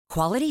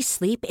Quality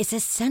sleep is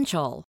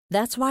essential.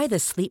 That's why the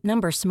Sleep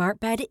Number Smart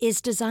Bed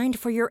is designed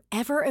for your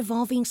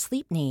ever-evolving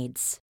sleep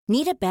needs.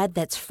 Need a bed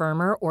that's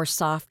firmer or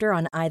softer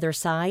on either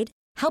side?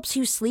 Helps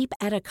you sleep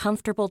at a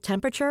comfortable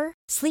temperature?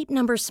 Sleep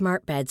Number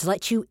Smart Beds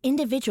let you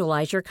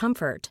individualize your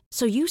comfort,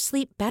 so you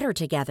sleep better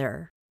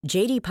together.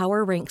 J.D.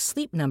 Power ranks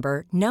Sleep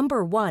Number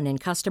number 1 in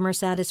customer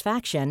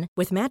satisfaction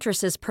with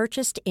mattresses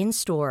purchased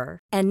in-store.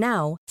 And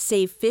now,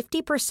 save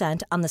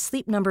 50% on the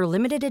Sleep Number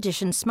Limited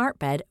Edition Smart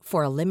Bed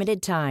for a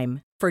limited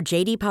time. For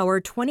J.D. Power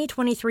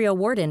 2023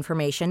 award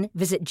information,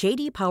 visit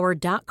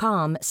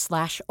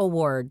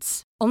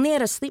jdpower.com/awards. Only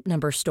at a Sleep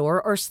Number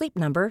store or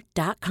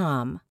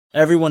sleepnumber.com.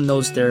 Everyone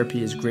knows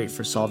therapy is great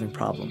for solving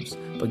problems,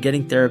 but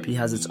getting therapy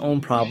has its own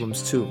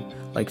problems too,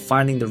 like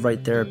finding the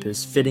right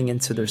therapist, fitting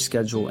into their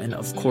schedule, and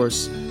of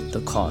course,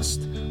 the cost.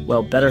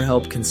 Well,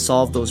 BetterHelp can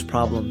solve those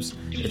problems.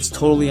 It's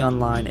totally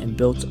online and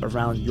built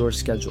around your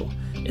schedule.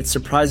 It's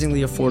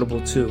surprisingly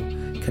affordable too.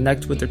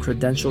 Connect with a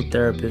credentialed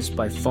therapist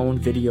by phone,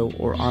 video,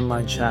 or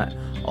online chat,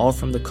 all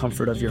from the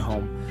comfort of your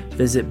home.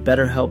 Visit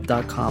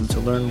BetterHelp.com to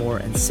learn more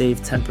and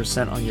save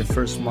 10% on your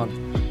first month.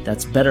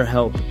 That's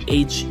BetterHelp,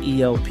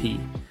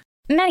 H-E-L-P.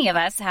 Many of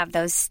us have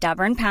those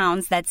stubborn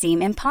pounds that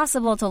seem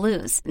impossible to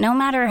lose, no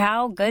matter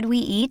how good we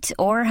eat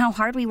or how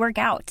hard we work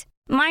out.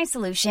 My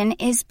solution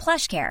is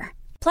PlushCare.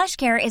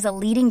 PlushCare is a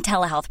leading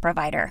telehealth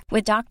provider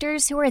with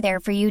doctors who are there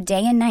for you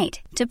day and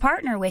night to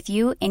partner with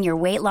you in your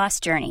weight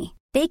loss journey.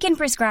 They can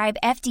prescribe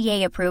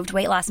FDA-approved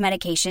weight loss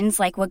medications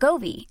like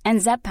Wegovy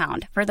and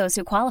Zepbound for those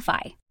who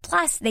qualify.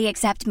 Plus, they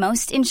accept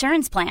most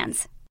insurance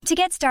plans. To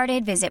get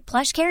started, visit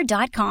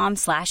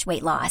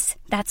plushcare.com/weightloss.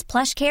 That's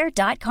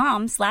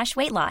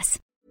plushcare.com/weightloss.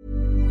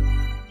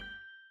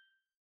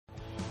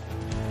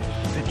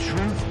 The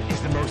truth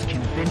is the most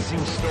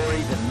convincing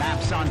story that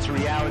maps onto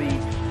reality,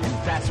 and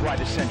that's why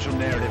the central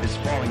narrative is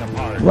falling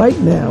apart. Right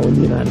now in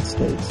the United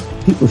States,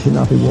 people should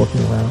not be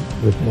walking around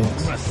with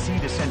masks. We must see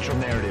the central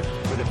narrative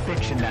for the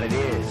fiction that it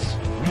is.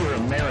 We are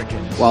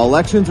Americans. While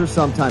elections are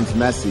sometimes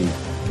messy,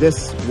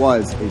 this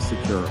was a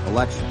secure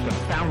election. The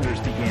founders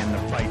began the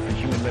fight for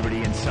human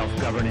liberty and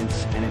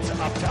self-governance, and it's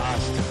up to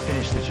us to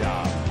finish the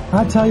job.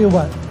 I tell you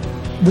what,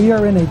 we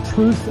are in a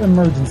truth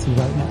emergency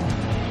right now.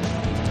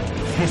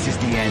 This is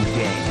the end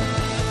game.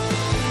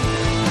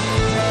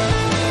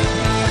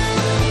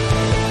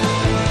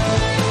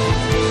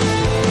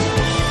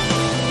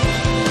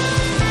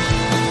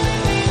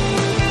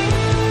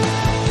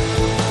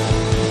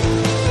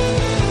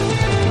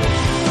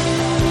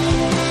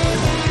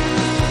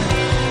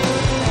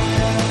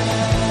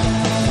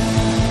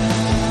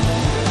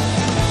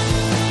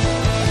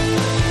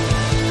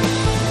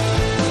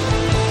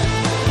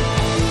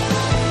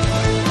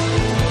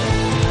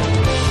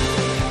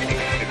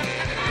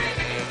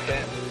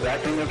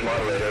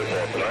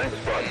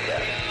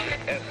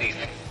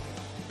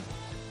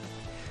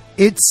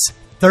 It's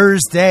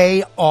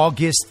Thursday,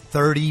 August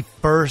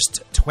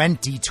 31st,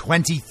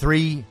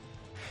 2023,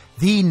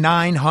 the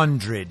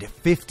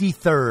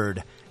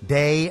 953rd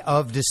day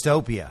of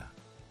dystopia.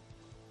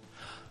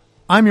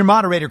 I'm your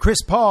moderator,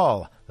 Chris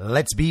Paul.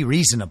 Let's be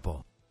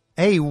reasonable.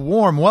 A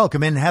warm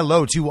welcome and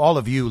hello to all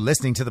of you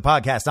listening to the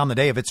podcast on the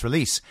day of its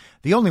release.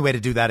 The only way to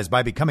do that is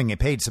by becoming a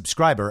paid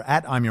subscriber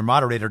at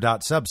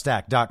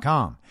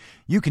imyourmoderator.substack.com.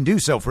 You can do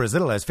so for as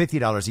little as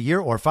 $50 a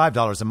year or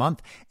 $5 a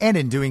month, and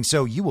in doing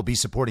so, you will be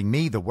supporting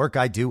me, the work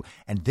I do,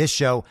 and this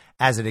show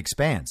as it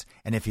expands.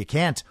 And if you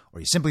can't, or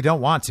you simply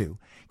don't want to,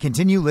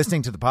 continue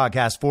listening to the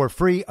podcast for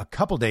free a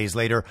couple days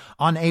later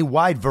on a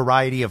wide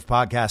variety of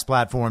podcast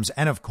platforms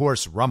and, of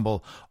course,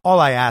 Rumble. All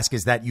I ask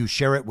is that you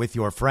share it with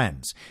your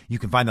friends. You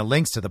can find the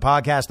links to the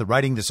podcast, the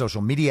writing, the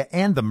social media,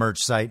 and the merch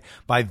site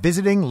by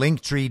visiting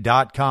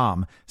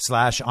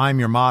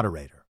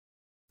linktree.com/I'mYourModerator.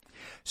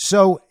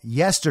 So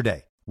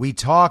yesterday, we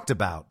talked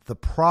about the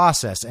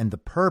process and the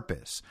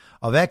purpose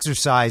of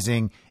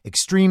exercising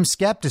extreme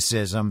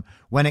skepticism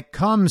when it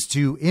comes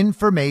to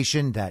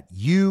information that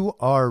you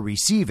are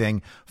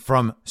receiving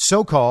from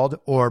so-called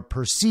or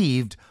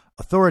perceived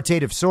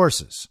authoritative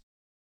sources.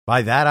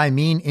 By that, I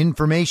mean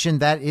information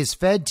that is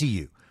fed to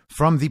you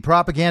from the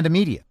propaganda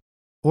media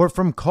or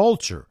from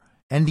culture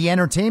and the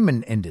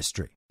entertainment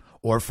industry,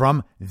 or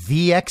from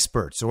the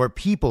experts or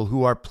people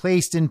who are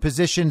placed in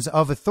positions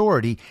of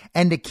authority,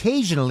 and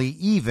occasionally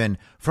even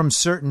from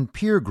certain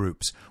peer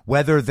groups,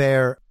 whether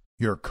they're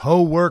your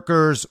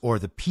co-workers or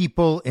the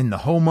people in the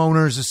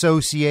homeowners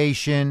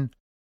association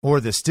or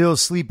the still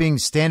sleeping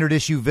standard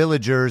issue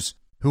villagers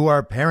who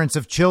are parents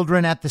of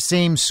children at the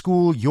same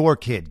school your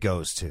kid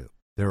goes to.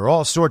 There are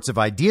all sorts of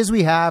ideas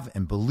we have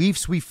and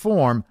beliefs we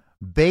form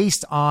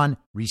based on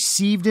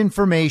received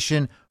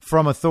information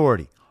from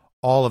authority.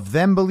 All of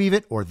them believe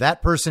it, or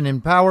that person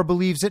in power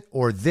believes it,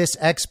 or this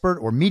expert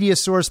or media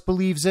source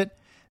believes it.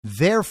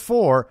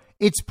 Therefore,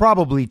 it's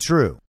probably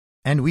true.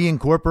 And we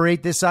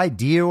incorporate this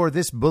idea or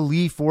this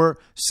belief or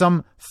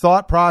some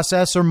thought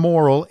process or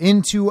moral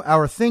into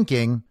our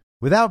thinking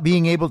without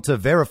being able to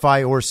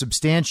verify or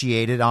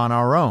substantiate it on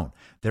our own.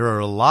 There are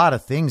a lot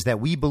of things that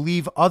we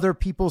believe other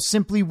people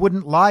simply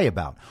wouldn't lie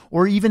about,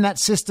 or even that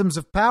systems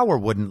of power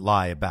wouldn't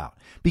lie about,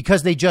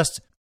 because they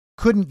just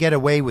couldn't get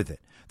away with it.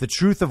 The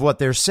truth of what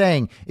they're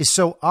saying is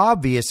so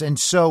obvious and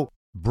so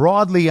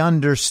broadly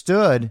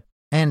understood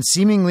and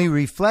seemingly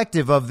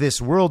reflective of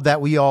this world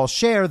that we all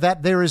share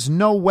that there is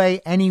no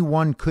way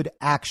anyone could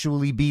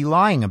actually be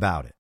lying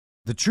about it.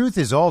 The truth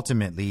is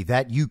ultimately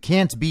that you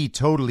can't be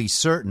totally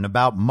certain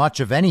about much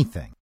of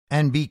anything.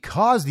 And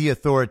because the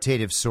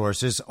authoritative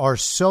sources are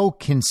so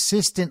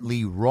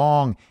consistently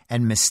wrong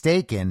and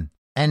mistaken,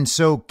 and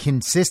so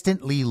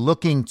consistently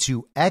looking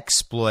to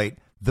exploit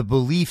the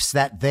beliefs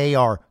that they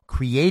are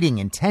creating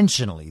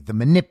intentionally, the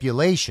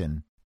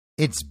manipulation,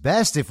 it's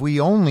best if we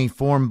only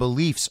form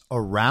beliefs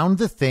around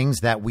the things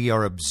that we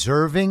are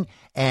observing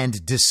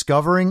and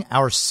discovering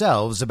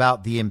ourselves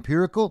about the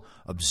empirical,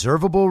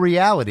 observable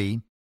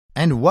reality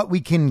and what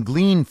we can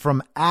glean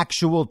from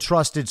actual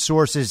trusted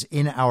sources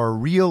in our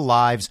real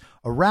lives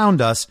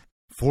around us,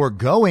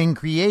 foregoing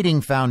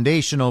creating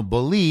foundational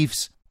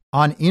beliefs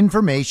on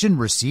information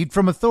received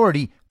from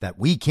authority that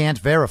we can't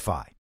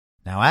verify.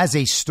 Now, as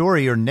a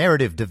story or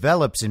narrative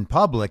develops in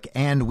public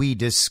and we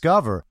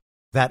discover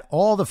that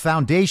all the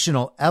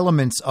foundational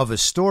elements of a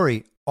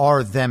story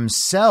are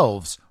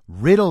themselves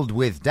riddled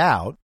with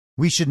doubt,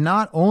 we should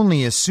not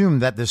only assume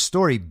that the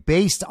story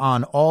based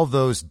on all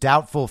those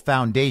doubtful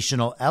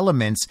foundational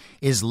elements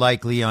is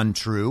likely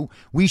untrue.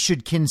 We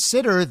should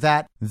consider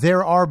that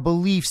there are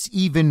beliefs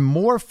even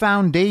more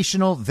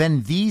foundational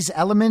than these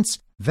elements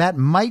that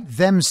might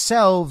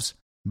themselves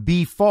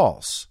be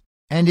false.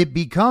 And it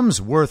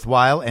becomes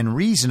worthwhile and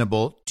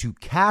reasonable to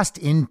cast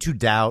into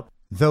doubt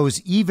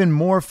those even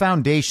more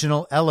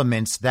foundational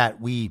elements that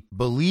we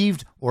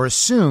believed or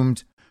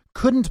assumed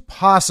couldn't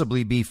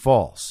possibly be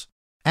false.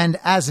 And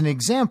as an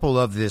example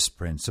of this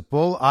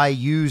principle, I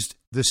used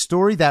the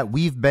story that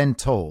we've been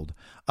told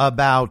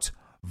about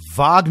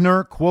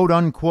Wagner,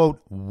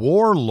 quote-unquote,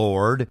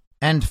 warlord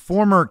and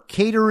former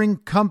catering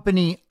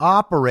company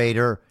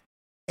operator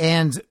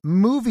and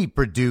movie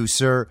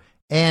producer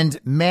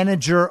and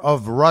manager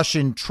of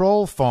Russian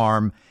troll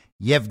farm,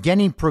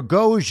 Yevgeny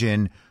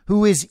Prigozhin,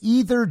 who is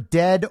either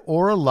dead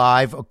or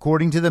alive,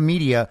 according to the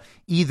media,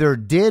 either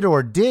did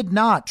or did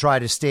not try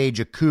to stage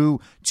a coup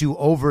to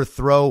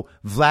overthrow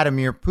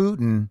Vladimir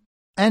Putin,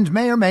 and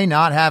may or may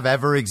not have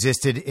ever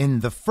existed in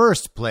the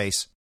first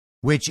place,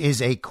 which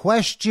is a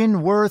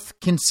question worth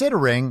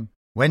considering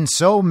when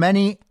so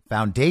many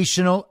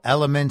foundational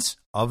elements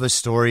of a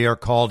story are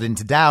called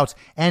into doubt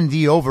and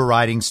the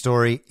overriding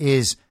story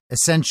is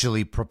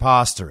essentially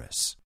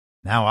preposterous.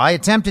 Now, I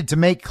attempted to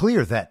make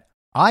clear that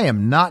I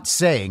am not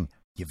saying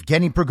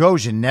Yevgeny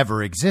Prigozhin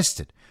never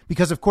existed,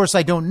 because of course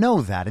I don't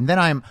know that, and then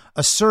I'm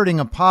asserting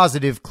a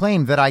positive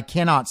claim that I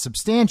cannot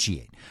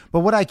substantiate.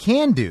 But what I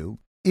can do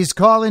is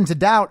call into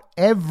doubt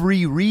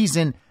every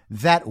reason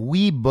that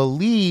we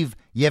believe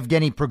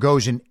Yevgeny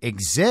Prigozhin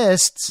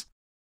exists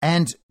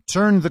and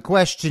turn the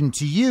question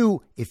to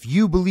you: if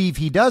you believe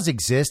he does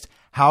exist,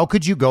 how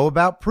could you go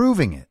about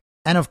proving it?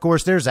 And of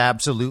course, there's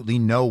absolutely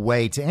no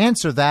way to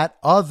answer that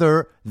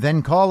other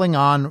than calling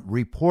on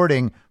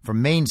reporting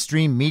from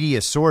mainstream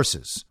media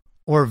sources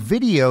or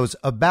videos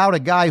about a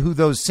guy who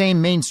those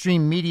same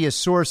mainstream media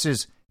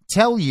sources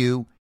tell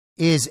you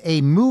is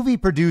a movie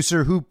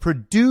producer who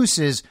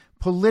produces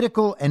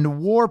political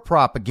and war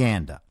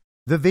propaganda.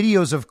 The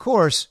videos, of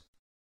course,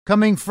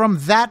 coming from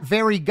that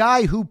very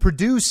guy who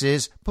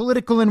produces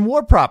political and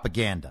war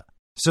propaganda.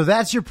 So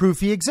that's your proof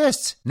he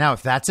exists. Now,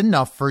 if that's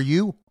enough for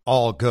you,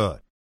 all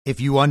good. If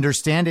you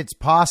understand it's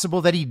possible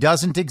that he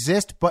doesn't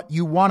exist, but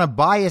you want to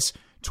bias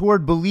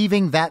toward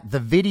believing that the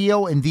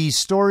video and these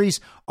stories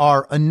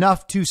are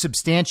enough to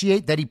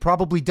substantiate that he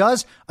probably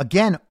does,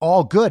 again,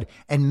 all good.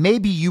 And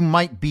maybe you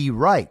might be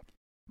right.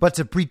 But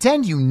to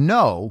pretend you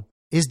know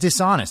is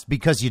dishonest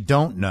because you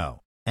don't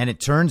know. And it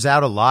turns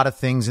out a lot of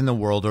things in the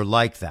world are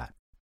like that.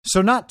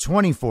 So not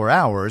 24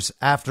 hours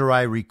after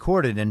I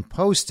recorded and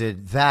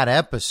posted that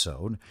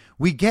episode,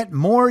 we get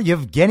more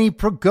Yevgeny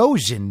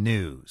Prigozhin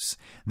news.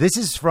 This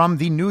is from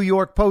the New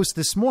York Post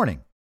this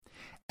morning.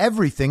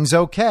 Everything's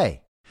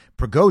okay.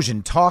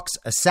 Prigozhin talks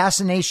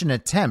assassination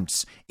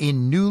attempts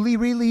in newly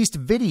released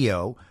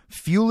video,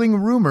 fueling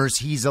rumors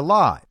he's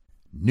alive.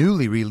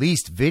 Newly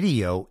released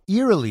video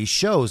eerily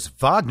shows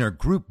Wagner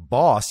Group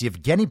boss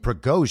Yevgeny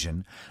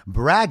Prigozhin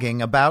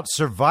bragging about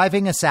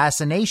surviving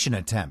assassination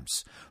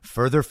attempts,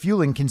 further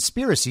fueling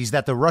conspiracies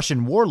that the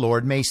Russian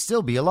warlord may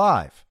still be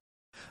alive.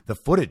 The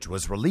footage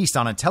was released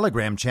on a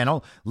Telegram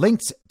channel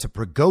linked to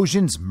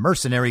Prigozhin's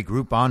mercenary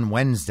group on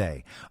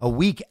Wednesday, a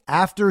week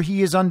after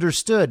he is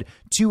understood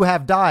to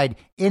have died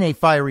in a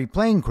fiery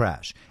plane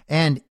crash.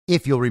 And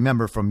if you'll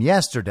remember from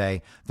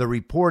yesterday, the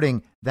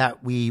reporting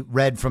that we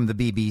read from the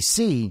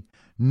BBC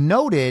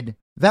noted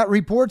that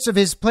reports of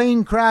his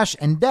plane crash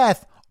and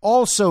death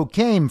also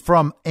came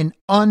from an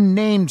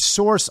unnamed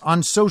source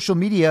on social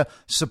media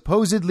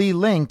supposedly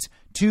linked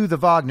to the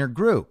Wagner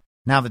Group.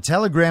 Now, the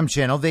Telegram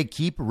channel they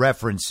keep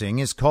referencing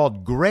is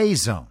called Gray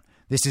Zone.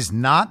 This is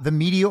not the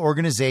media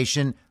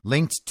organization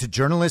linked to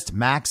journalist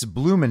Max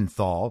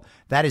Blumenthal.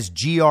 That is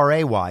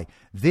Gray.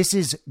 This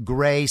is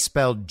Gray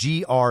spelled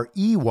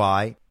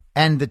Grey.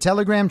 And the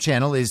Telegram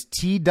channel is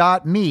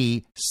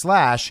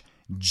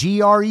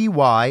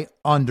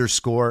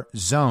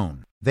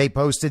t.me/Grey_zone. They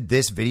posted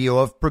this video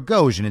of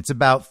Prigozhin. It's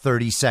about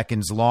 30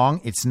 seconds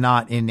long. It's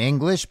not in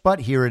English,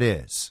 but here it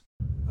is.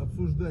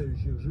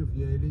 Обсуждающих, жив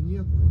я или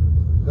нет,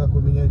 как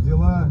у меня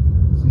дела.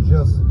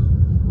 Сейчас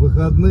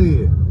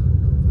выходные,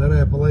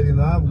 вторая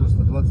половина августа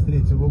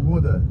 23-го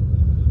года.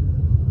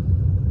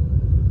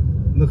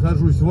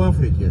 Нахожусь в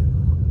Африке,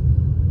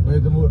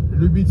 поэтому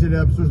любители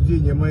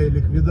обсуждения моей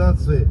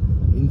ликвидации,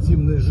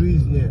 интимной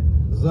жизни,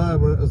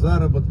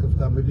 заработков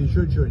там или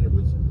еще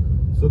чего-нибудь,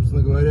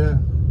 собственно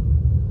говоря,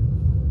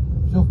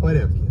 все в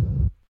порядке.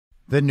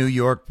 The New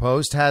York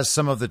Post has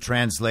some of the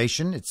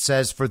translation. It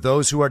says, for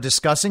those who are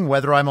discussing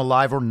whether I'm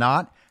alive or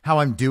not, how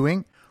I'm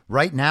doing,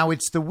 right now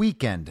it's the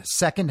weekend,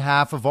 second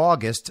half of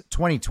August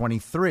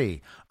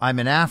 2023. I'm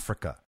in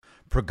Africa.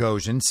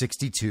 Prigozhin,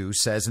 62,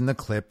 says in the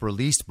clip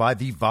released by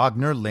the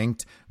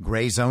Wagner-linked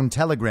Gray Zone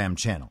Telegram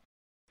channel.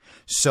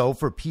 So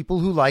for people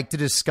who like to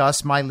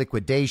discuss my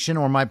liquidation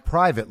or my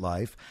private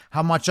life,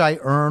 how much I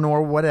earn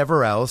or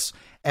whatever else,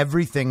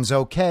 everything's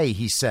okay,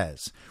 he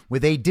says,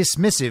 with a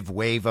dismissive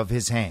wave of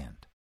his hand.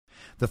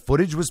 The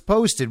footage was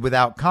posted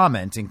without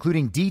comment,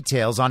 including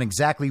details on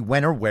exactly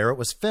when or where it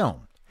was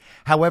filmed.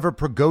 However,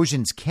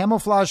 Prigozhin's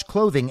camouflage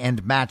clothing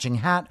and matching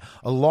hat,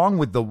 along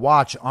with the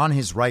watch on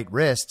his right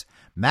wrist,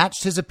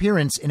 matched his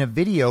appearance in a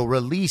video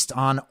released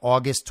on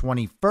August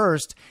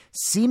 21st,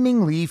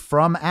 seemingly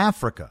from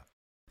Africa.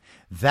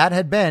 That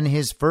had been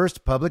his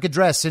first public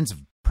address since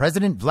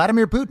President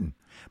Vladimir Putin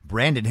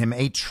branded him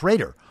a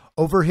traitor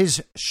over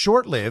his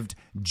short-lived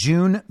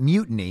June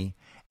mutiny,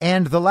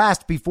 and the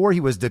last before he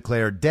was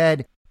declared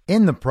dead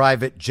in the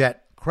private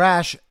jet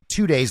crash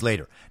 2 days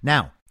later.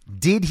 Now,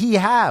 did he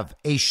have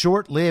a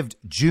short-lived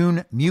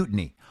June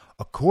mutiny?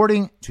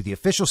 According to the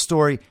official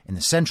story in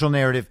the central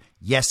narrative,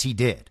 yes, he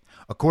did.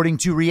 According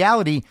to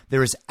reality,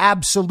 there is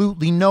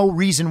absolutely no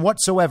reason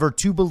whatsoever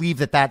to believe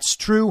that that's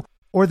true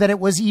or that it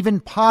was even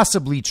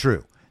possibly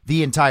true.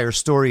 The entire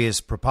story is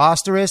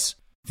preposterous.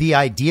 The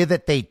idea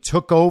that they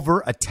took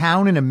over a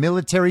town and a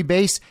military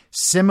base,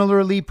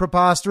 similarly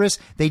preposterous.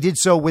 They did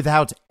so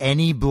without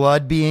any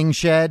blood being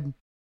shed.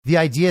 The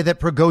idea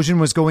that Prigozhin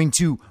was going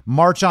to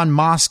march on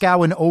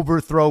Moscow and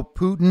overthrow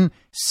Putin,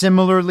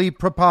 similarly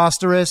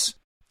preposterous.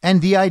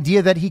 And the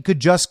idea that he could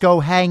just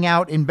go hang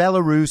out in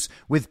Belarus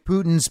with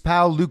Putin's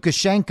pal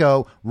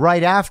Lukashenko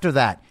right after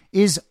that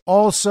is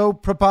also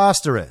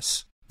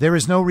preposterous. There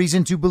is no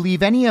reason to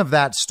believe any of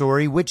that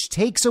story, which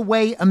takes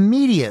away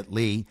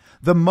immediately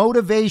the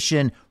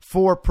motivation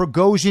for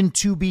Prigozhin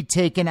to be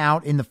taken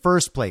out in the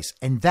first place.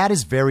 And that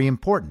is very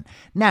important.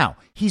 Now,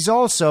 he's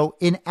also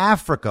in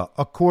Africa,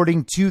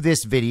 according to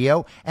this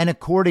video and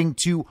according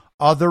to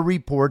other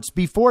reports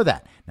before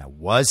that. Now,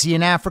 was he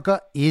in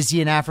Africa? Is he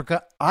in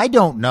Africa? I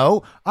don't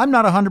know. I'm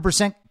not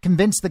 100%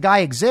 convinced the guy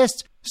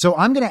exists, so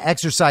I'm going to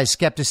exercise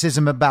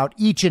skepticism about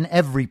each and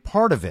every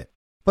part of it.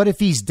 But if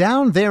he's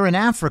down there in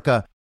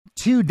Africa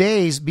 2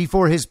 days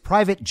before his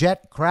private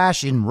jet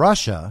crash in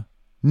Russia,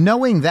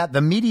 knowing that the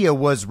media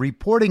was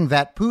reporting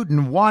that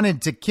Putin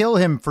wanted to kill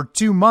him for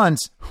 2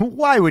 months,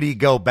 why would he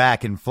go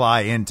back and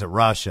fly into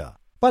Russia?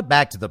 But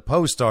back to the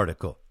Post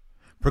article.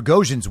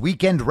 Prigozhin's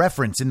weekend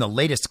reference in the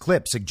latest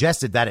clip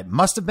suggested that it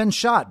must have been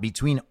shot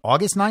between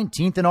August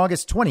 19th and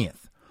August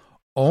 20th,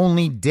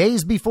 only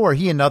days before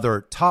he and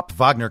other top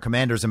Wagner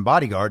commanders and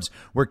bodyguards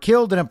were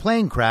killed in a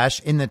plane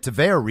crash in the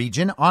Tver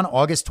region on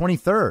August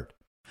 23rd.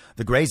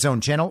 The Gray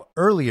Zone channel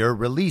earlier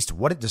released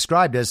what it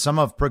described as some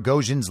of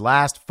Prigozhin's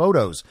last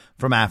photos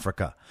from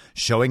Africa,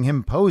 showing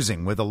him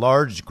posing with a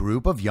large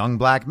group of young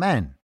black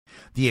men.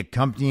 The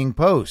accompanying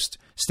post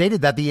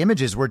stated that the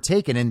images were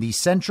taken in the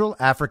Central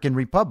African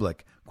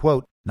Republic,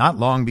 quote, not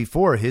long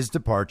before his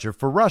departure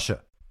for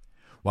Russia.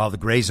 While the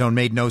Gray Zone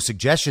made no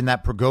suggestion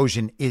that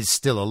Prigozhin is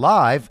still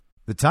alive,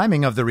 the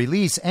timing of the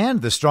release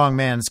and the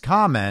strongman's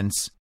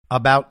comments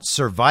about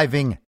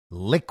surviving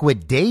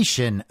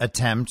liquidation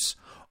attempts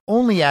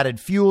only added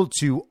fuel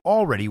to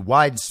already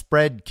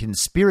widespread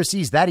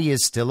conspiracies that he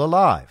is still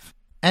alive.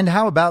 And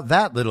how about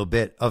that little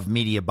bit of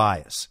media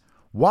bias?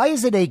 Why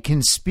is it a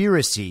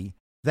conspiracy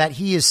that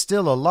he is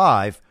still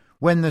alive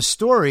when the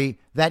story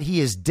that he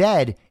is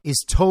dead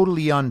is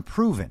totally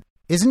unproven?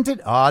 Isn't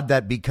it odd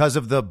that because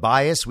of the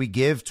bias we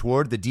give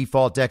toward the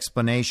default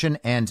explanation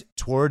and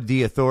toward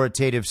the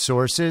authoritative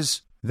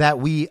sources, that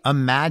we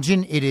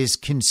imagine it is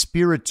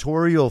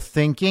conspiratorial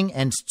thinking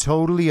and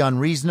totally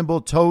unreasonable,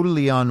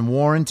 totally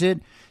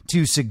unwarranted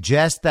to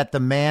suggest that the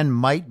man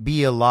might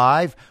be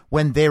alive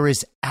when there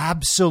is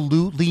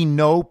absolutely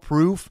no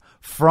proof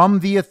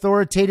from the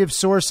authoritative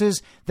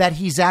sources that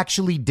he's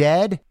actually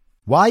dead?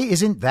 Why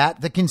isn't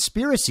that the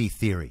conspiracy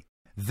theory?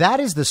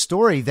 That is the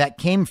story that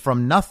came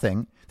from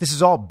nothing. This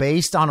is all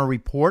based on a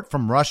report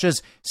from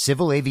Russia's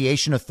Civil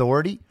Aviation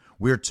Authority.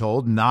 We're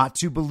told not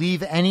to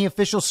believe any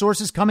official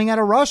sources coming out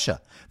of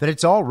Russia, that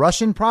it's all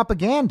Russian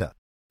propaganda.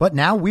 But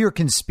now we are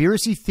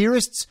conspiracy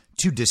theorists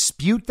to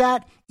dispute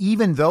that,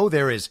 even though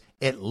there is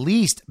at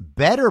least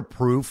better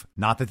proof,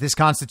 not that this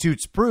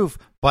constitutes proof,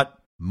 but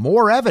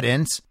more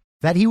evidence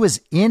that he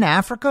was in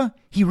Africa.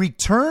 He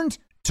returned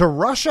to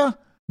Russia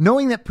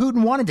knowing that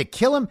Putin wanted to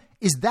kill him.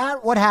 Is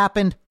that what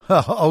happened?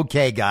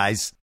 Okay,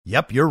 guys.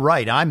 Yep, you're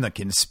right. I'm the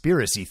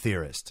conspiracy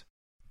theorist.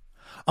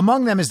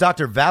 Among them is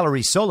Dr.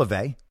 Valery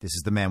Solovey. This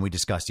is the man we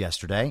discussed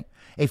yesterday,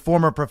 a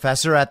former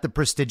professor at the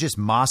prestigious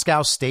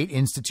Moscow State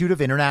Institute of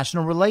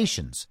International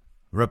Relations,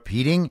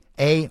 repeating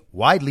a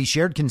widely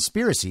shared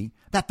conspiracy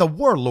that the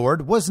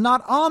warlord was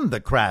not on the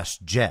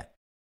crashed jet.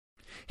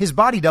 His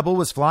body double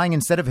was flying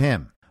instead of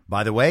him.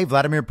 By the way,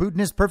 Vladimir Putin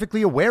is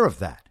perfectly aware of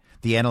that,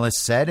 the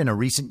analyst said in a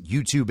recent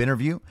YouTube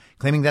interview,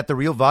 claiming that the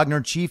real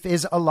Wagner chief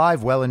is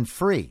alive, well, and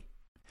free.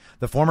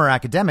 The former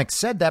academic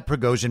said that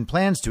Prigozhin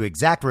plans to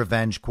exact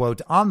revenge,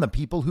 quote, on the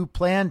people who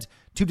planned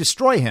to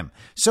destroy him.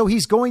 So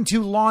he's going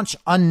to launch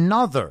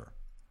another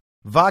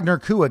Wagner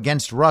coup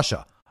against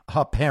Russia,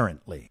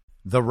 apparently.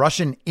 The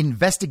Russian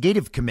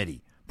Investigative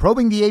Committee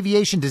probing the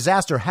aviation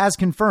disaster has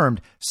confirmed,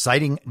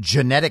 citing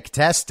genetic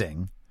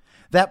testing,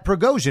 that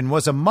Prigozhin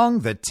was among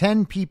the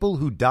 10 people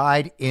who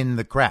died in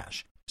the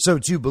crash. So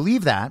to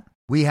believe that,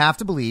 we have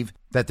to believe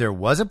that there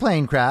was a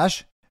plane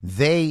crash.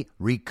 They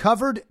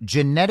recovered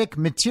genetic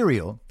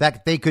material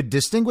that they could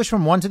distinguish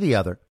from one to the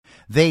other.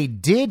 They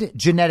did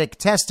genetic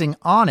testing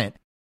on it,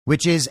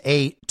 which is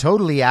a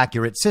totally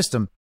accurate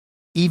system,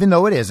 even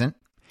though it isn't,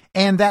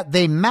 and that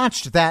they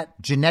matched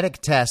that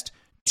genetic test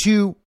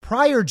to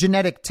prior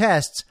genetic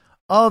tests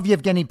of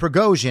Yevgeny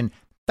Prigozhin,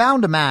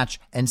 found a match,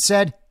 and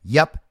said,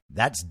 yep,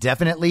 that's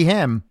definitely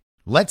him.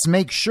 Let's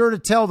make sure to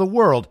tell the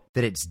world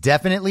that it's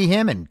definitely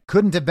him and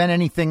couldn't have been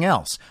anything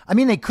else. I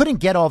mean, they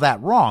couldn't get all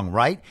that wrong,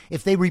 right?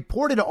 If they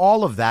reported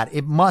all of that,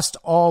 it must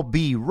all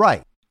be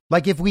right.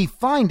 Like if we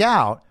find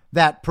out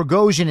that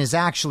Prigozhin is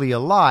actually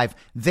alive,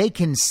 they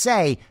can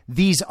say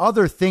these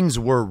other things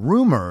were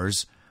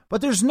rumors,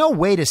 but there's no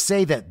way to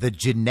say that the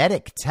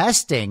genetic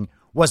testing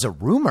was a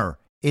rumor,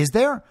 is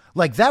there?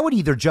 Like that would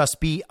either just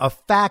be a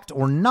fact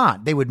or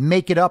not. They would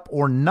make it up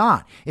or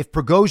not. If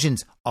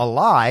Prigozhin's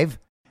alive,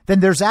 then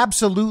there's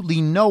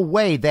absolutely no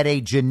way that a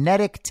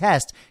genetic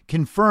test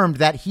confirmed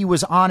that he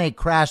was on a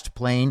crashed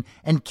plane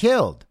and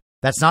killed.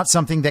 That's not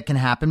something that can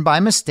happen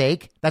by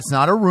mistake. That's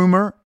not a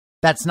rumor.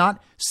 That's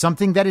not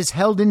something that is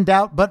held in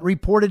doubt but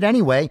reported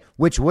anyway,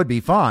 which would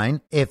be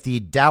fine if the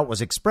doubt was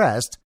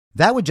expressed.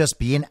 That would just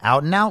be an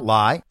out-and-out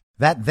lie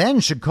that then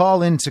should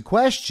call into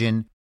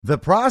question the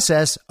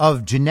process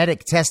of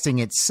genetic testing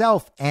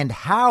itself and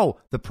how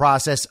the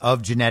process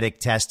of genetic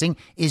testing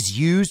is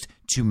used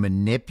to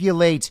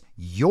manipulate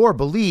your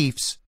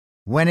beliefs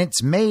when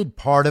it's made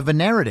part of a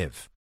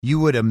narrative. You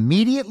would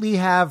immediately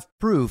have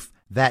proof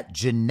that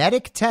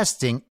genetic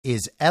testing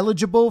is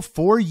eligible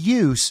for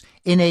use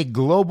in a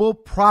global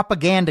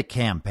propaganda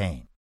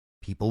campaign.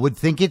 People would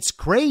think it's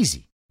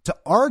crazy to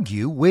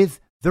argue with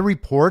the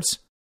reports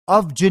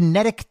of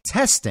genetic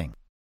testing.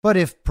 But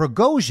if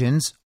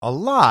Prigozhin's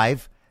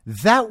alive,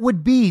 that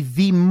would be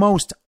the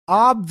most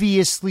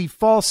obviously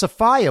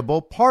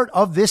falsifiable part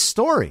of this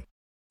story.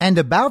 And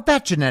about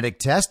that genetic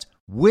test,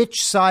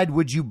 which side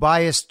would you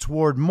bias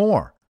toward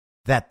more?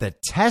 That the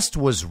test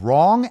was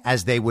wrong,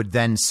 as they would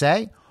then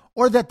say,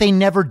 or that they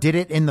never did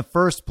it in the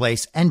first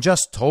place and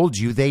just told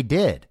you they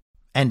did?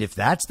 And if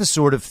that's the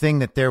sort of thing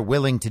that they're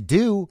willing to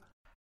do,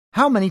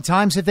 how many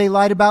times have they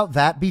lied about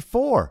that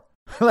before?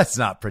 Let's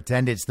not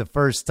pretend it's the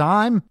first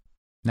time.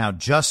 Now,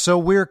 just so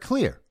we're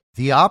clear,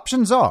 the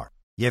options are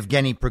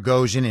Yevgeny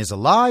Prigozhin is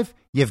alive,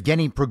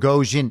 Yevgeny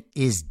Prigozhin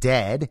is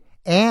dead,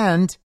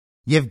 and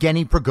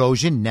Yevgeny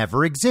Prigozhin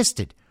never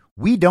existed.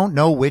 We don't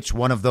know which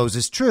one of those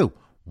is true.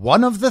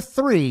 One of the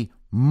three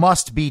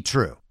must be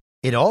true.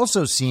 It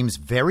also seems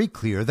very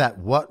clear that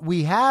what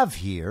we have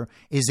here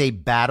is a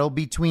battle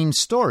between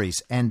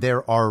stories, and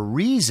there are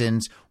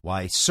reasons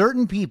why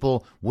certain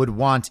people would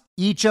want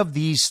each of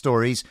these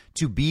stories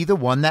to be the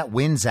one that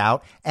wins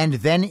out and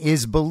then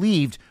is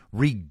believed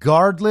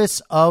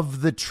regardless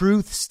of the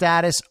truth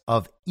status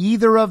of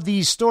either of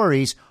these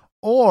stories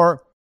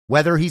or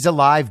whether he's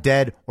alive,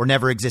 dead, or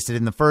never existed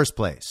in the first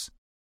place.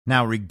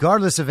 Now,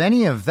 regardless of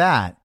any of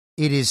that,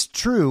 it is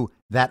true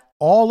that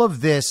all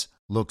of this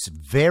looks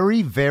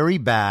very, very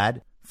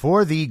bad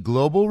for the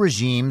global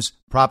regime's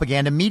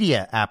propaganda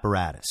media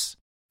apparatus.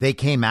 They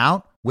came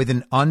out with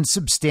an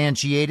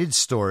unsubstantiated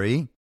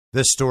story.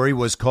 The story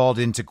was called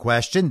into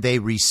question. They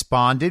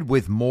responded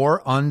with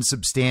more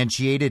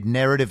unsubstantiated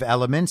narrative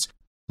elements,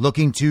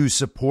 looking to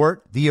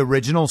support the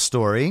original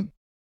story.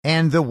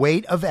 And the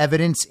weight of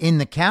evidence in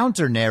the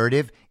counter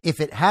narrative,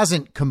 if it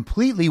hasn't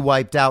completely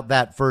wiped out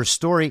that first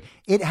story,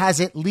 it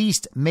has at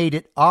least made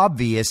it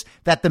obvious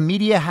that the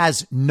media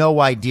has no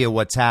idea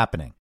what's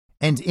happening.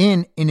 And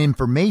in an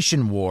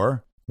information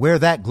war, where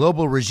that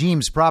global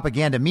regime's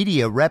propaganda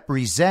media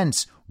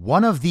represents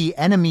one of the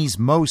enemy's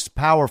most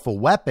powerful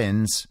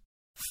weapons,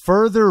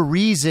 further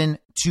reason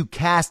to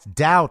cast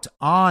doubt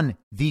on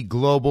the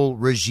global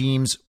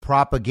regime's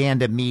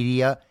propaganda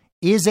media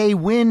is a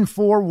win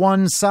for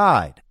one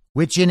side.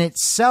 which in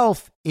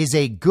itself is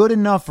a good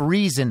enough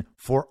reason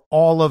for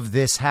all of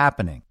this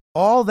happening.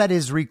 All that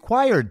is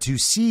required to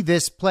see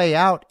this play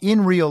out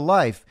in real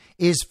life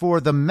is for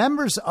the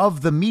members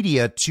of the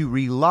media to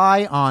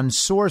rely on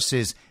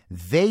sources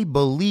they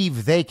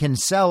believe they can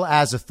sell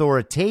as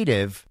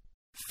authoritative,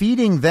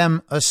 feeding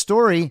them a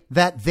story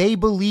that they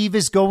believe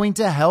is going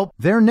to help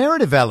their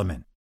narrative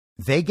element.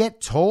 They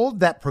get told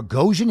that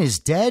Prigozhin is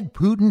dead.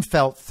 Putin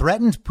felt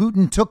threatened.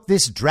 Putin took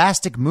this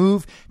drastic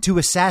move to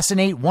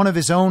assassinate one of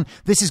his own.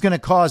 This is going to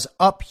cause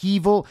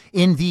upheaval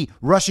in the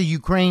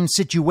Russia-Ukraine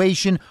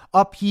situation,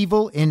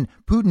 upheaval in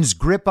Putin's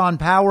grip on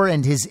power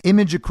and his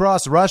image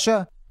across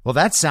Russia. Well,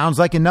 that sounds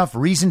like enough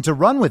reason to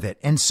run with it.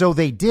 And so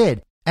they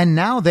did. And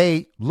now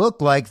they look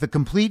like the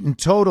complete and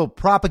total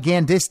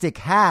propagandistic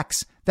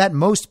hacks that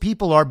most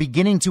people are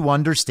beginning to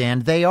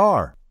understand they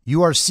are.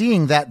 You are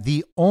seeing that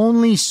the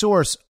only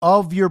source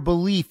of your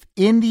belief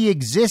in the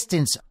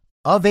existence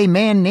of a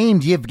man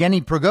named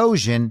Yevgeny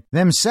Prigozhin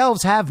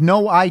themselves have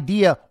no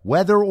idea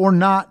whether or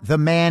not the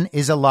man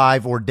is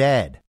alive or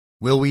dead.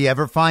 Will we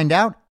ever find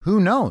out? Who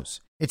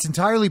knows? It's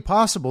entirely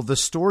possible the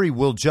story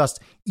will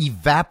just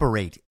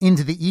evaporate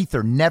into the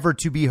ether, never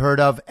to be heard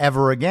of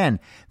ever again.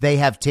 They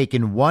have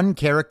taken one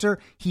character.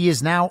 He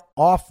is now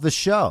off the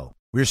show.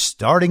 We're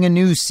starting a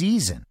new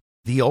season.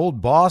 The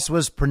old boss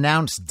was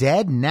pronounced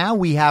dead. Now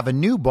we have a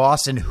new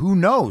boss, and who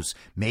knows?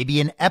 Maybe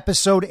in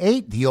episode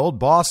 8, the old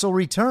boss will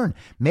return.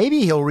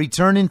 Maybe he'll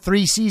return in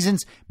 3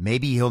 seasons.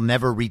 Maybe he'll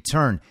never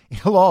return.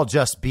 It'll all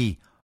just be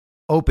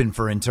open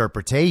for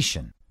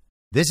interpretation.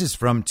 This is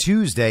from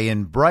Tuesday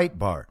in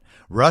Breitbart.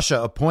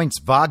 Russia appoints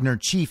Wagner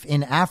chief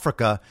in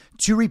Africa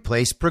to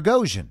replace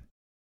Prigozhin.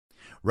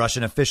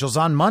 Russian officials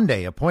on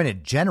Monday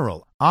appointed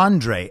General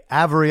Andrei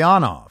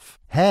Avryanov,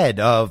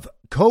 head of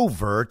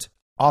covert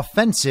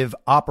offensive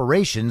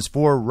operations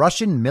for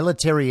Russian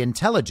military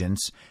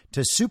intelligence,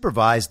 to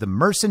supervise the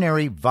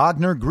mercenary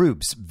Wagner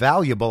Group's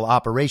valuable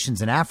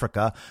operations in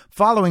Africa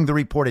following the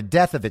reported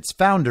death of its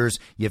founders,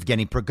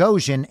 Yevgeny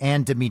Prigozhin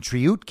and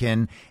Dmitry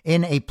Utkin,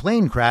 in a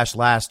plane crash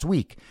last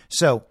week.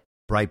 So,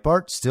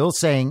 Breitbart still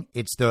saying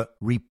it's the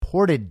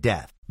reported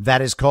death.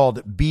 That is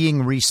called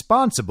being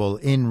responsible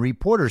in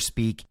reporter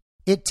speak.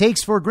 It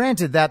takes for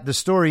granted that the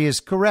story is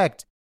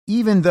correct,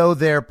 even though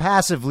they're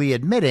passively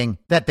admitting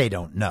that they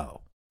don't know.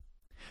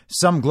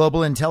 Some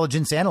global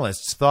intelligence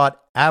analysts thought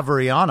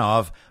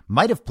Avryanov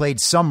might have played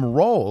some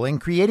role in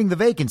creating the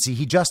vacancy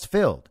he just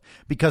filled,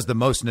 because the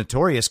most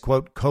notorious,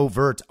 quote,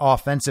 covert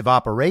offensive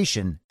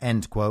operation,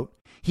 end quote,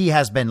 he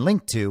has been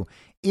linked to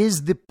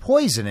is the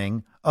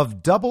poisoning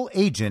of double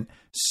agent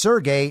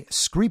Sergei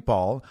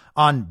Skripal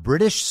on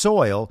British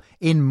soil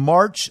in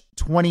March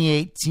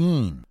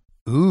 2018.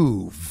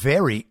 Ooh,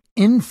 very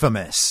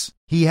infamous.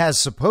 He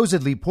has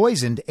supposedly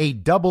poisoned a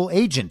double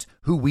agent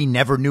who we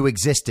never knew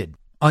existed.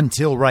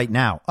 Until right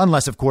now,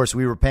 unless, of course,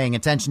 we were paying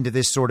attention to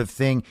this sort of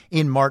thing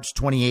in March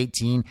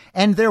 2018,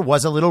 and there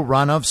was a little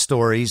run of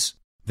stories.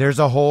 There's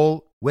a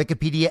whole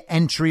Wikipedia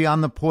entry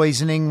on the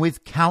poisoning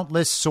with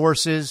countless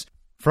sources.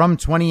 From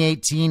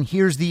 2018,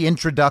 here's the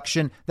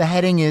introduction. The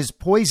heading is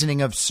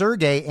Poisoning of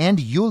Sergei and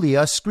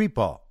Yulia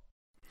Skripal.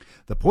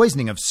 The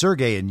poisoning of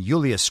Sergei and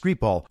Yulia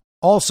Skripal,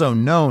 also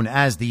known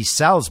as the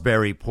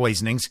Salisbury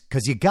poisonings,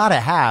 because you gotta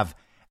have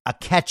a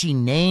catchy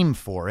name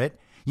for it.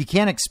 You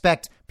can't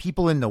expect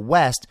people in the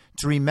West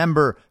to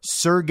remember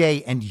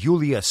Sergei and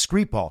Yulia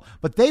Skripal,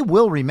 but they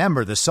will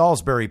remember the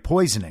Salisbury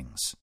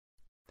poisonings.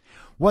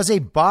 Was a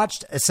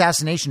botched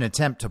assassination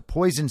attempt to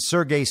poison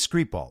Sergei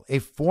Skripal, a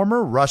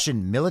former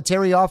Russian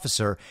military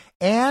officer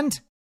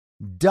and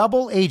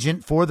double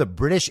agent for the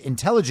British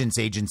intelligence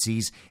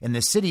agencies in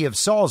the city of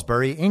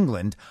Salisbury,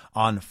 England,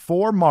 on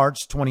 4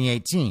 March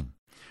 2018.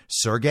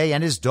 Sergei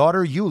and his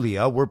daughter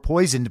Yulia were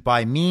poisoned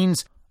by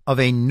means of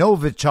a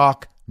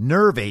Novichok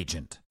nerve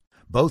agent.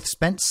 Both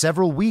spent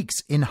several weeks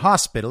in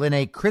hospital in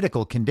a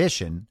critical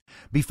condition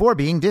before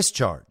being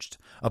discharged.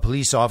 A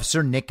police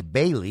officer, Nick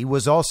Bailey,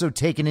 was also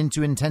taken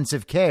into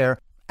intensive care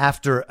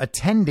after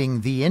attending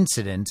the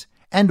incident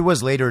and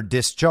was later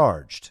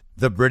discharged.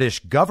 The British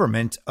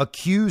government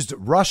accused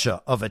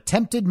Russia of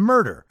attempted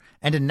murder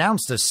and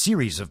announced a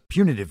series of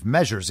punitive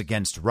measures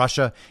against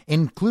Russia,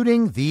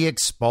 including the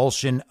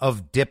expulsion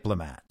of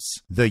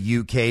diplomats. The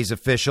UK's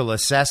official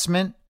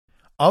assessment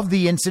of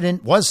the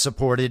incident was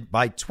supported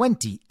by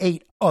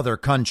 28 other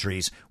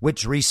countries,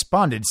 which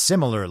responded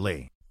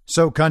similarly.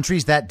 So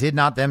countries that did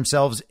not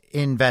themselves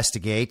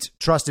investigate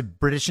trusted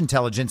British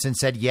intelligence and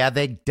said, yeah,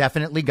 they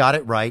definitely got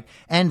it right.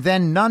 And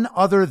then none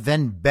other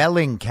than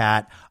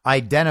Bellingcat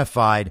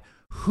identified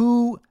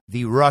who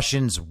the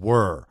Russians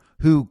were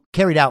who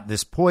carried out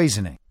this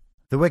poisoning.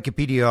 The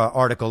Wikipedia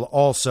article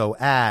also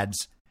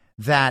adds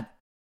that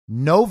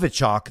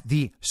Novichok,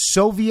 the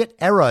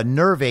Soviet-era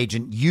nerve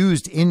agent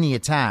used in the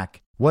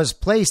attack, was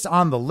placed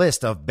on the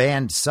list of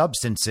banned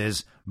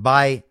substances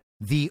by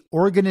the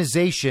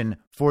Organization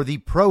for the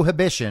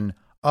Prohibition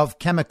of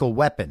Chemical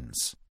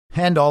Weapons.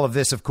 And all of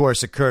this, of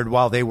course, occurred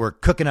while they were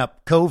cooking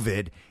up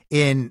COVID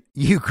in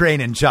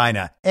Ukraine and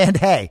China. And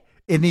hey,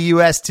 in the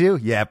U.S. too?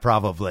 Yeah,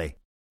 probably.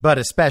 but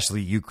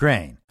especially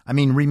Ukraine. I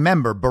mean,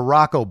 remember,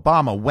 Barack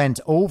Obama went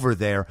over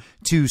there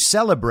to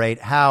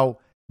celebrate how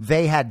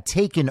they had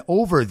taken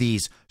over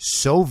these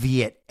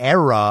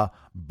Soviet-era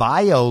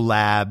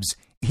biolabs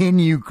in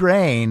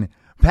Ukraine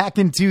back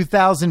in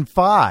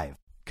 2005.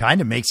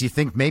 Kind of makes you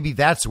think maybe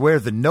that's where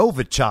the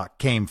Novichok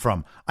came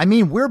from. I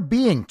mean, we're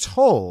being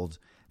told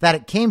that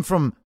it came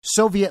from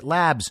Soviet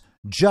labs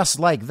just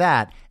like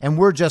that, and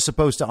we're just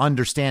supposed to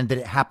understand that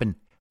it happened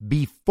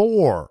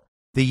before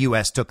the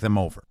U.S. took them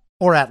over,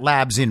 or at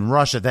labs in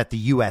Russia that the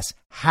U.S.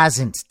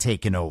 hasn't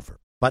taken over.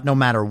 But no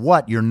matter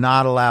what, you're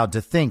not allowed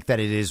to think that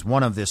it is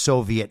one of the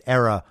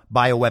Soviet-era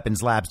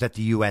bioweapons labs that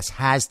the U.S.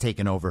 has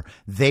taken over.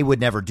 They would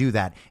never do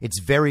that.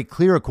 It's very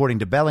clear, according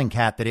to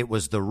Bellingcat, that it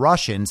was the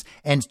Russians,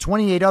 and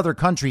 28 other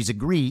countries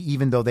agree,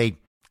 even though they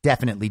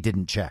definitely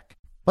didn't check.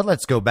 But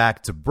let's go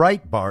back to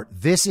Breitbart.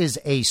 This is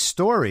a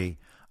story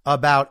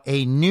about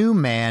a new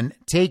man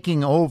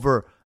taking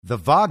over the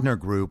Wagner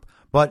Group,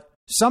 but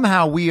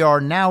somehow we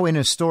are now in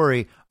a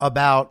story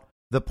about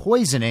the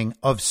poisoning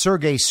of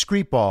Sergei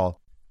Skripal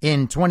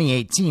in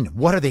 2018.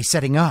 What are they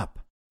setting up?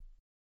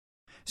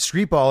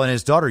 Skripal and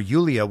his daughter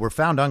Yulia were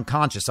found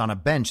unconscious on a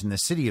bench in the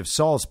city of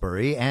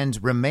Salisbury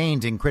and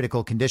remained in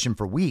critical condition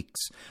for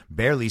weeks,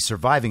 barely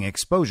surviving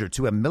exposure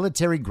to a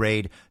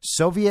military-grade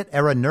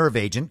Soviet-era nerve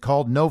agent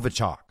called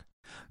Novichok.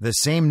 The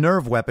same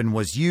nerve weapon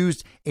was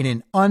used in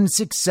an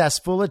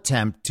unsuccessful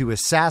attempt to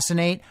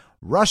assassinate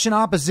Russian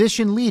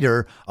opposition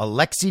leader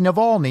Alexei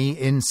Navalny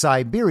in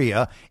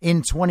Siberia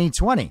in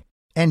 2020.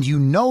 And you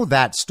know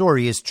that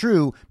story is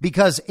true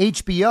because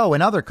HBO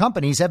and other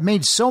companies have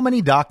made so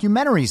many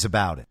documentaries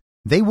about it.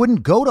 They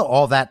wouldn't go to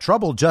all that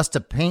trouble just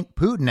to paint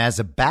Putin as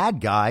a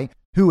bad guy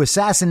who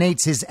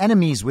assassinates his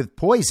enemies with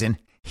poison.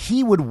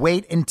 He would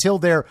wait until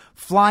they're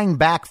flying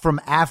back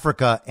from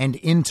Africa and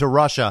into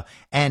Russia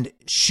and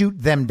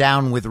shoot them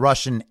down with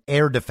Russian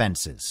air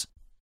defenses.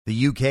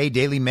 The UK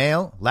Daily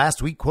Mail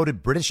last week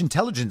quoted British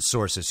intelligence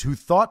sources who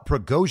thought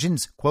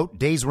Prigozhin's, quote,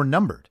 days were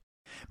numbered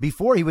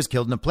before he was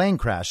killed in a plane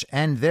crash.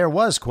 And there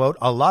was, quote,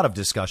 a lot of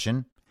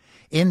discussion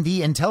in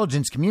the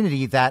intelligence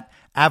community that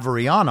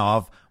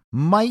Avaryanov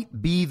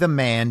might be the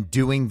man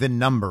doing the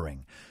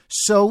numbering.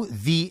 So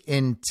the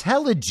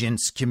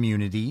intelligence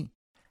community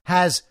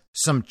has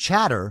some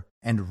chatter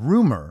and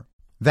rumor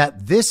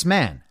that this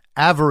man,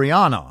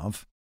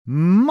 Avaryanov,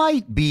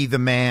 might be the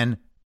man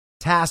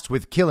tasked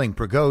with killing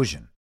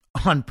Prigozhin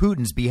on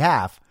Putin's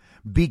behalf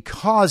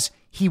because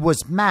he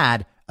was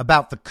mad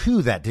about the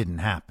coup that didn't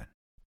happen.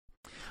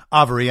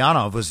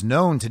 Avaryanov was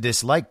known to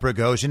dislike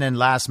Prigozhin, and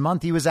last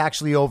month he was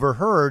actually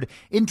overheard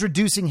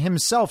introducing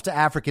himself to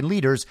African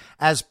leaders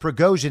as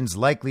Prigozhin's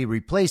likely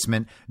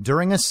replacement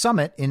during a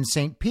summit in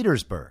St.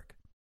 Petersburg.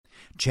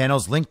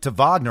 Channels linked to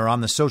Wagner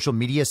on the social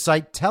media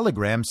site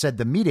Telegram said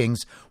the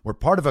meetings were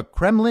part of a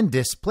Kremlin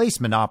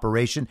displacement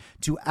operation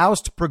to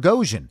oust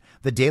Prigozhin,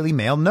 the Daily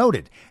Mail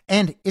noted.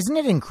 And isn't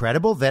it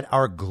incredible that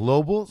our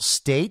global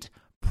state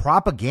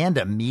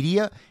propaganda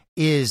media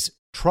is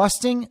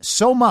trusting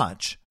so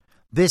much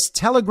this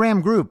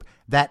Telegram group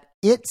that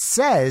it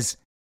says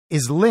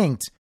is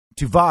linked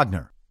to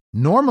Wagner?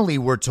 Normally,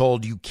 we're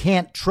told you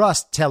can't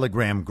trust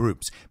Telegram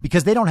groups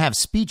because they don't have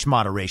speech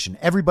moderation.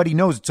 Everybody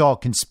knows it's all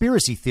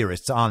conspiracy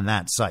theorists on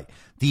that site.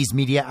 These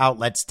media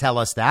outlets tell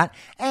us that.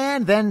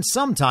 And then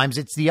sometimes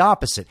it's the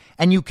opposite.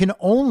 And you can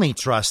only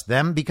trust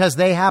them because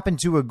they happen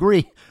to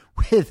agree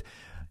with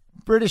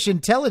British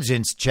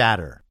intelligence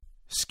chatter.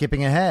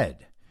 Skipping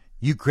ahead.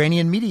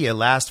 Ukrainian media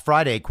last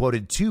Friday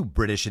quoted two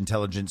British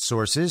intelligence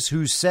sources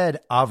who said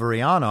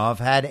Avaryanov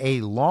had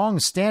a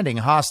long-standing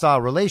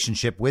hostile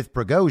relationship with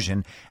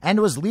Prigozhin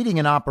and was leading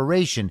an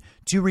operation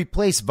to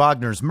replace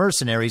Wagner's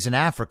mercenaries in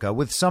Africa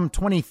with some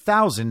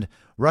 20,000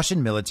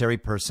 Russian military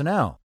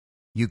personnel.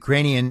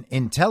 Ukrainian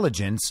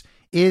intelligence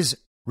is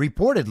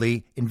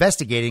reportedly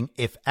investigating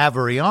if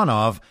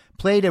Avaryanov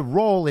played a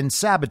role in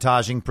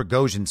sabotaging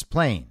Prigozhin's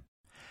plane.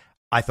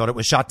 I thought it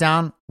was shot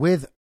down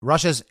with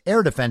Russia's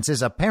air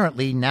defenses.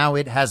 Apparently now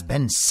it has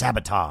been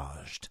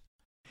sabotaged.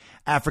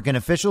 African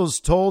officials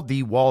told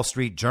the Wall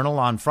Street Journal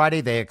on Friday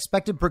they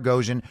expected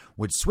Prigozhin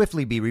would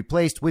swiftly be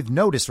replaced with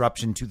no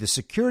disruption to the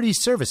security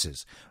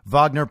services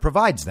Wagner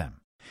provides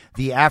them.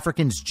 The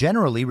Africans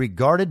generally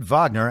regarded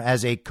Wagner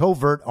as a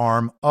covert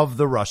arm of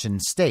the Russian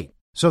state.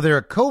 So they're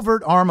a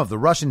covert arm of the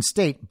Russian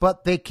state,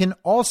 but they can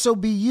also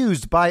be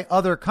used by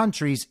other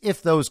countries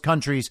if those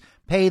countries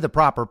pay the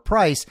proper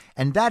price.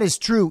 And that is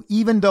true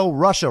even though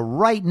Russia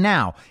right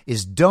now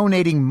is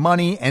donating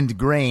money and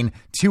grain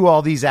to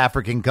all these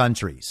African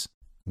countries.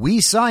 We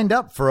signed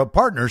up for a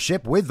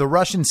partnership with the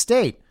Russian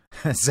state,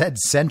 said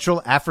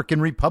Central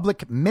African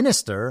Republic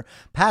Minister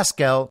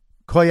Pascal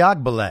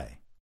Koyagbale.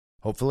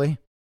 Hopefully.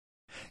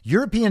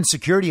 European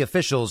security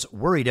officials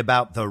worried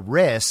about the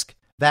risk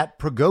that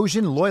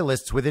Prigozhin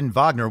loyalists within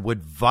Wagner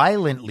would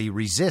violently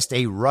resist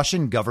a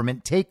Russian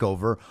government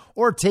takeover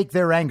or take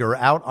their anger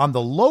out on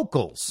the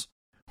locals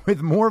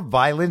with more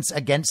violence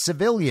against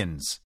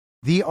civilians.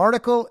 The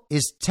article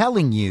is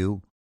telling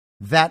you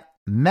that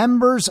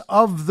members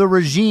of the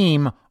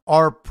regime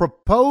are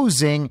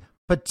proposing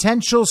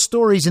potential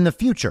stories in the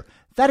future.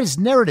 That is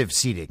narrative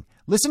seeding.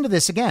 Listen to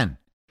this again.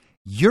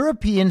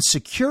 European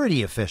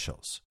security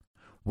officials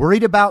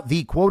worried about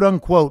the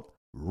quote-unquote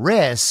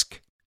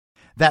risk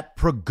that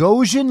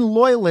Prigozhin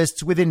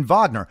loyalists within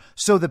Wagner,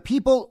 so the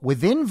people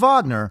within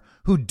Wagner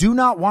who do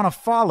not want to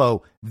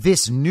follow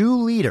this new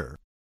leader,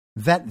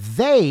 that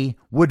they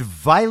would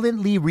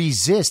violently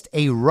resist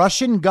a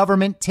Russian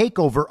government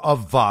takeover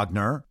of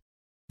Wagner.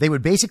 They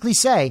would basically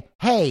say,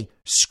 hey,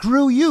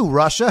 screw you,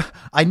 Russia.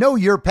 I know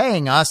you're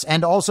paying us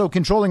and also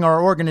controlling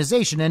our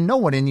organization, and no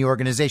one in the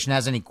organization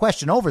has any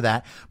question over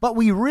that. But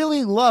we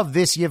really love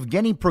this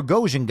Yevgeny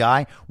Prigozhin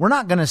guy. We're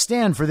not going to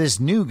stand for this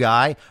new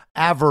guy,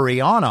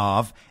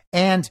 Avaryanov.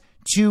 And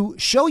to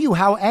show you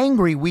how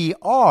angry we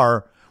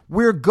are,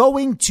 we're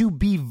going to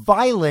be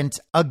violent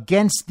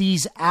against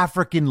these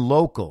African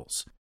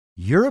locals.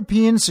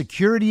 European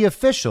security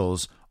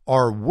officials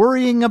are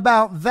worrying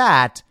about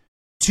that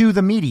to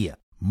the media.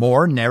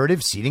 More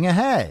narrative seeding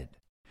ahead.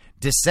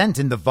 Dissent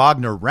in the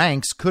Wagner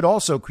ranks could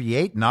also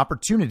create an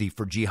opportunity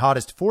for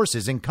jihadist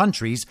forces in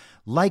countries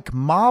like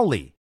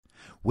Mali,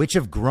 which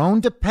have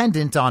grown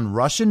dependent on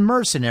Russian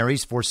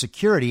mercenaries for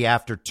security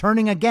after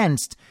turning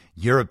against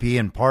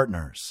European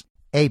partners.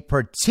 A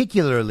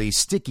particularly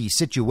sticky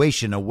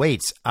situation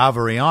awaits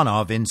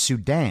Avaryanov in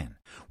Sudan,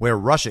 where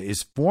Russia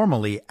is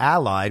formally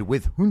allied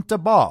with junta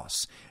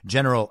boss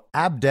General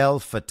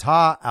Abdel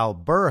Fattah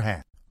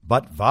al-Burhan.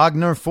 But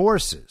Wagner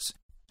forces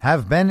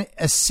have been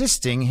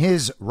assisting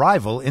his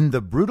rival in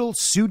the brutal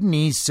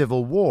Sudanese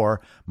civil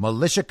war,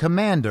 militia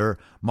commander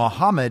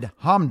Mohammed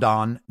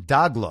Hamdan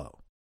Daglo.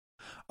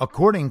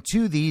 According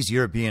to these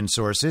European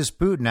sources,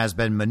 Putin has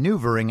been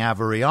maneuvering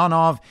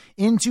Avaryanov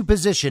into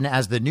position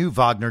as the new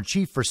Wagner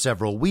chief for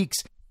several weeks,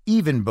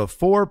 even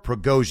before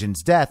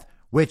Prigozhin's death,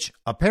 which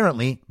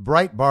apparently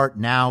Breitbart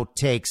now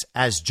takes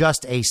as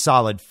just a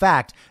solid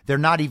fact. They're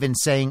not even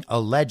saying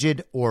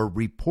alleged or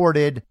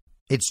reported.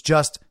 It's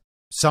just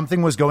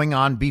something was going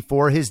on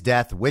before his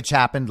death, which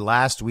happened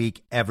last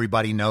week.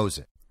 Everybody knows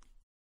it.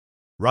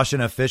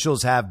 Russian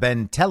officials have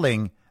been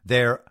telling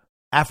their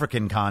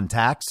African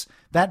contacts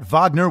that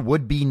Wagner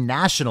would be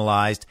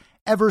nationalized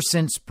ever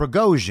since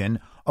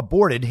Prigozhin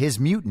aborted his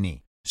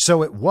mutiny.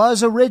 So it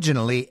was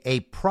originally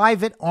a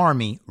private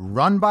army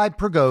run by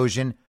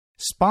Prigozhin,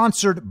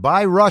 sponsored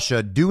by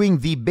Russia, doing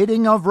the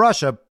bidding of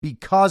Russia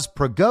because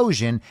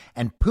Prigozhin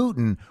and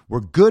Putin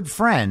were good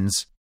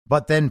friends.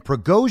 But then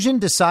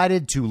Prigozhin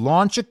decided to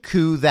launch a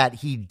coup that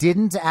he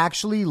didn't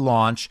actually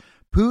launch.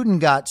 Putin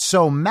got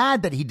so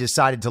mad that he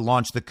decided to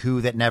launch the coup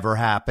that never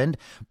happened.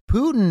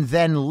 Putin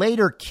then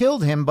later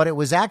killed him, but it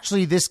was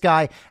actually this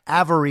guy,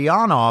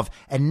 Avaryanov.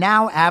 And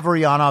now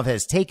Avaryanov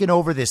has taken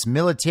over this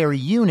military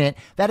unit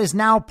that is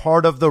now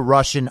part of the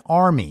Russian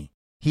army.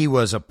 He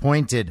was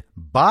appointed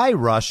by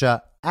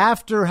Russia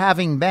after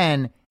having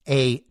been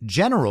a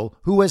general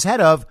who was head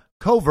of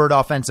covert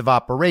offensive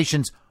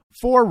operations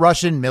for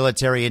Russian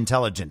military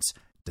intelligence.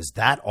 Does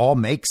that all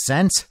make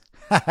sense?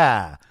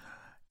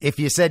 If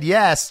you said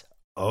yes,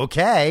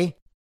 okay.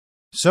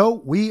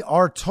 So we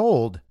are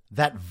told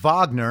that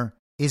Wagner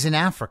is in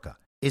Africa.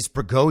 Is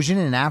Prigozhin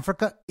in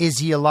Africa? Is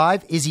he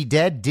alive? Is he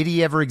dead? Did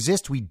he ever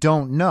exist? We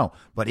don't know.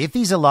 But if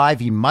he's alive,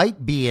 he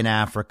might be in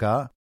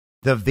Africa.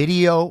 The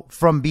video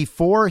from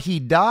before he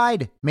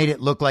died made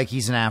it look like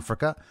he's in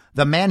Africa.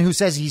 The man who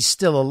says he's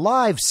still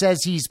alive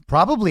says he's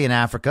probably in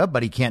Africa,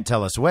 but he can't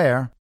tell us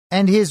where.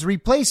 And his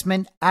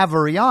replacement,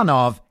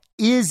 Avaryanov,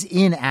 is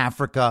in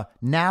Africa,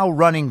 now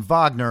running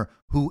Wagner,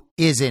 who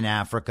is in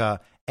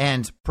Africa.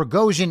 And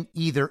Prigozhin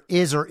either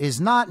is or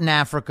is not in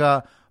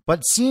Africa,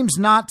 but seems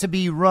not to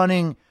be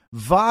running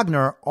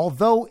Wagner.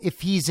 Although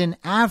if he's in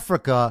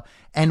Africa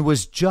and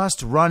was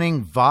just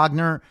running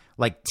Wagner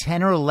like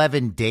 10 or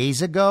 11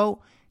 days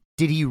ago,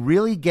 did he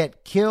really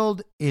get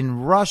killed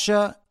in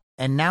Russia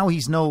and now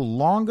he's no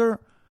longer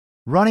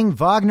running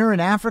Wagner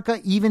in Africa,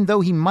 even though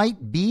he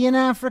might be in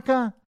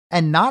Africa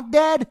and not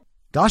dead?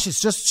 Gosh,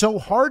 it's just so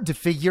hard to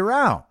figure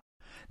out.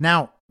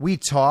 Now, we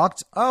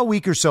talked a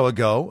week or so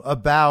ago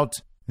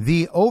about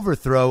the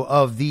overthrow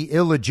of the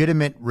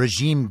illegitimate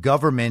regime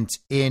government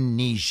in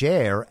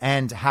Niger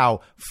and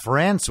how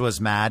France was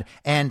mad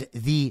and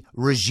the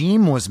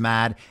regime was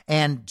mad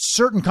and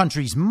certain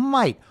countries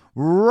might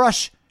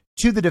rush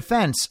to the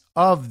defense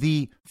of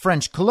the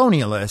French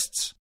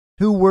colonialists,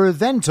 who were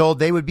then told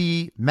they would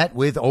be met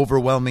with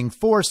overwhelming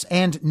force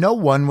and no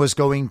one was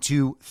going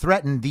to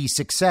threaten the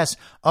success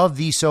of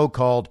the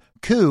so-called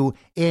coup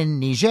in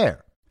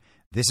Niger.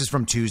 This is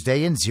from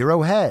Tuesday in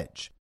Zero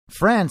Hedge.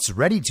 France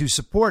ready to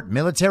support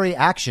military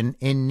action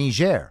in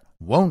Niger,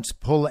 won't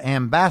pull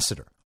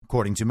ambassador,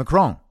 according to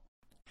Macron.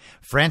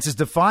 France is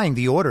defying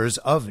the orders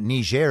of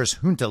Niger's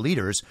junta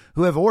leaders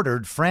who have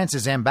ordered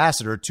France's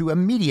ambassador to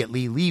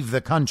immediately leave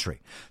the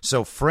country.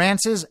 So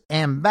France's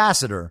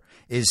ambassador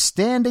is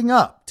standing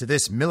up to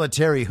this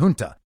military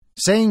junta,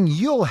 saying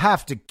you'll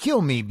have to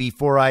kill me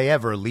before I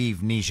ever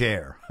leave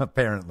Niger,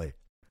 apparently.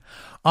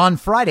 On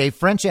Friday,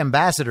 French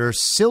ambassador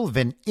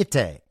Sylvain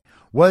Ité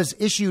was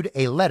issued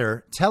a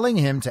letter telling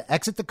him to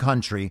exit the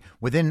country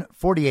within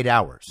 48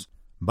 hours.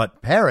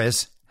 But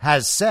Paris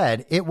has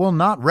said it will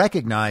not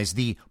recognize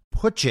the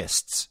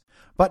putschists,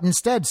 but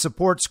instead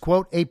supports,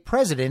 quote, a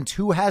president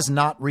who has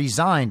not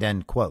resigned,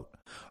 end quote,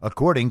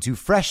 according to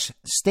fresh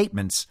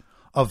statements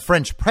of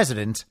French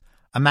President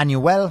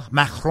Emmanuel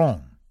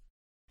Macron.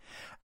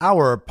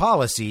 Our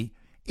policy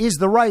is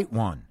the right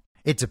one.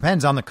 It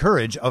depends on the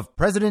courage of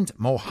President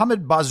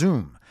Mohamed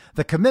Bazoum,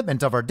 the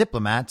commitment of our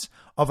diplomats,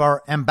 of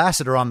our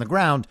ambassador on the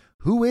ground,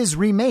 who is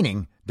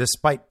remaining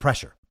despite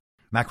pressure,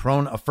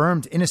 Macron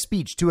affirmed in a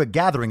speech to a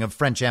gathering of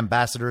French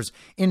ambassadors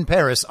in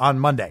Paris on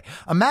Monday.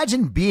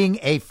 Imagine being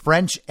a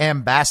French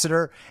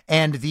ambassador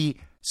and the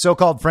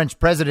so-called French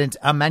president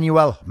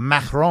Emmanuel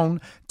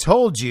Macron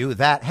told you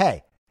that,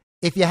 hey,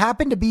 if you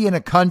happen to be in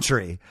a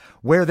country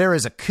where there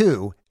is a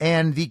coup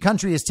and the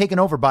country is taken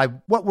over by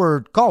what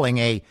we're calling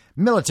a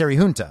military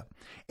junta,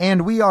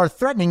 and we are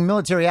threatening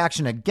military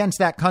action against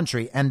that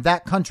country, and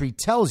that country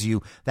tells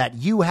you that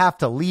you have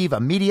to leave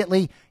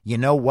immediately, you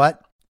know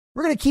what?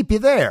 We're going to keep you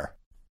there.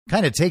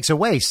 Kind of takes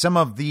away some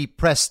of the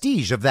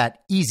prestige of that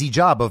easy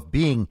job of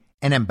being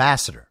an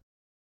ambassador.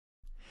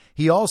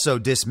 He also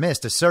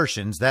dismissed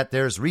assertions that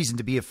there's reason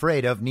to be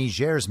afraid of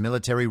Niger's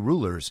military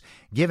rulers,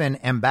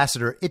 given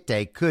Ambassador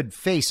Itte could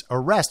face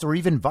arrest or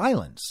even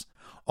violence.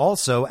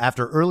 Also,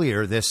 after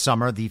earlier this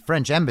summer, the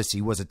French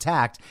embassy was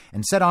attacked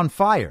and set on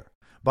fire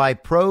by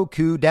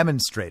pro-coup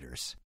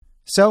demonstrators.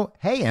 So,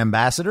 hey,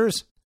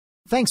 ambassadors,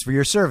 thanks for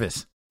your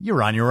service.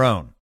 You're on your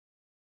own.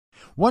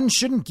 One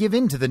shouldn't give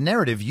in to the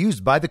narrative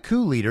used by the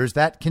coup leaders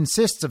that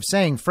consists of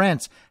saying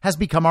France has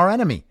become our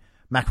enemy,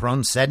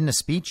 Macron said in a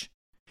speech.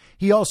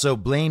 He also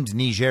blamed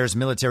Niger's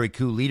military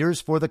coup leaders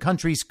for the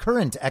country's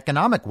current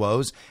economic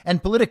woes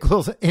and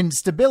political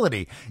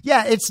instability.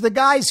 Yeah, it's the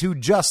guys who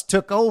just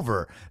took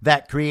over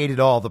that created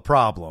all the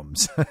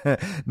problems,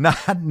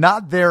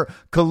 not their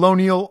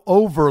colonial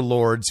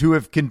overlords who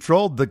have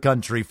controlled the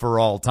country for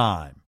all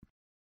time.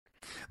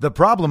 The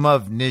problem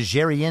of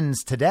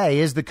Nigerians today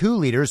is the coup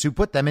leaders who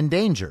put them in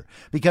danger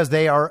because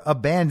they are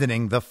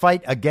abandoning the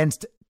fight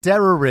against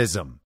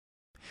terrorism,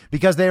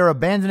 because they are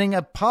abandoning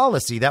a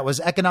policy that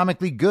was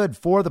economically good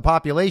for the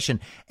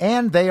population,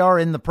 and they are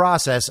in the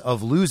process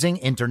of losing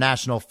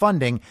international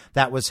funding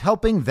that was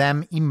helping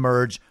them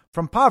emerge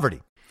from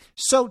poverty.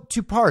 So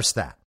to parse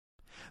that,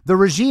 the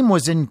regime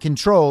was in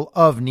control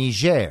of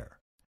Niger.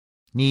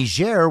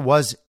 Niger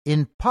was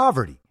in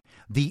poverty.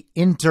 The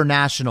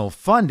international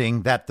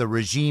funding that the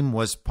regime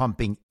was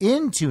pumping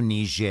into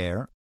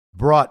Niger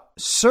brought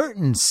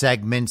certain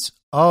segments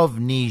of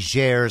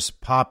Niger's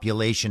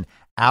population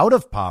out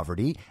of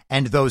poverty,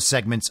 and those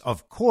segments,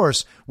 of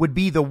course, would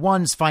be the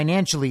ones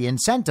financially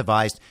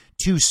incentivized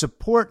to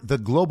support the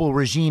global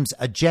regime's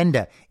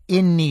agenda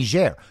in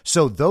Niger.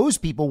 So those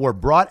people were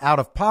brought out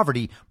of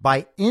poverty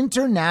by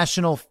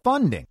international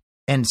funding.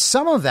 And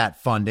some of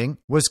that funding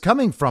was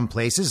coming from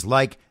places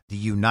like the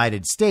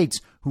United States,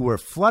 who were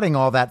flooding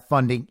all that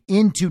funding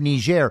into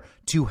Niger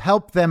to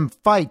help them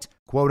fight,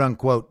 quote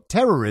unquote,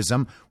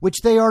 terrorism,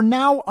 which they are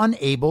now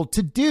unable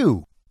to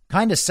do.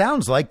 Kind of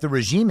sounds like the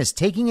regime is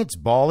taking its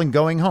ball and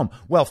going home.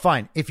 Well,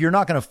 fine. If you're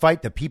not going to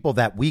fight the people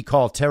that we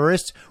call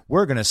terrorists,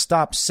 we're going to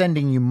stop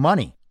sending you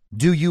money.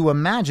 Do you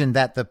imagine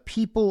that the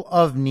people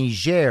of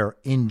Niger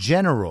in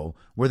general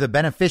were the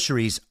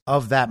beneficiaries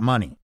of that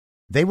money?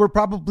 They were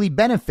probably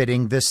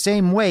benefiting the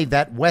same way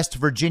that West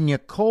Virginia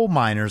coal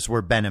miners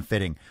were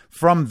benefiting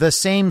from the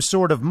same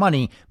sort of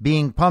money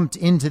being pumped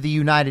into the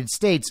United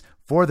States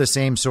for the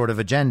same sort of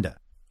agenda.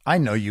 I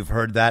know you've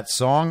heard that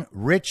song,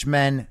 Rich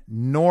Men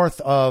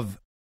North of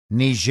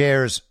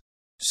Niger's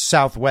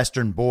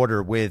southwestern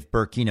border with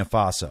Burkina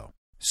Faso.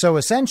 So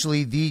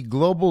essentially, the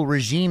global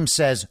regime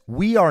says,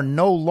 we are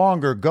no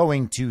longer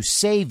going to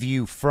save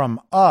you from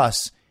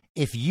us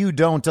if you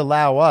don't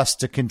allow us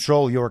to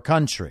control your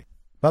country.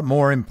 But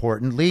more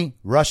importantly,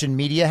 Russian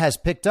media has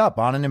picked up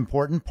on an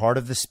important part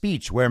of the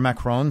speech where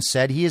Macron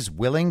said he is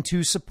willing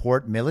to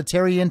support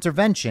military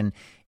intervention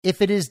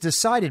if it is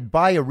decided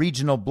by a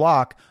regional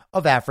bloc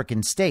of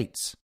African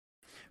states.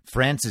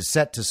 France is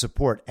set to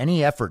support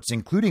any efforts,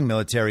 including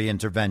military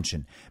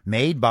intervention,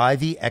 made by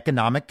the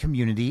Economic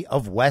Community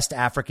of West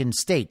African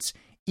States,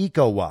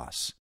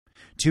 ECOWAS,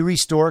 to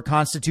restore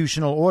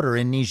constitutional order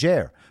in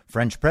Niger,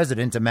 French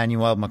President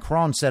Emmanuel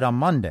Macron said on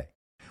Monday.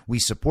 We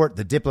support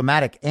the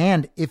diplomatic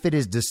and, if it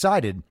is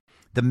decided,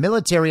 the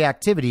military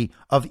activity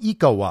of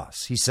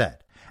ECOWAS, he said,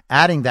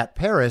 adding that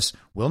Paris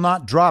will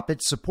not drop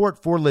its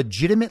support for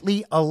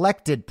legitimately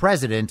elected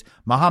President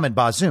Mohamed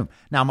Bazoum.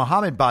 Now,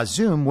 Mohamed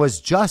Bazoum was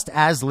just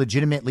as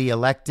legitimately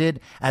elected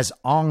as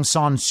Aung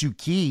San Suu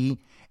Kyi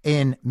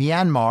in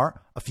Myanmar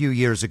a few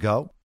years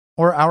ago,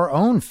 or our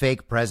own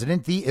fake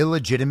president, the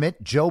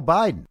illegitimate Joe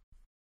Biden.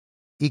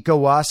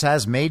 ECOWAS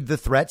has made the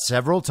threat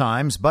several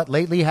times, but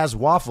lately has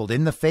waffled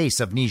in the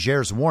face of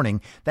Niger's warning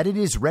that it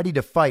is ready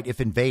to fight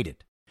if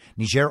invaded.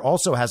 Niger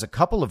also has a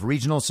couple of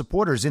regional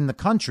supporters in the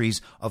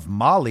countries of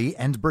Mali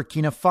and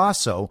Burkina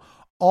Faso,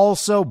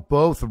 also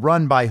both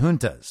run by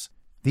juntas.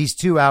 These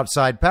two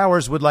outside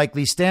powers would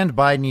likely stand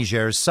by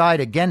Niger's side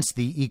against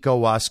the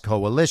ECOWAS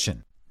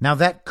coalition. Now,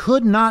 that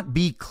could not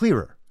be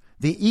clearer.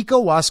 The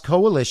ECOWAS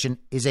coalition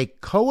is a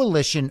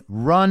coalition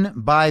run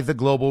by the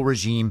global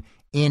regime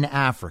in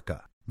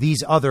Africa.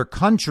 These other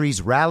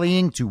countries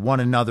rallying to one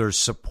another's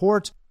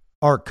support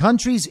are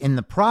countries in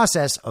the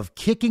process of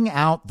kicking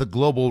out the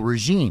global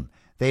regime.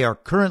 They are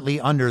currently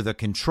under the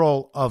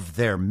control of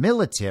their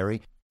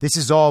military. This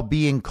is all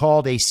being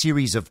called a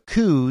series of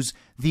coups.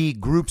 The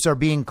groups are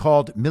being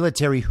called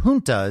military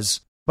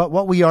juntas. But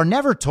what we are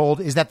never told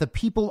is that the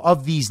people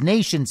of these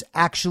nations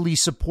actually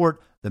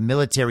support the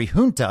military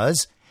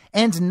juntas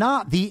and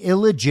not the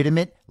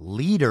illegitimate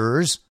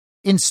leaders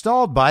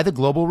installed by the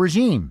global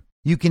regime.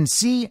 You can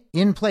see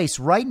in place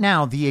right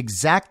now the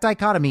exact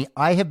dichotomy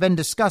I have been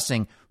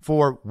discussing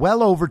for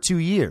well over 2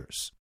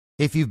 years.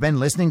 If you've been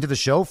listening to the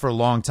show for a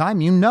long time,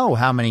 you know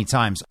how many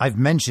times I've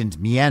mentioned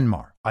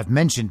Myanmar. I've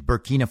mentioned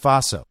Burkina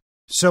Faso.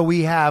 So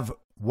we have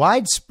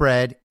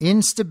widespread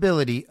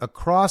instability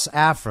across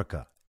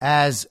Africa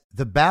as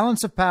the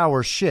balance of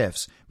power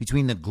shifts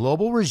between the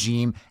global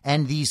regime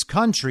and these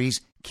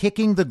countries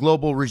kicking the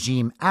global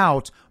regime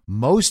out,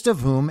 most of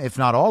whom, if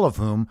not all of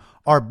whom,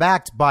 are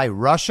backed by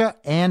Russia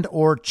and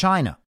or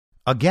China.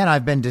 Again,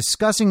 I've been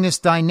discussing this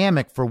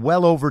dynamic for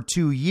well over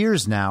 2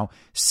 years now,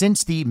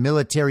 since the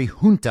military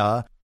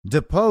junta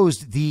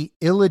deposed the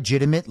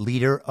illegitimate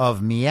leader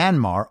of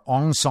Myanmar,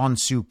 Aung San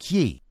Suu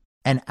Kyi,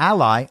 an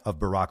ally of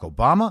Barack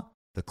Obama,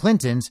 the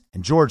Clintons,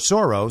 and George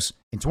Soros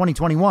in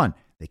 2021.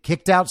 They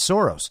kicked out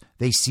Soros.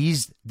 They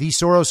seized the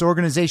Soros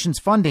organization's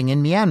funding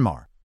in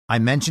Myanmar. I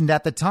mentioned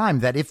at the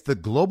time that if the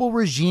global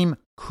regime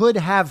could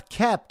have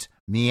kept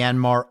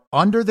Myanmar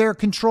under their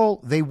control,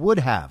 they would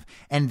have.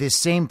 And this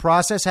same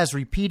process has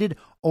repeated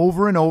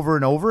over and over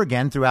and over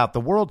again throughout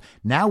the world.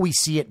 Now we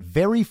see it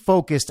very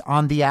focused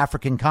on the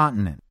African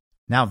continent.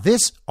 Now,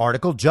 this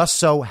article just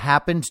so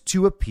happened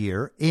to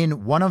appear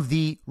in one of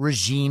the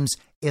regime's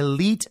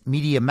elite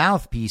media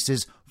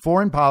mouthpieces,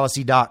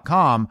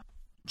 foreignpolicy.com,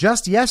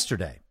 just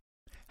yesterday.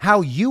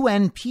 How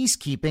UN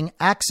peacekeeping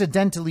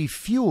accidentally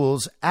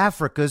fuels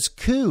Africa's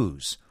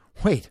coups.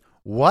 Wait,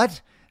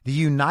 what? The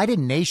United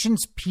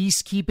Nations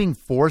peacekeeping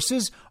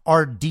forces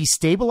are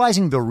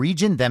destabilizing the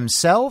region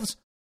themselves?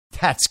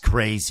 That's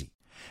crazy.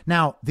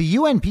 Now, the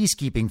UN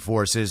peacekeeping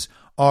forces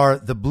are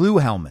the blue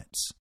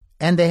helmets,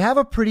 and they have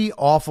a pretty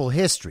awful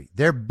history.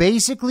 They're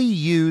basically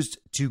used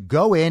to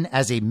go in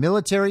as a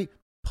military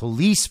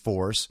police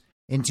force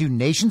into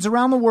nations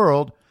around the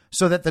world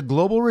so that the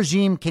global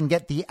regime can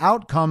get the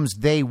outcomes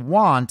they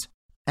want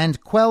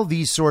and quell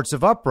these sorts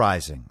of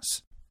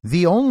uprisings.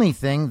 The only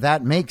thing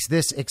that makes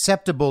this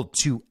acceptable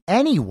to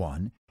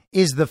anyone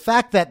is the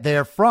fact that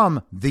they're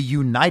from the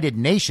United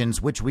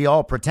Nations, which we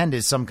all pretend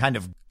is some kind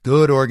of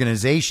good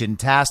organization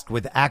tasked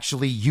with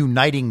actually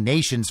uniting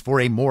nations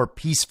for a more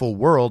peaceful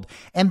world,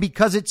 and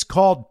because it's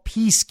called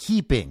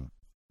peacekeeping.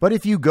 But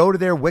if you go to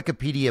their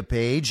Wikipedia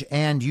page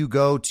and you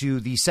go to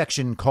the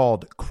section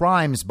called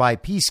Crimes by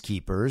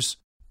Peacekeepers,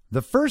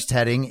 the first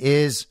heading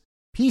is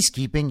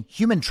Peacekeeping,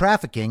 Human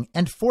Trafficking,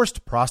 and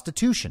Forced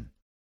Prostitution.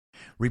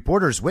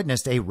 Reporters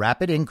witnessed a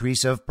rapid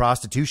increase of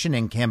prostitution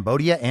in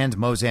Cambodia and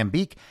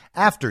Mozambique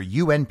after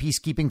UN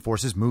peacekeeping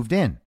forces moved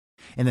in.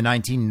 In the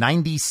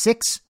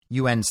 1996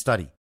 UN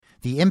study,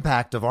 The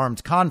Impact of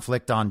Armed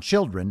Conflict on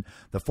Children,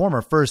 the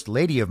former First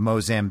Lady of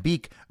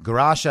Mozambique,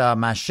 Graça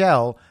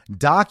Machel,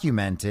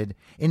 documented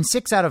in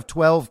 6 out of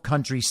 12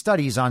 country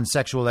studies on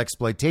sexual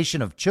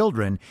exploitation of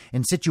children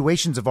in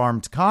situations of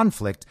armed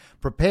conflict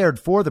prepared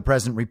for the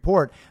present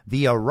report,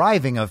 the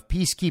arriving of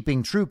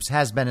peacekeeping troops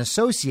has been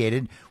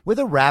associated with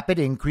a rapid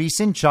increase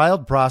in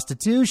child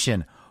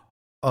prostitution.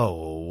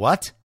 Oh,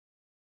 what?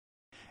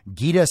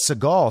 Geeta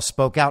Sahgal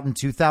spoke out in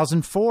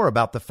 2004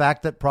 about the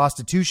fact that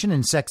prostitution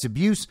and sex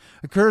abuse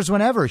occurs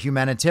whenever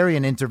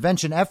humanitarian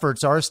intervention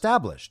efforts are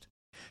established.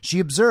 She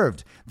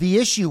observed, the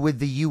issue with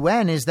the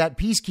UN is that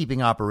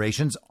peacekeeping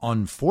operations,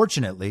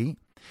 unfortunately,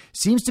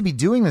 seems to be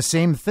doing the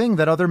same thing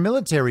that other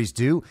militaries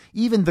do.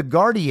 Even the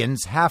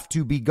guardians have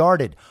to be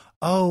guarded.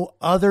 Oh,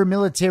 other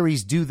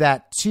militaries do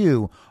that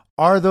too.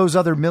 Are those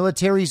other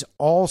militaries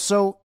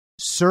also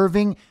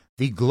serving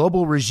the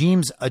global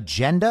regime's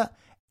agenda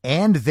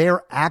and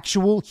their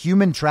actual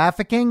human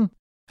trafficking?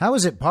 How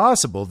is it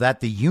possible that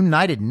the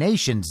United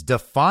Nations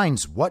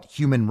defines what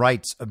human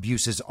rights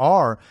abuses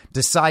are,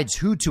 decides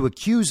who to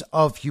accuse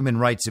of human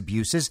rights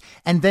abuses,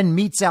 and then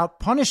metes out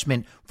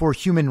punishment for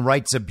human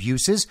rights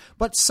abuses,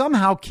 but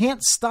somehow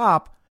can't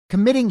stop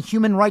committing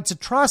human rights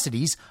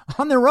atrocities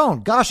on their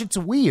own? Gosh, it's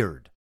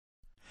weird.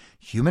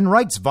 Human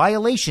rights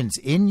violations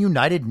in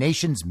United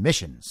Nations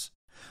missions.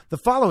 The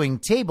following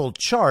table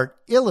chart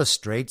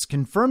illustrates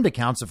confirmed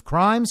accounts of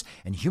crimes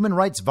and human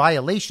rights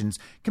violations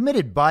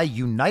committed by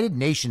United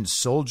Nations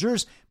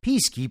soldiers,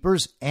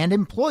 peacekeepers, and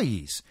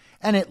employees,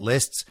 and it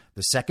lists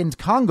the Second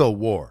Congo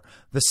War,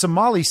 the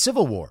Somali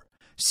Civil War,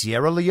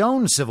 Sierra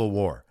Leone Civil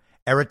War,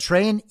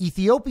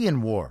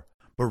 Eritrean-Ethiopian War,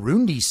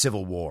 Burundi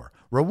Civil War,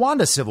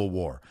 Rwanda Civil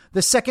War,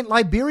 the Second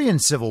Liberian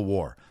Civil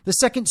War, the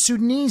Second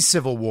Sudanese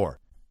Civil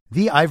War,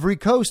 the Ivory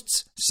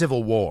Coast's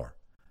Civil War,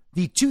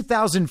 the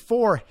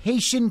 2004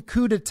 Haitian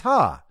coup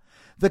d'etat,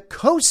 the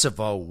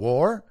Kosovo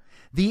War,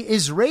 The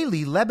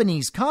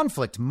Israeli-Lebanese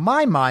conflict,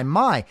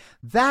 my,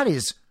 that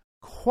is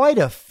quite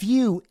a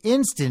few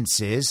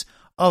instances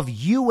of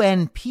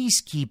UN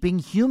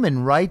peacekeeping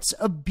human rights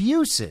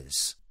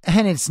abuses.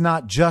 And it's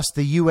not just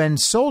the UN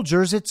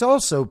soldiers, it's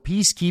also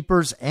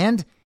peacekeepers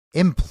and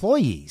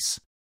employees.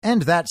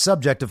 And that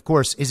subject, of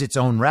course, is its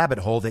own rabbit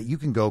hole that you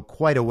can go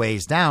quite a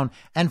ways down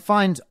and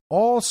find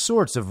all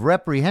sorts of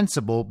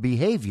reprehensible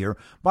behavior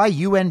by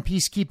UN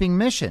peacekeeping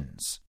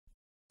missions.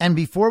 And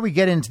before we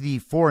get into the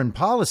foreign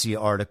policy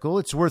article,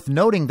 it's worth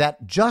noting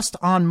that just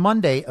on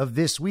Monday of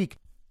this week,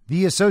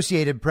 the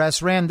Associated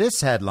Press ran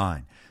this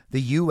headline: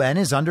 the UN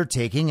is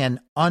undertaking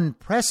an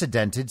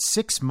unprecedented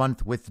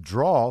 6-month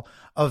withdrawal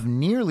of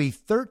nearly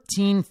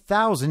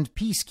 13,000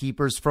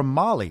 peacekeepers from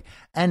Mali,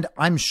 and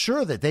I'm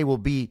sure that they will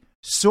be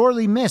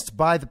sorely missed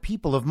by the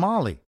people of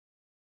Mali.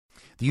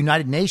 The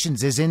United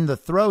Nations is in the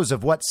throes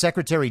of what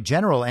Secretary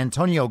General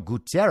Antonio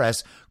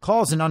Guterres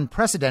calls an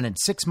unprecedented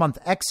 6-month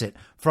exit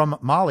from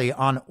Mali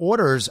on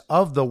orders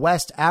of the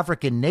West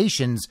African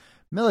nation's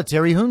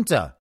military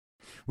junta,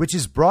 which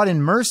has brought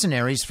in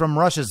mercenaries from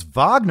Russia's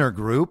Wagner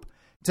group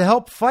to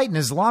help fight an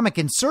Islamic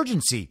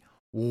insurgency.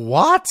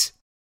 What?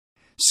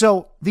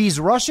 So these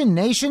Russian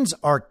nations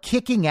are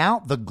kicking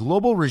out the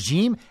global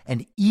regime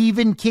and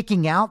even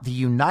kicking out the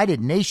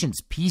United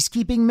Nations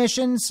peacekeeping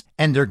missions,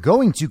 and they're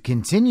going to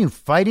continue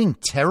fighting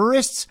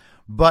terrorists,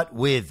 but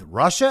with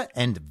Russia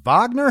and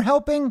Wagner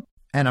helping?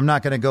 And I'm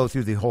not going to go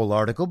through the whole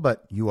article,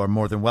 but you are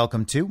more than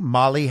welcome to.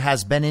 Mali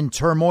has been in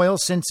turmoil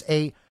since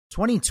a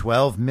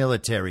 2012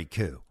 military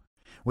coup,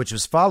 which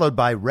was followed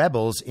by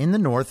rebels in the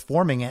north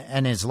forming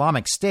an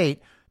Islamic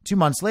State 2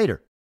 months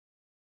later.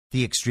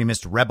 The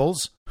extremist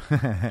rebels.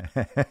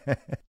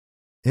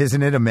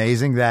 Isn't it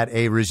amazing that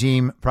a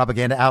regime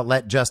propaganda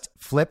outlet just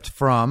flipped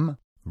from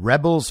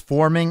rebels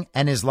forming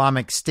an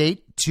Islamic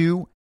State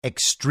to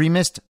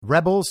extremist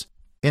rebels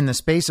in the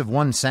space of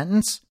one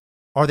sentence?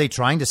 Are they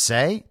trying to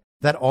say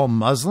that all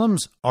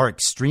Muslims are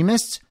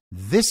extremists?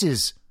 This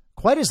is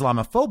quite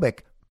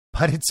Islamophobic,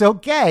 but it's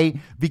okay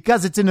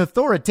because it's an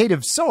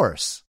authoritative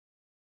source.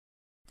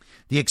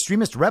 The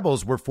extremist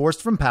rebels were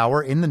forced from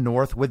power in the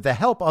north with the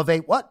help of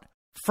a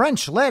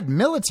French-led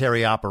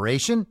military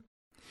operation,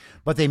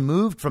 but they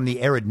moved from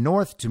the arid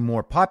north to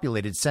more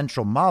populated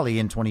central Mali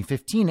in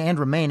 2015 and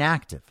remain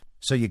active.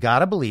 So you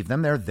gotta believe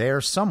them, they're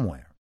there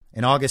somewhere.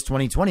 In August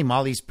 2020,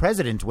 Mali's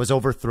president was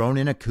overthrown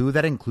in a coup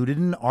that included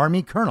an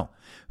army colonel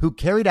who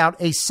carried out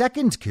a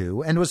second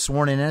coup and was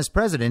sworn in as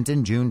president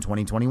in June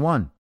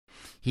 2021.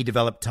 He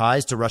developed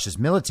ties to Russia's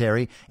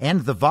military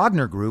and the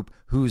Wagner group,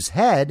 whose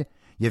head,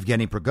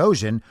 Yevgeny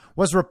Prigozhin,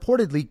 was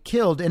reportedly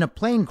killed in a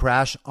plane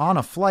crash on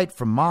a flight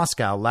from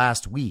Moscow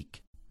last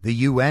week. The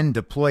UN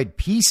deployed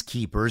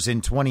peacekeepers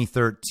in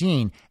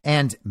 2013,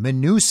 and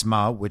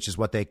MINUSMA, which is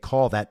what they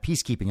call that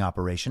peacekeeping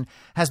operation,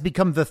 has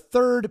become the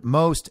third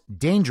most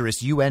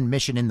dangerous UN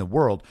mission in the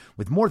world,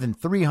 with more than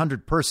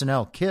 300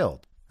 personnel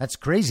killed. That's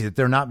crazy that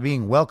they're not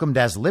being welcomed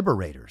as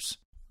liberators.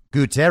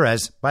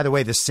 Guterres, by the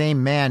way, the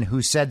same man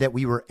who said that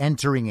we were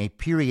entering a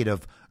period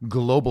of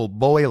global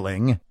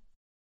boiling,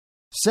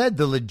 said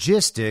the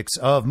logistics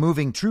of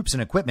moving troops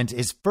and equipment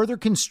is further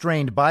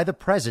constrained by the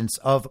presence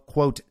of,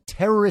 quote,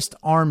 terrorist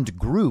armed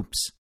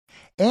groups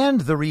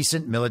and the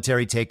recent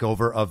military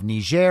takeover of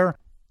Niger,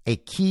 a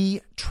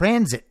key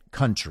transit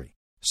country.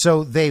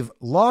 So they've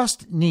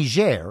lost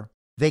Niger.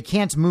 They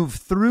can't move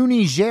through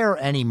Niger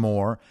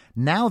anymore.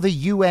 Now the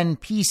UN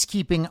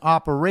peacekeeping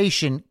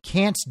operation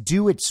can't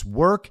do its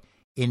work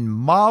in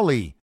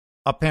Mali,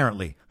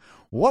 apparently.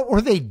 What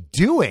were they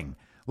doing?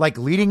 Like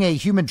leading a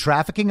human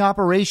trafficking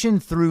operation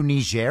through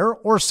Niger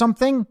or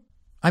something?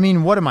 I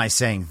mean, what am I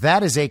saying?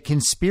 That is a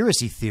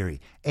conspiracy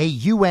theory. A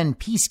UN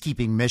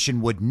peacekeeping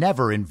mission would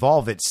never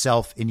involve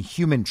itself in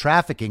human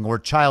trafficking or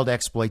child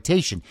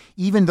exploitation,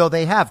 even though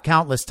they have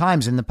countless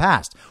times in the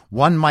past.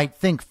 One might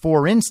think,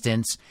 for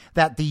instance,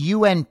 that the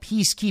UN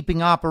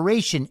peacekeeping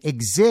operation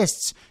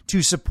exists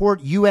to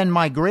support UN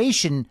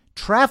migration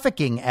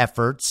trafficking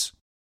efforts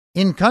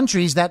in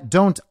countries that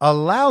don't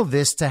allow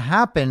this to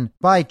happen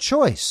by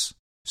choice.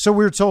 So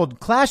we're told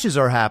clashes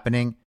are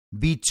happening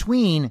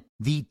between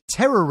the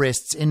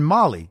terrorists in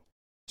Mali,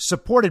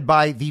 supported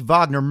by the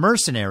Wagner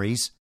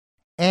mercenaries,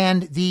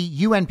 and the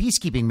UN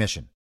peacekeeping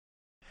mission.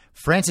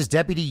 France's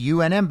deputy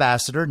UN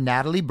ambassador,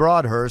 Natalie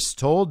Broadhurst,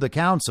 told the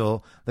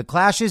council the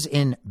clashes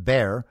in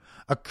Ber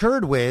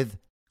occurred with,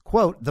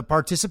 quote, the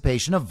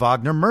participation of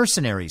Wagner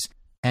mercenaries,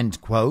 end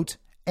quote,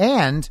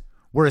 and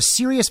were a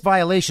serious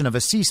violation of a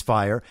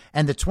ceasefire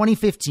and the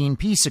 2015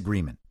 peace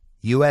agreement.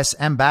 U.S.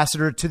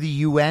 Ambassador to the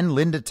UN,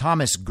 Linda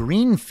Thomas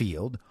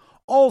Greenfield,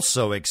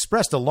 also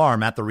expressed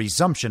alarm at the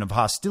resumption of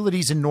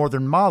hostilities in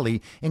northern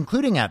Mali,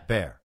 including at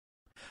Ber.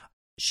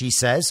 She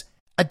says,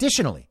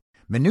 additionally,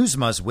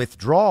 MINUSMA's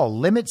withdrawal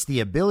limits the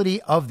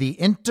ability of the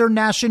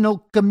international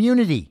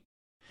community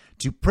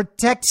to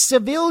protect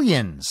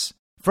civilians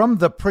from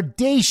the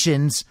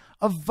predations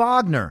of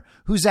Wagner,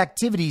 whose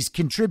activities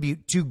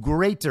contribute to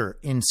greater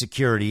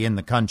insecurity in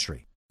the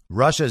country.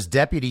 Russia's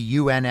deputy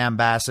UN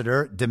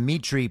ambassador,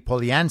 Dmitry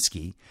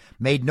Polyansky,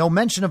 made no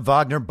mention of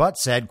Wagner but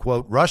said,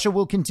 quote, Russia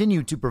will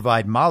continue to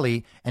provide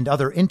Mali and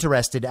other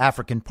interested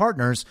African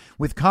partners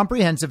with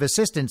comprehensive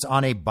assistance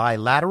on a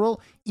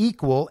bilateral,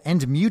 equal,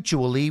 and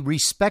mutually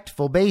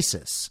respectful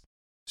basis.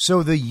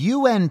 So the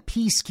UN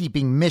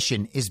peacekeeping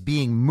mission is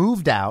being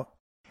moved out,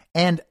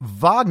 and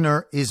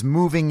Wagner is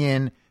moving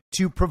in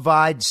to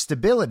provide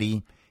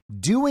stability,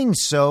 doing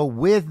so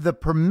with the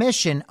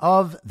permission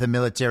of the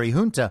military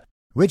junta,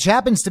 which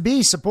happens to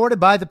be supported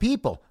by the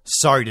people.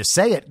 Sorry to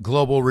say it,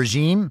 global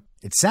regime.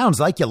 It sounds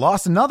like you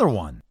lost another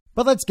one.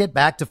 But let's get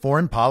back to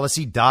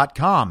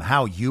foreignpolicy.com,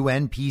 how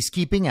UN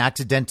peacekeeping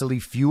accidentally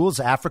fuels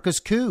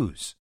Africa's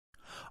coups.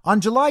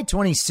 On July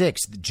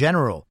 26th,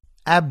 General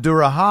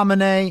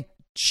Abdourahmane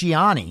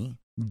Chiani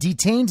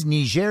detained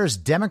Niger's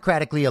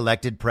democratically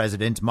elected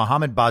president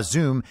Mohamed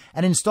Bazoum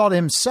and installed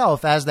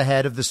himself as the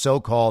head of the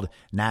so-called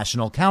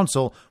National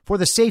Council for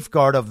the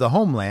Safeguard of the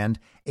Homeland,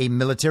 a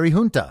military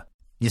junta.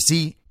 You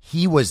see,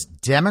 he was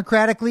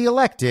democratically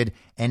elected,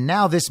 and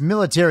now this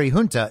military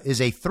junta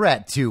is a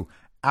threat to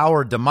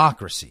our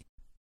democracy.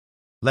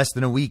 Less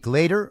than a week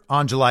later,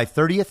 on July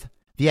 30th,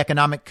 the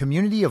Economic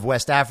Community of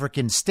West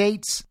African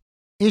States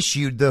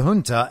issued the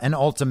junta an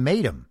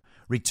ultimatum: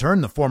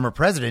 return the former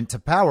president to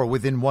power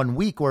within 1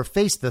 week or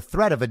face the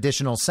threat of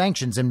additional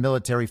sanctions and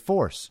military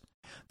force.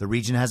 The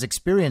region has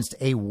experienced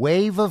a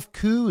wave of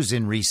coups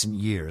in recent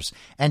years,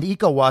 and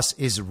ECOWAS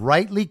is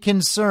rightly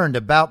concerned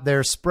about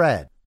their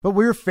spread. But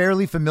we're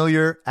fairly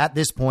familiar at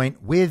this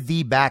point with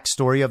the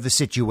backstory of the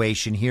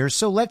situation here,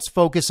 so let's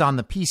focus on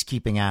the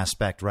peacekeeping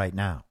aspect right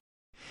now.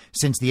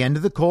 Since the end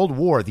of the Cold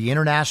War, the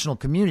international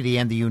community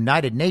and the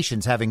United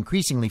Nations have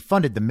increasingly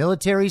funded the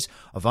militaries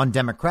of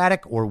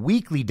undemocratic or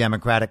weakly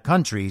democratic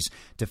countries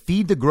to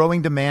feed the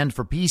growing demand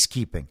for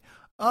peacekeeping.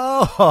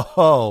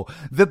 Oh,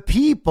 the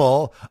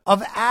people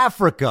of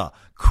Africa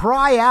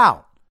cry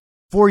out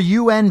for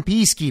UN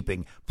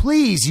peacekeeping.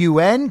 Please,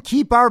 UN,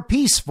 keep our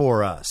peace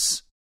for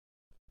us.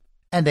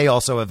 And they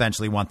also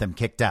eventually want them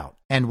kicked out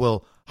and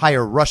will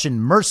hire Russian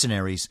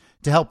mercenaries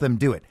to help them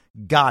do it.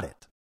 Got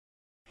it.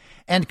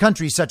 And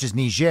countries such as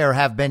Niger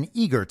have been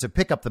eager to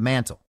pick up the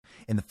mantle.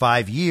 In the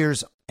 5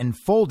 years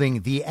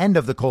enfolding the end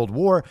of the Cold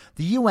War,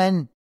 the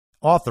UN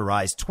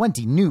authorized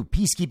 20 new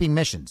peacekeeping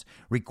missions,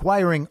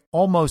 requiring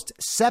almost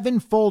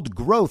sevenfold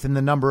growth in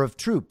the number of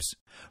troops,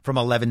 from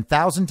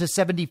 11,000 to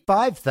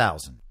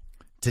 75,000.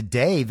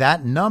 Today,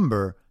 that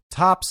number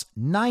tops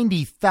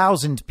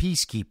 90,000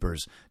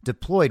 peacekeepers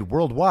deployed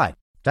worldwide.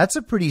 That's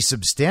a pretty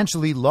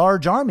substantially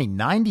large army.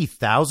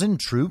 90,000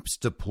 troops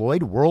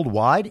deployed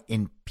worldwide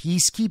in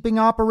peacekeeping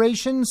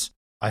operations.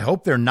 I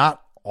hope they're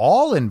not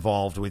all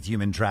involved with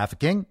human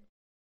trafficking.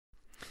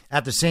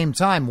 At the same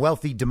time,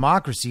 wealthy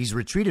democracies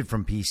retreated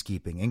from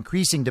peacekeeping,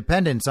 increasing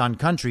dependence on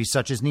countries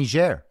such as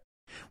Niger,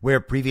 where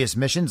previous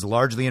missions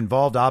largely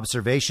involved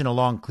observation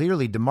along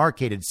clearly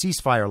demarcated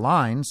ceasefire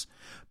lines.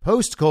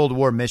 Post-Cold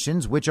War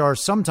missions, which are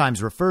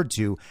sometimes referred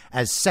to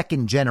as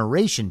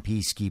second-generation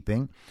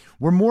peacekeeping,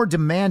 were more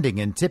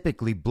demanding and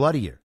typically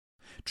bloodier.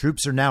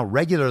 Troops are now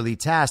regularly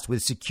tasked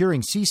with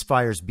securing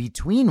ceasefires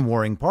between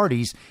warring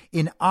parties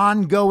in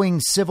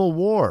ongoing civil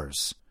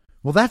wars.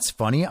 Well, that's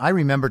funny. I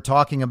remember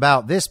talking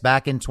about this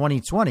back in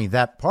 2020,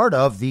 that part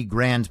of the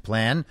grand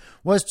plan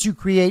was to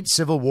create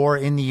civil war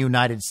in the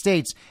United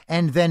States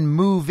and then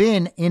move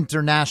in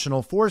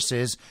international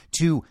forces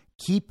to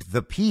keep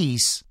the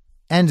peace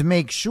and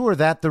make sure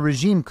that the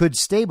regime could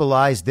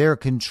stabilize their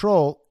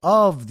control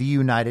of the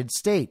United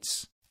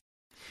States.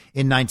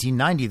 In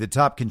 1990, the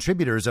top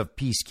contributors of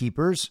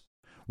peacekeepers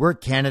were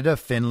Canada,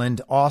 Finland,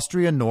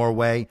 Austria,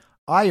 Norway,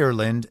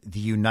 Ireland, the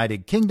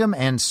United Kingdom,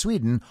 and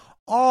Sweden,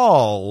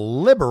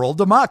 all liberal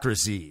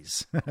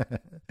democracies.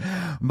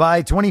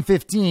 By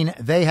 2015,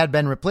 they had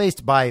been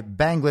replaced by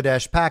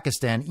Bangladesh,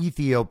 Pakistan,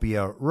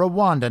 Ethiopia,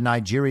 Rwanda,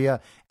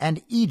 Nigeria,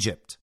 and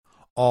Egypt,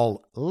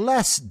 all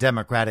less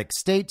democratic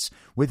states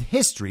with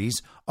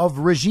histories of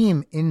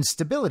regime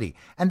instability.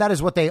 And that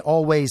is what they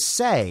always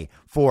say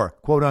for,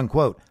 quote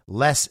unquote,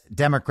 less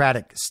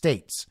democratic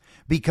states,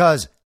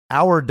 because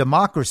our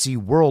democracy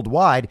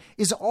worldwide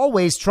is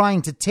always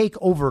trying to take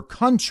over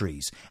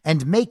countries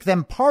and make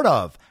them part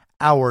of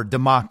our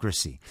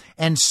democracy.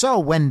 And so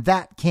when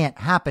that can't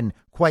happen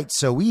quite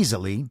so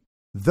easily,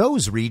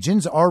 those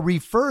regions are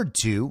referred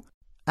to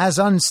as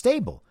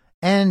unstable.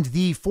 And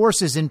the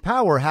forces in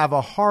power have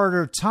a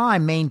harder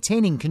time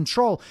maintaining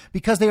control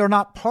because they are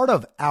not part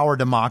of our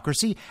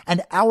democracy.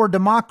 And our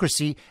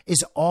democracy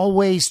is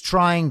always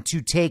trying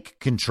to take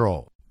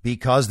control.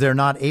 Because they're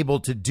not able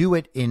to do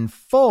it in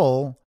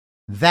full,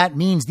 that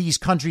means these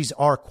countries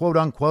are, quote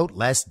unquote,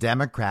 less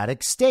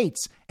democratic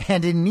states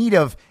and in need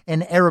of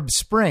an Arab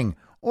Spring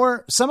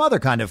or some other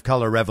kind of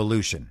color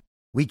revolution.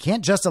 We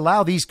can't just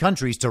allow these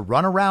countries to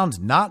run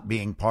around not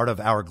being part of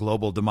our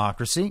global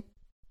democracy.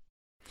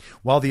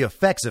 While the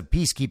effects of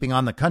peacekeeping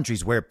on the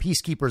countries where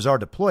peacekeepers are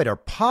deployed are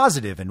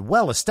positive and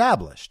well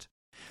established,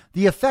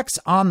 the effects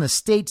on the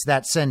states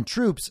that send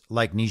troops,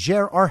 like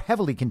Niger, are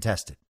heavily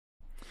contested.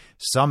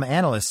 Some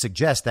analysts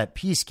suggest that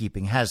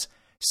peacekeeping has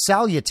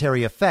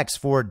salutary effects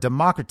for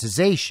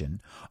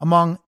democratization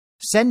among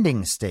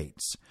sending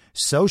states,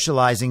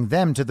 socializing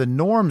them to the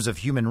norms of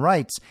human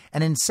rights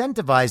and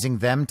incentivizing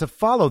them to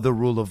follow the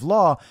rule of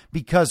law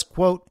because,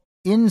 quote,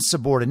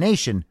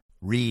 insubordination,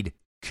 read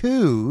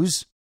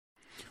coups,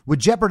 would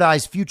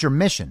jeopardize future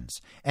missions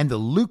and the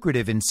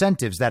lucrative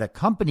incentives that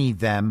accompany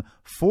them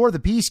for the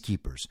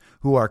peacekeepers,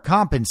 who are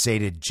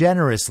compensated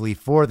generously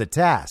for the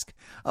task.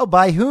 Oh,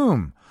 by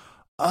whom?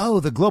 Oh,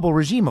 the global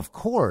regime, of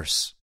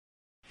course.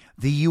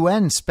 The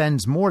UN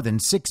spends more than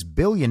 $6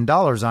 billion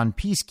on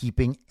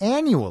peacekeeping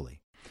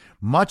annually,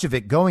 much of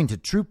it going to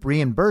troop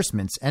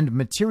reimbursements and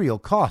material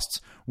costs.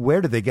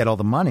 Where do they get all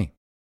the money?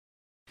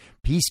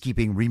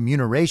 Peacekeeping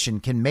remuneration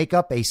can make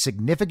up a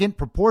significant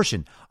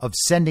proportion of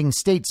sending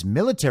states'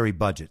 military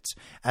budgets,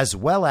 as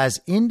well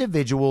as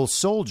individual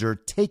soldier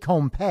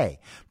take-home pay,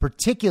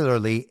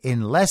 particularly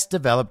in less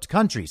developed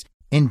countries.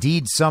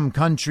 Indeed, some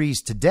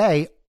countries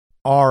today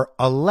are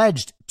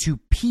alleged to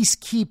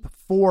peacekeep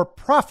for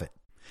profit.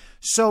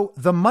 So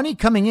the money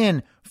coming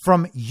in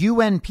from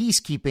UN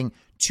peacekeeping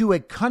to a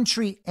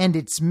country and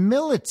its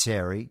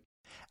military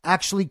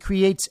actually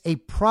creates a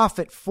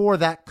profit for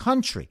that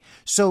country.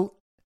 So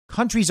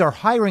countries are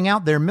hiring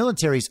out their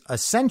militaries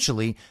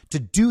essentially to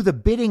do the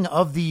bidding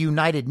of the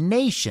United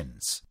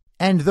Nations.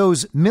 And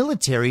those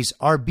militaries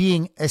are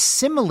being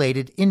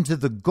assimilated into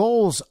the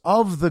goals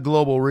of the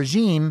global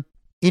regime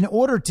in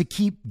order to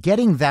keep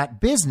getting that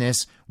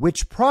business,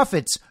 which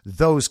profits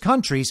those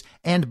countries.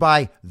 And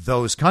by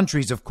those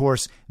countries, of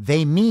course,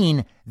 they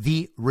mean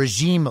the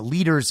regime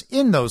leaders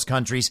in those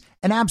countries,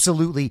 and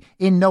absolutely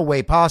in no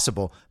way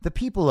possible the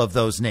people of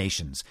those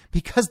nations,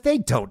 because they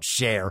don't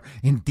share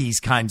in these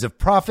kinds of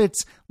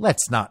profits.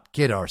 Let's not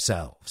kid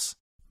ourselves.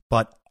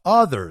 But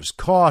others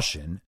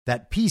caution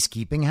that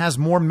peacekeeping has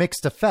more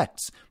mixed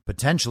effects,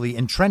 potentially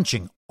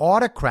entrenching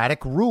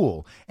autocratic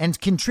rule and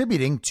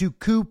contributing to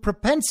coup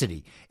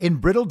propensity in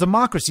brittle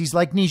democracies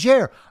like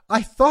Niger.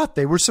 I thought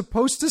they were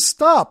supposed to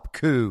stop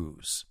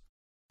coups.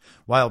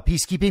 While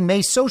peacekeeping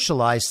may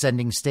socialize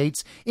sending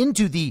states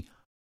into the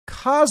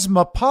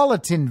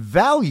cosmopolitan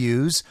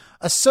values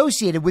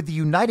associated with the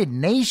United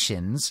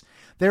Nations,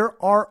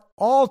 there are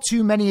all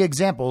too many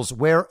examples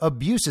where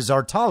abuses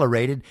are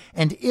tolerated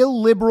and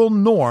illiberal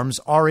norms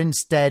are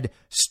instead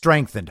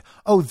strengthened.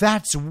 Oh,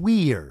 that's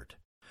weird.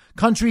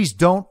 Countries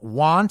don't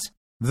want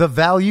the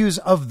values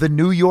of the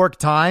New York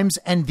Times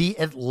and the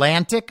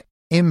Atlantic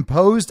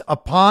imposed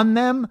upon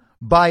them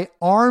by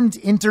armed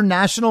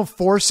international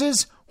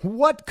forces?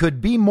 What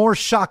could be more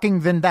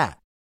shocking than that?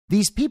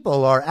 These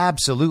people are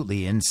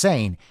absolutely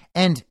insane,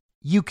 and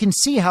you can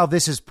see how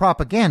this is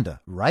propaganda,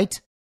 right?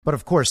 But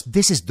of course,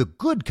 this is the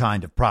good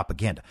kind of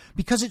propaganda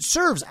because it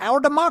serves our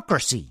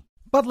democracy.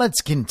 But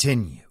let's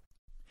continue.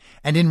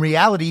 And in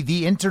reality,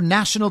 the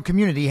international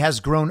community has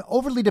grown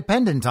overly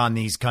dependent on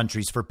these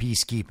countries for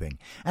peacekeeping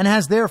and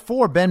has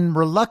therefore been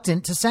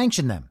reluctant to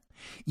sanction them,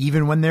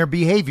 even when their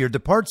behavior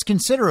departs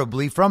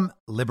considerably from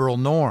liberal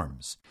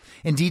norms.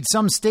 Indeed,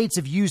 some states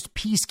have used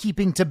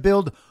peacekeeping to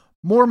build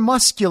more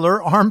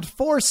muscular armed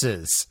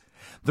forces.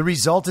 The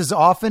result is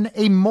often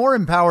a more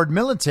empowered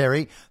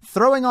military,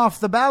 throwing off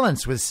the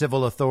balance with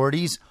civil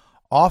authorities,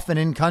 often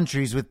in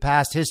countries with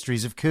past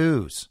histories of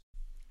coups.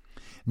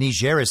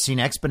 Niger has seen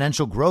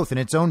exponential growth in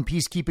its own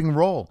peacekeeping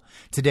role,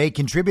 today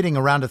contributing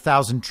around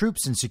 1,000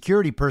 troops and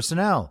security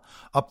personnel,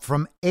 up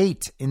from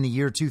 8 in the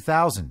year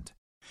 2000.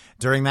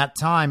 During that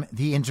time,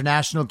 the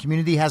international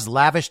community has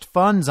lavished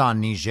funds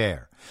on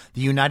Niger.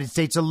 The United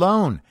States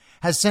alone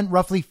has sent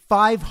roughly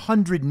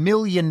 $500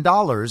 million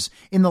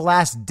in the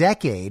last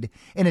decade,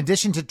 in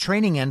addition to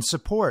training and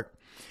support,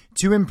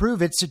 to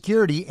improve its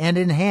security and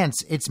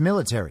enhance its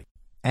military.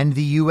 And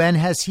the UN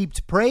has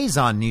heaped praise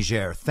on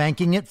Niger,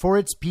 thanking it for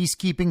its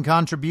peacekeeping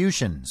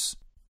contributions.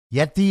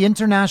 Yet the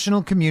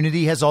international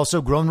community has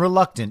also grown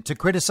reluctant to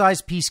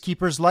criticize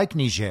peacekeepers like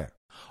Niger,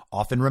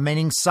 often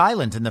remaining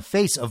silent in the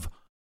face of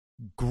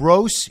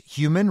gross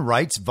human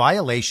rights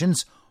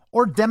violations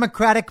or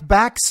democratic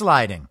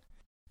backsliding.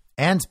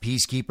 And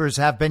peacekeepers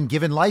have been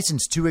given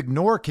license to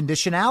ignore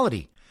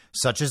conditionality,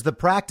 such as the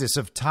practice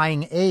of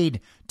tying aid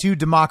to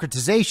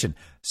democratization.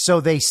 So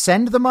they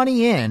send the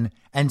money in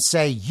and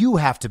say, you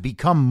have to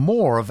become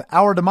more of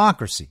our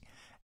democracy.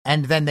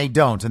 And then they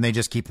don't, and they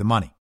just keep the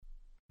money.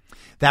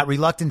 That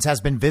reluctance has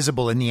been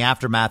visible in the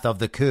aftermath of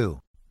the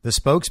coup. The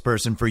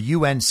spokesperson for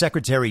UN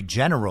Secretary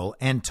General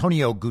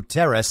Antonio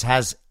Guterres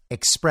has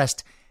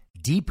expressed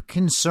deep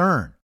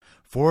concern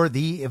for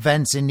the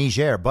events in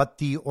Niger, but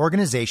the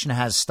organization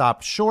has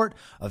stopped short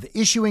of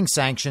issuing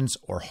sanctions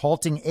or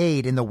halting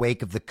aid in the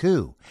wake of the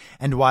coup.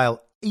 And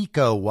while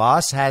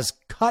ECOWAS has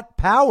cut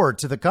power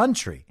to the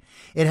country,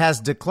 it has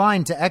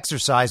declined to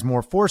exercise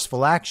more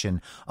forceful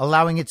action,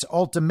 allowing its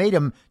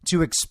ultimatum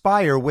to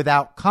expire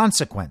without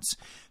consequence.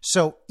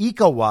 So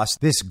ECOWAS,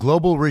 this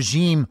global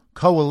regime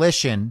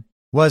coalition,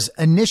 was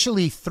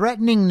initially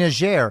threatening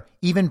Niger,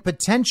 even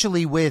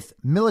potentially with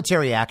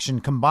military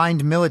action,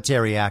 combined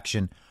military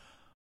action.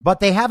 But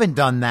they haven't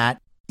done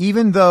that.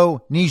 even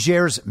though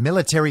Niger's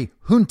military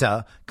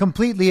junta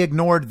completely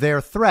ignored their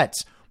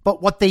threats.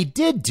 But what they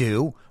did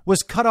do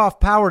was cut off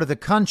power to the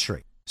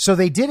country. So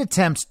they did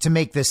attempt to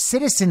make the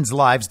citizens'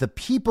 lives, the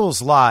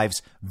people's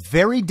lives,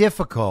 very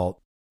difficult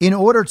in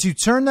order to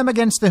turn them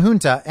against the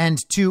junta and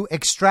to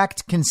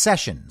extract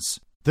concessions.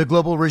 The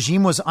global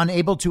regime was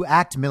unable to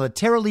act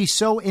militarily,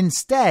 so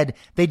instead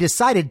they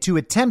decided to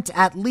attempt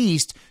at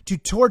least to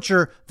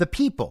torture the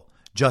people,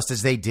 just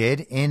as they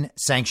did in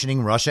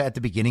sanctioning Russia at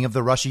the beginning of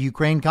the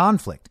Russia-Ukraine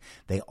conflict.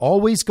 They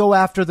always go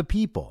after the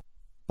people.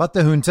 But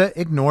the junta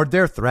ignored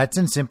their threats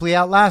and simply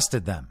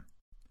outlasted them.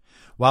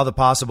 While the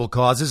possible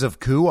causes of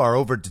coup are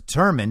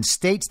overdetermined,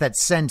 states that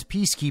send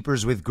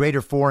peacekeepers with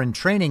greater foreign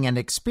training and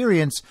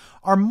experience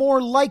are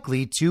more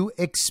likely to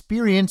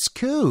experience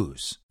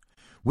coups,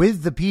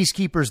 with the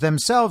peacekeepers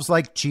themselves,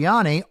 like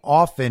Chiani,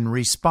 often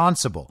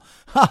responsible.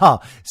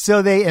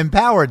 So they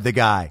empowered the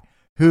guy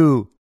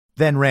who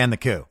then ran the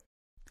coup.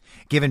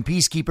 Given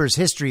peacekeepers'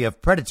 history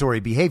of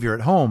predatory behavior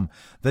at home,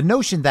 the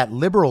notion that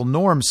liberal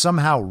norms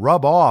somehow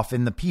rub off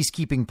in the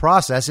peacekeeping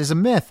process is a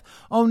myth.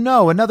 Oh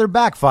no, another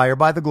backfire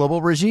by the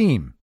global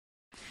regime.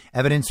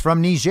 Evidence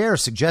from Niger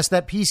suggests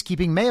that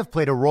peacekeeping may have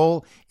played a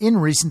role in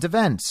recent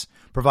events,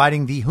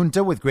 providing the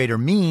junta with greater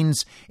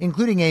means,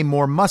 including a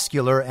more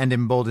muscular and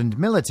emboldened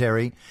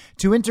military,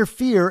 to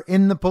interfere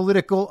in the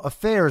political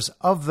affairs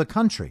of the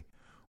country.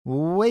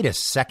 Wait a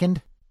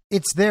second.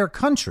 It's their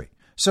country.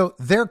 So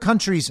their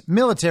country's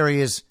military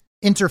is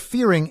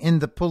interfering in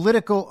the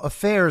political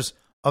affairs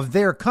of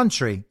their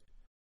country,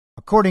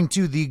 according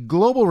to the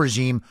global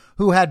regime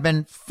who had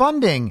been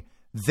funding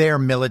their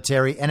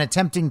military and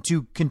attempting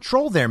to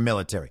control their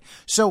military.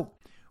 So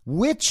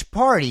which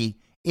party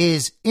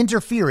is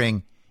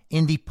interfering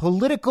in the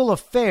political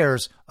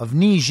affairs of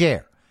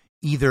Niger?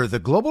 Either the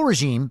global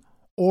regime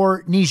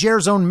or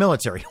Niger's own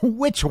military.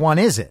 Which one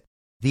is it?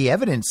 The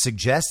evidence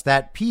suggests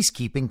that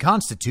peacekeeping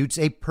constitutes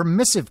a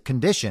permissive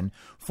condition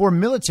for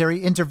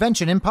military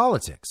intervention in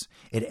politics.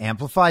 It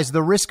amplifies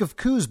the risk of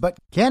coups, but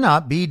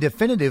cannot be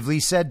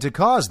definitively said to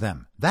cause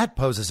them. That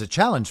poses a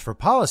challenge for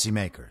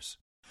policymakers.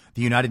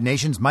 The United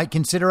Nations might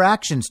consider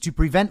actions to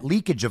prevent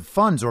leakage of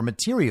funds or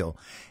material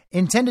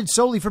intended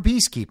solely for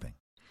peacekeeping.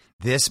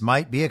 This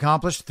might be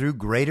accomplished through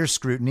greater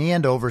scrutiny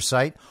and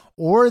oversight,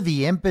 or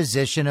the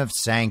imposition of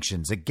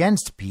sanctions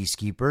against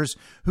peacekeepers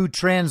who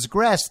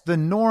transgress the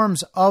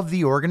norms of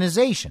the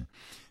organization.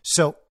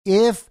 So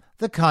if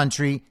the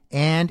country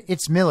and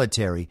its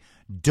military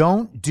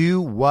don't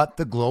do what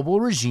the global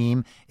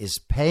regime is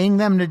paying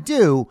them to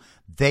do,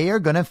 they are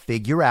going to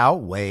figure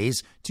out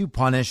ways to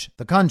punish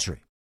the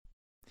country.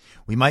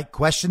 We might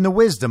question the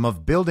wisdom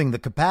of building the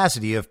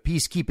capacity of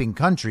peacekeeping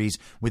countries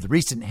with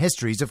recent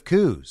histories of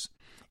coups.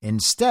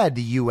 Instead,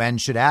 the UN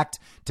should act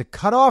to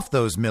cut off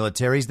those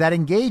militaries that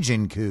engage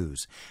in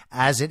coups,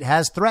 as it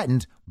has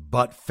threatened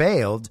but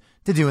failed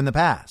to do in the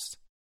past.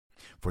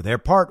 For their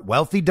part,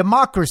 wealthy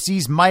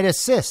democracies might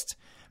assist,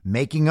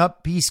 making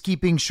up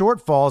peacekeeping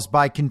shortfalls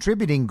by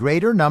contributing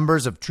greater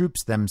numbers of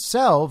troops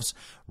themselves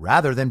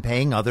rather than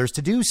paying others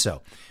to do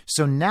so.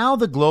 So now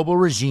the global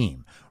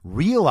regime,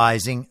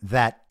 realizing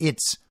that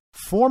its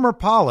former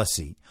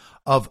policy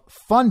of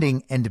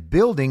funding and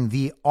building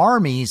the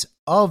armies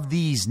of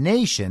these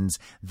nations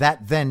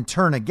that then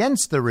turn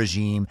against the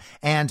regime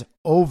and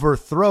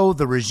overthrow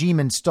the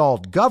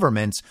regime-installed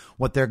governments,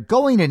 what they're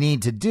going to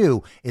need to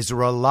do is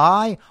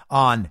rely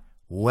on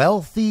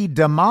wealthy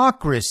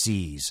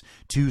democracies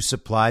to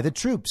supply the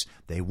troops.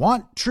 They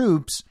want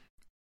troops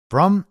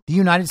from the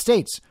United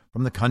States,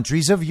 from the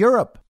countries of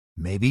Europe,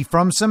 maybe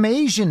from some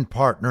Asian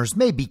partners,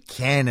 maybe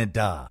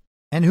Canada,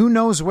 and who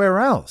knows where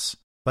else.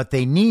 But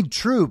they need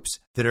troops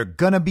that are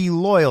going to be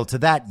loyal to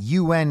that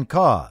UN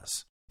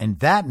cause. And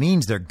that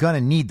means they're going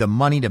to need the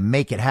money to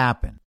make it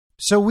happen.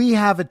 So we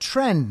have a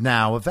trend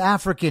now of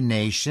African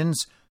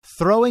nations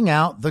throwing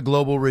out the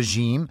global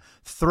regime,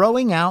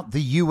 throwing out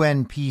the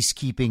UN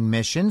peacekeeping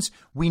missions.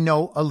 We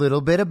know a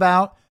little bit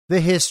about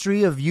the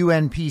history of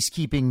UN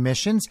peacekeeping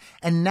missions,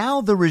 and now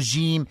the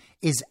regime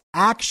is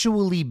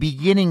actually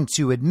beginning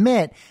to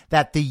admit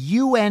that the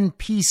UN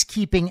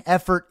peacekeeping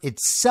effort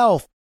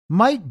itself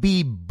might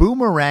be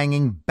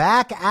boomeranging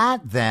back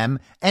at them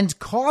and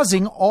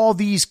causing all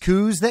these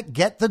coups that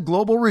get the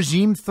global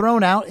regime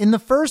thrown out in the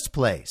first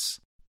place.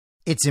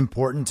 It's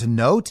important to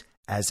note,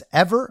 as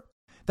ever,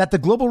 that the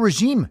global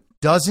regime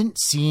doesn't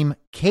seem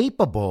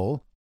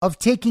capable of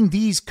taking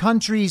these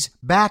countries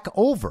back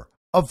over,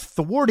 of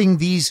thwarting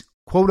these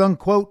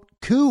quote-unquote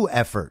coup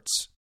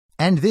efforts.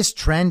 And this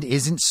trend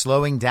isn't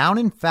slowing down.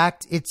 In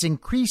fact, it's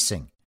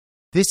increasing.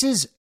 This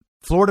is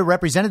Florida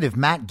Representative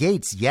Matt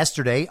Gaetz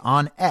yesterday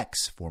on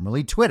X,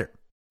 formerly Twitter.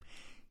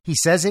 He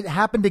says it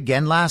happened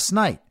again last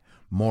night.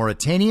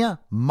 Mauritania,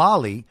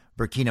 Mali,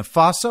 Burkina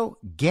Faso,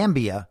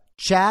 Gambia,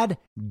 Chad,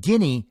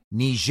 Guinea,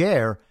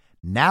 Niger,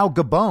 now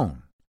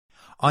Gabon.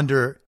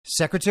 Under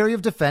Secretary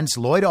of Defense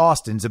Lloyd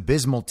Austin's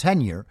abysmal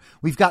tenure,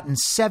 we've gotten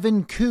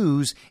 7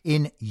 coups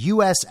in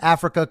U.S.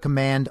 Africa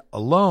Command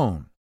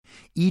alone.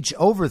 each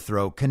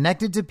overthrow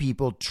connected to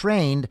people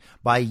trained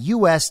by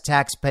U.S.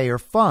 taxpayer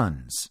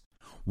funds.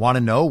 Want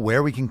to know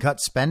where we can cut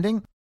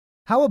spending?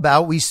 How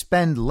about we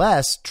spend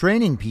less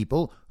training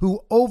people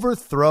who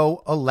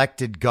overthrow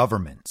elected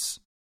governments?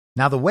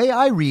 Now, the way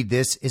I read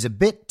this is a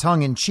bit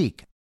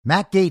tongue-in-cheek.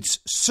 Matt Gaetz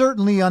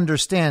certainly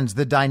understands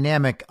the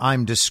dynamic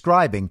I'm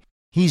describing.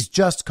 He's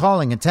just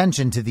calling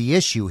attention to the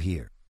issue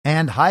here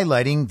and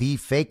highlighting the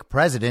fake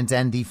president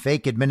and the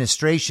fake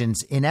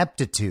administration's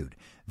ineptitude.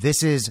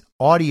 This is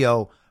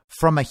audio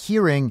from a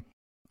hearing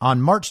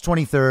on March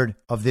 23rd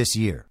of this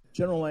year.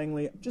 General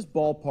Langley, just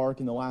ballpark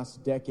in the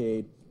last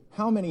decade,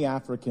 how many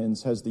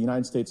Africans has the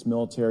United States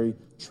military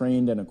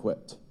trained and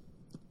equipped?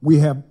 We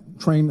have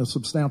trained a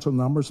substantial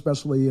number,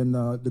 especially in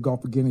the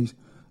Gulf of Guinea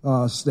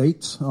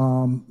states,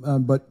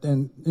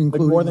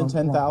 including more than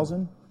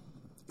 10,000?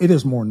 It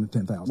is more than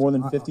 10,000. More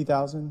than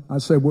 50,000?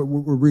 I'd say we're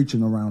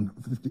reaching around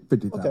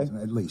 50,000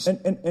 okay. at least.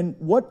 And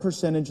what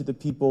percentage of the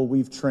people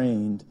we've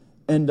trained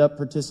end up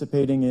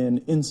participating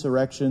in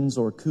insurrections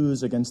or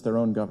coups against their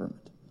own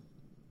government?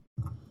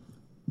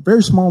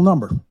 Very small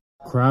number.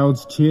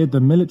 Crowds cheered the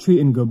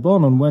military in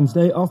Gabon on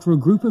Wednesday after a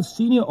group of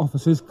senior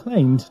officers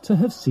claimed to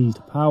have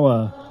seized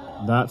power.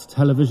 That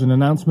television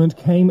announcement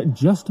came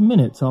just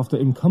minutes after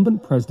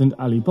incumbent President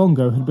Ali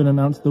Bongo had been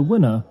announced the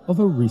winner of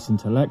a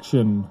recent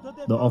election.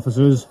 The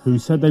officers, who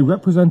said they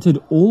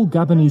represented all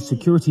Gabonese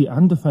security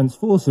and defense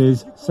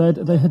forces, said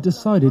they had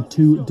decided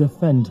to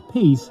defend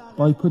peace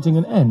by putting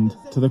an end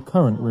to the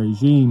current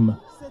regime.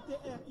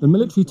 The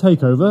military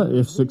takeover,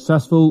 if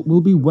successful,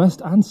 will be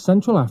West and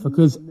Central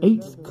Africa's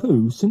 8th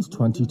coup since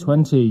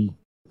 2020.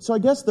 So I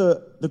guess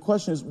the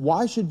question is,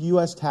 why should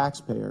U.S.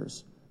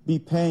 taxpayers be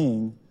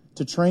paying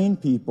to train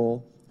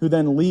people who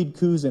then lead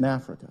coups in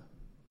Africa?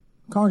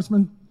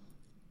 Congressman,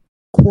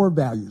 core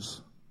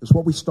values is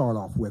what we start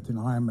off with in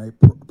IMA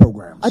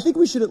programs. I think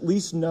we should at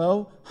least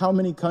know how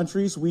many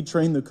countries we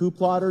train the coup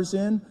plotters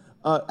in.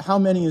 How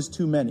many is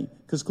too many?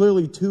 Because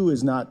clearly 2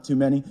 is not too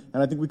many,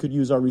 and I think we could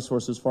use our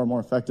resources far more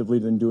effectively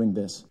than doing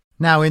this.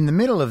 Now, in the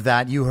middle of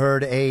that, you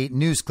heard a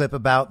news clip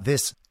about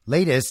this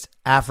latest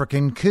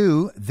African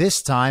coup,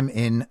 this time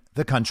in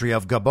the country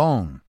of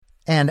Gabon.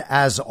 And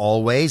as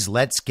always,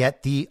 let's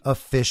get the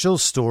official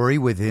story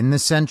within the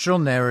central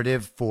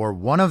narrative for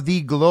one of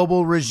the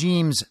global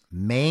regime's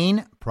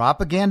main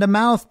propaganda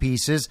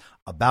mouthpieces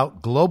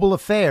about global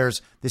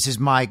affairs. This is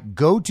my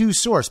go-to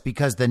source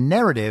because the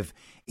narrative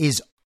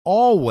is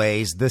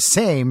always the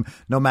same,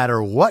 no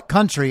matter what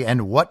country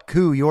and what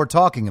coup you're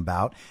talking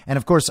about. And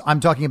of course, I'm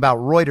talking about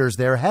Reuters,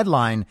 their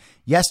headline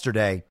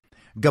yesterday: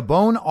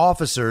 Gabon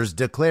officers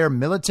declare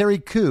military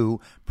coup,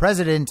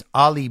 President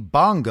Ali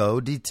Bongo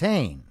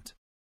detained.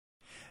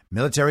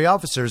 Military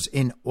officers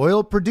in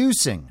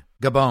oil-producing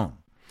Gabon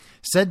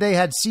said they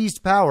had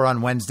seized power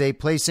on Wednesday,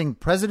 placing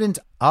President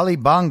Ali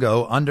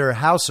Bongo under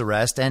house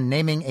arrest and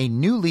naming a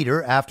new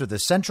leader after the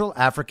Central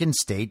African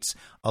state's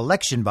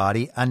election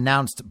body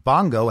announced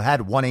Bongo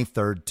had won a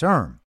third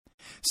term.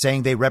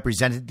 Saying they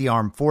represented the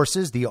armed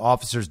forces, the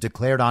officers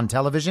declared on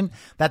television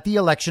that the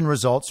election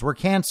results were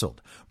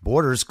canceled,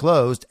 borders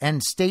closed,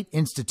 and state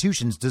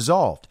institutions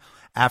dissolved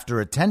after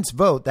a tense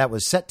vote that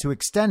was set to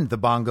extend the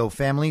Bongo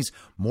family's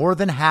more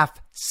than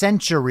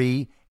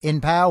half-century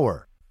in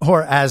power,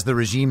 or as the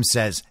regime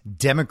says,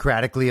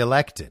 democratically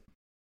elected.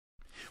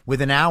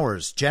 Within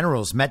hours,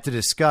 generals met to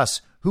discuss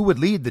who would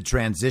lead the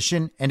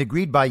transition and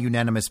agreed by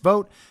unanimous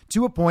vote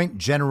to appoint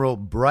General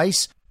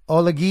Brice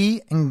Oligui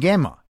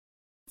Nguema,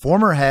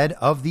 former head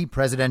of the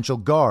Presidential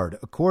Guard,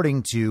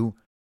 according to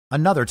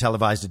another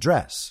televised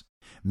address.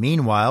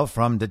 Meanwhile,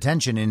 from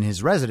detention in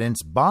his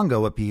residence,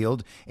 Bongo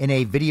appealed in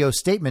a video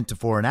statement to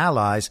foreign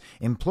allies,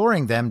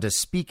 imploring them to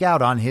speak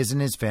out on his and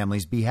his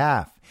family's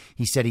behalf.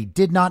 He said he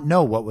did not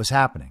know what was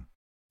happening.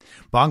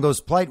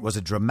 Bongo's plight was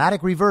a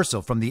dramatic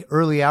reversal from the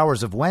early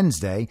hours of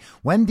Wednesday,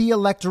 when the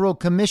Electoral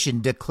Commission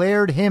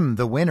declared him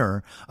the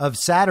winner of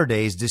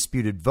Saturday's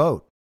disputed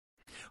vote.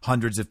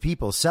 Hundreds of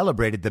people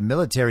celebrated the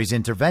military's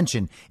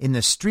intervention in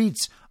the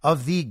streets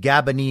of the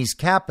Gabonese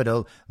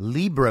capital,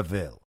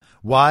 Libreville,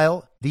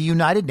 while the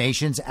United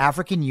Nations,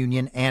 African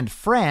Union, and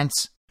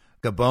France,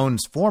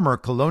 Gabon's former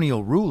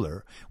colonial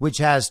ruler, which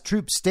has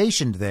troops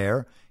stationed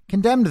there,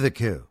 condemned the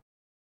coup.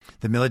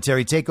 The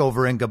military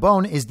takeover in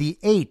Gabon is the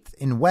 8th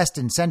in West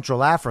and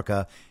Central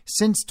Africa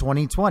since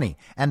 2020,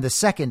 and the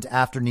second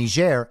after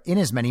Niger in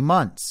as many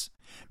months.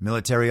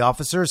 Military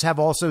officers have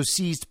also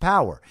seized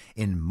power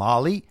in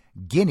Mali,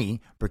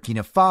 Guinea,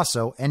 Burkina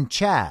Faso, and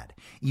Chad,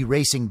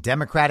 erasing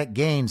democratic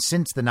gains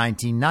since the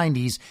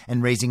 1990s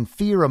and raising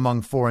fear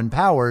among foreign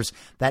powers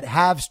that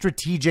have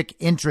strategic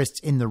interests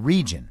in the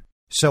region.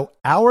 So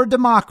our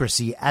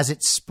democracy, as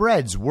it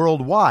spreads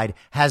worldwide,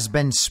 has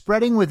been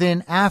spreading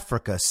within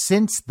Africa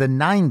since the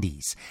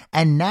 90s.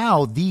 And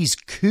now these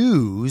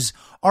coups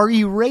are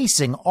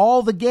erasing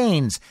all the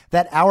gains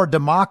that our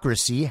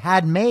democracy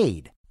had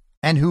made.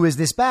 And who is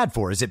this bad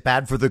for? Is it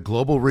bad for the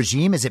global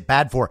regime? Is it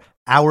bad for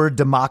our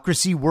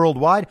democracy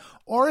worldwide?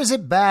 Or is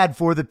it bad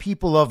for the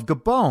people of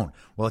Gabon?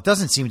 Well, it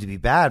doesn't seem to be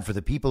bad for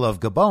the people of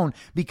Gabon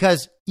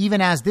because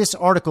even as this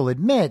article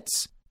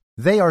admits,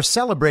 they are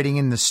celebrating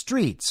in the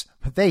streets.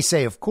 But they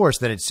say, of course,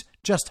 that it's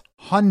just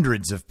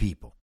hundreds of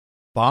people.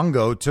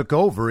 Bongo took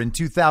over in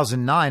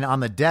 2009 on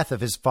the death of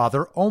his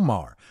father,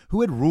 Omar,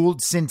 who had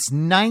ruled since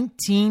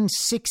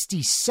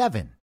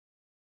 1967.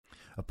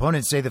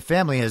 Opponents say the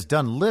family has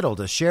done little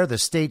to share the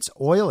state's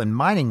oil and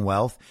mining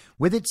wealth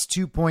with its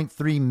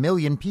 2.3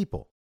 million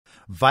people.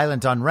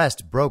 Violent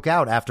unrest broke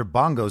out after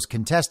Bongo's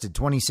contested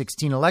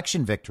 2016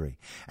 election victory,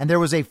 and there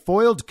was a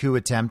foiled coup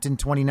attempt in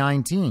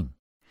 2019.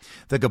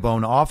 The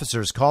Gabon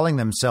officers, calling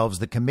themselves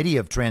the Committee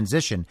of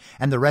Transition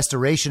and the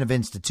Restoration of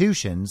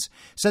Institutions,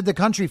 said the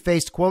country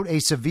faced, quote, a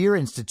severe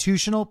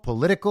institutional,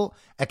 political,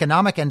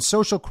 economic, and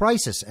social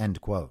crisis,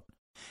 end quote,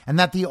 and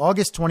that the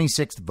August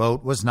 26th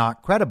vote was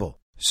not credible.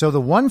 So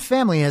the one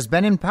family has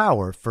been in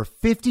power for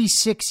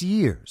 56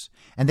 years,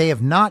 and they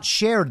have not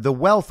shared the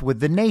wealth with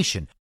the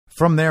nation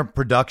from their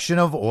production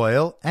of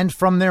oil and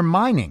from their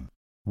mining.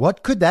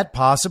 What could that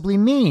possibly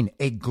mean?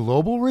 A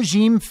global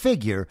regime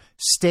figure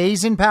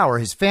stays in power,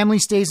 his family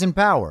stays in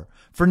power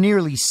for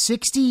nearly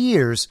 60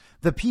 years.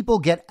 The people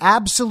get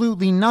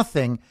absolutely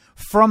nothing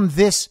from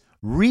this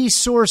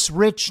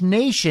resource-rich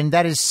nation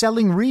that is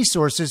selling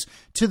resources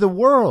to the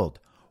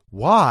world.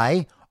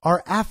 Why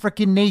are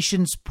African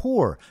nations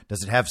poor?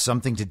 Does it have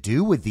something to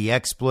do with the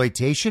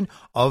exploitation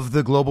of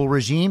the global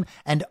regime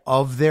and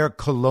of their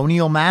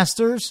colonial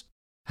masters?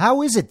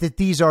 How is it that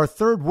these are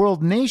third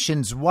world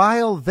nations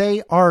while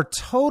they are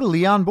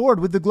totally on board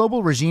with the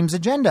global regime's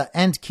agenda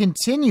and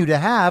continue to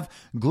have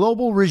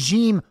global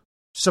regime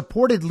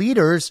supported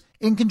leaders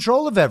in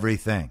control of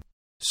everything?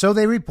 So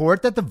they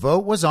report that the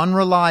vote was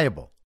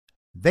unreliable.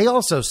 They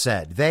also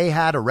said they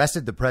had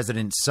arrested the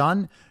president's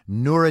son,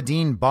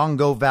 Noureddin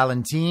Bongo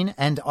Valentin,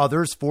 and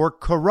others for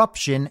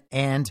corruption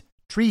and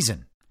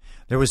treason.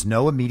 There was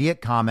no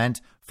immediate comment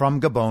from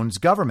Gabon's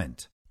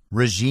government.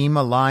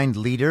 Regime-aligned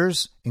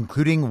leaders,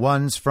 including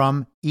ones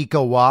from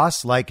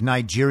ECOWAS like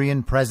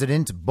Nigerian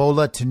President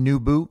Bola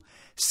Tinubu,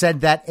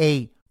 said that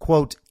a,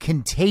 quote,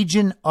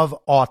 contagion of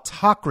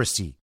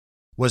autocracy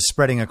was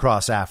spreading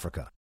across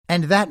Africa.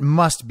 And that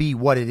must be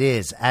what it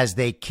is as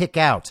they kick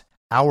out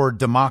our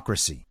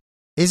democracy.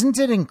 Isn't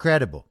it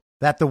incredible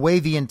that the way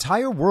the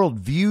entire world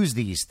views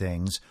these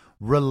things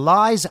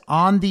relies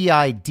on the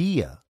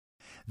idea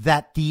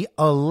that the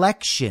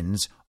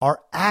elections are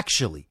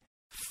actually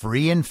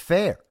free and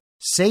fair,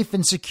 safe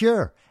and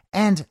secure,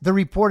 and the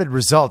reported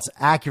results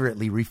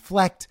accurately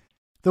reflect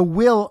the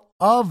will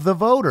of the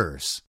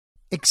voters?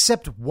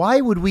 Except why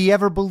would we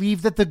ever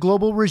believe that the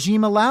global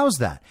regime allows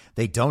that?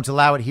 They don't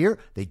allow it here.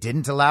 They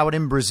didn't allow it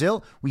in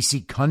Brazil. We see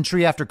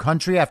country after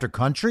country after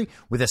country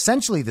with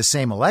essentially the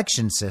same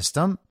election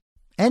system,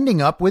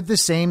 ending up with the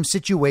same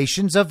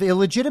situations of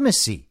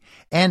illegitimacy.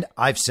 And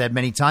I've said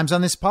many times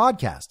on this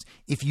podcast,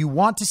 if you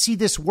want to see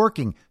this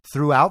working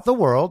throughout the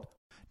world,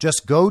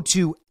 just go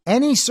to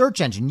any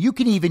search engine. You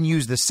can even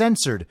use the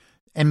censored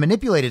and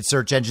manipulated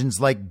search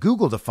engines like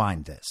Google to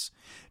find this.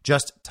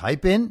 Just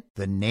type in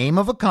the name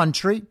of a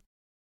country,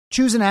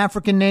 choose an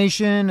African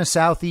nation, a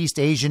Southeast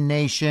Asian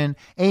nation,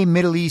 a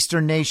Middle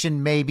Eastern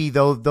nation, maybe,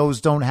 though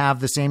those don't have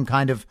the same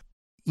kind of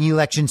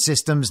election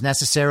systems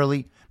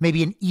necessarily,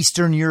 maybe an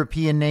Eastern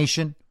European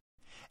nation,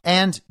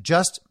 and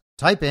just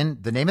type in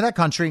the name of that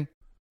country,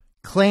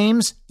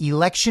 claims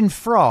election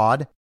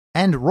fraud,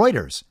 and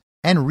Reuters,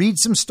 and read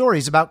some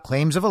stories about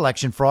claims of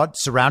election fraud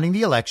surrounding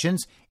the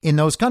elections in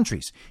those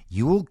countries.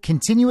 You will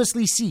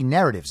continuously see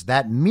narratives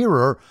that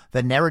mirror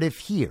the narrative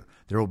here.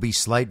 There will be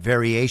slight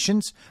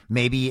variations.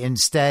 Maybe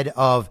instead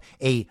of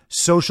a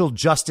social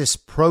justice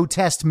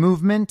protest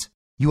movement,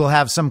 you will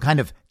have some kind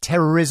of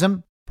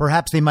terrorism.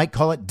 Perhaps they might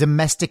call it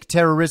domestic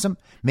terrorism.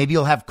 Maybe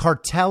you'll have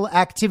cartel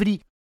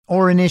activity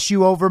or an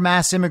issue over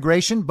mass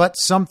immigration, but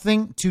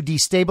something to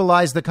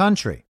destabilize the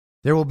country.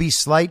 There will be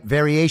slight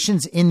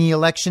variations in the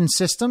election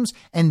systems,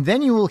 and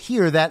then you will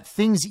hear that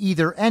things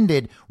either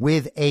ended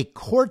with a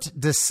court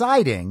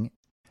deciding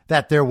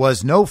that there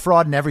was no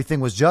fraud and everything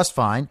was just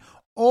fine,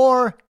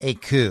 or a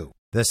coup.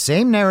 The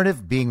same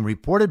narrative being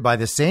reported by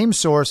the same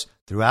source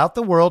throughout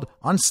the world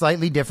on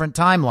slightly different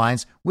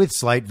timelines with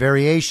slight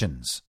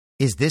variations.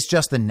 Is this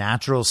just the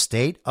natural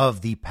state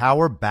of the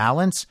power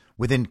balance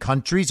within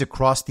countries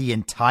across the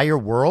entire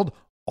world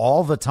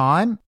all the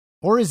time?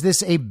 Or is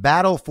this a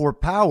battle for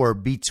power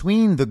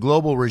between the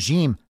global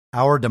regime,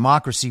 our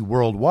democracy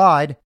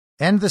worldwide,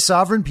 and the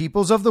sovereign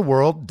peoples of the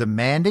world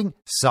demanding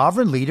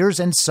sovereign leaders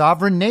and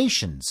sovereign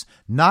nations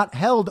not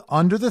held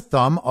under the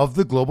thumb of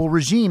the global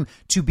regime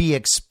to be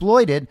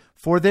exploited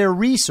for their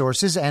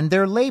resources and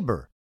their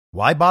labor?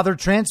 Why bother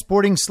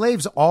transporting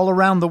slaves all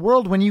around the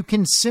world when you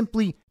can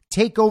simply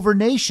take over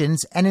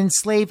nations and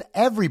enslave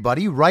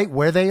everybody right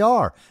where they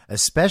are,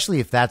 especially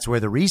if that's where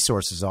the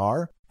resources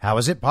are? How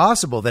is it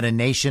possible that a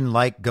nation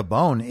like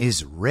Gabon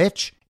is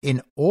rich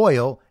in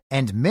oil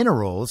and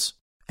minerals,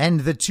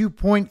 and the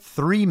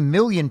 2.3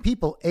 million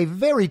people, a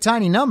very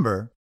tiny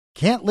number,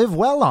 can't live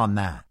well on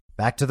that?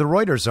 Back to the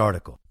Reuters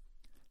article.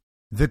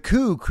 The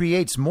coup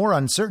creates more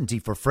uncertainty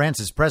for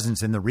France's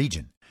presence in the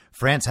region.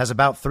 France has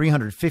about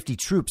 350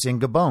 troops in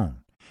Gabon.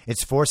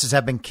 Its forces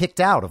have been kicked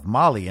out of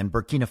Mali and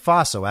Burkina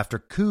Faso after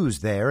coups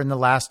there in the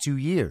last 2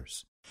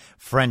 years.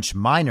 French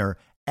miner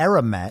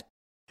Eramet,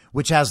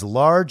 which has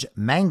large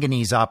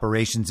manganese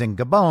operations in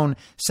Gabon,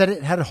 said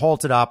it had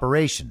halted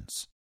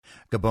operations.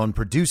 Gabon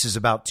produces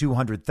about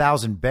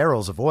 200,000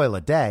 barrels of oil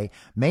a day,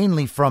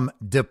 mainly from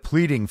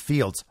depleting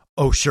fields.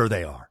 Oh, sure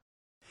they are.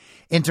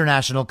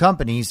 International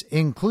companies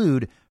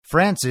include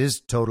France's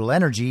Total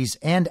Energies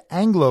and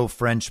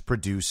Anglo-French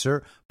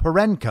producer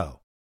Perenco.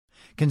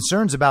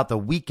 Concerns about the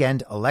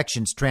weekend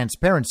elections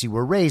transparency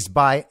were raised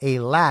by a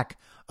lack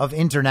of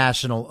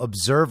international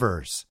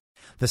observers,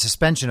 the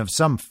suspension of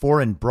some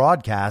foreign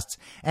broadcasts,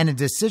 and a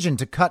decision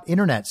to cut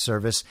internet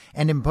service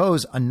and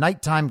impose a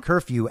nighttime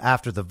curfew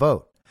after the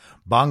vote.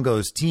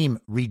 Bongo's team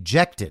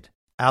rejected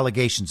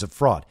allegations of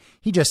fraud.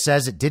 He just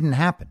says it didn't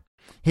happen.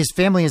 His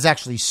family is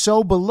actually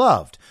so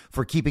beloved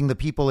for keeping the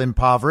people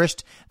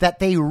impoverished that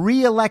they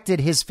re-elected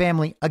his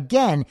family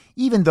again,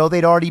 even though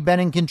they'd already been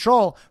in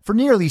control for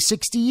nearly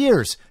 60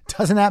 years.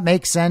 Doesn't that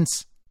make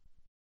sense?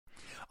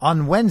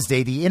 On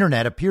Wednesday, the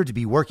internet appeared to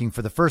be working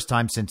for the first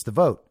time since the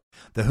vote.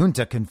 The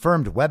junta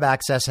confirmed web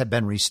access had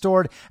been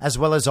restored, as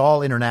well as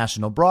all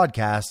international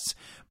broadcasts,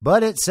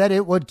 but it said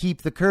it would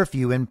keep the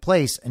curfew in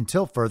place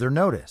until further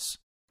notice.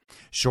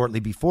 Shortly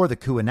before the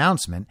coup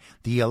announcement,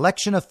 the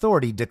election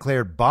authority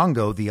declared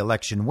Bongo the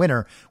election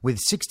winner with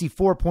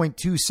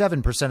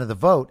 64.27% of the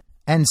vote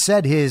and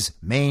said his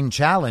main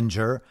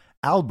challenger,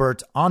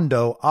 Albert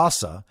Ondo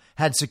Assa,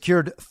 had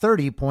secured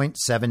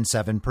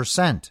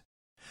 30.77%.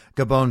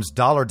 Gabon's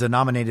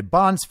dollar-denominated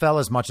bonds fell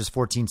as much as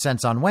 14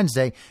 cents on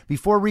Wednesday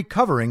before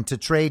recovering to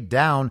trade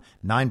down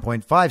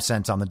 9.5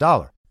 cents on the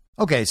dollar.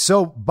 Okay,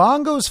 so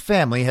Bongo's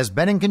family has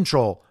been in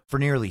control for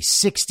nearly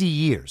 60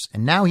 years,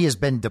 and now he has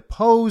been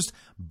deposed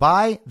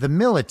by the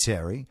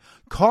military,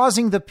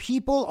 causing the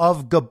people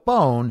of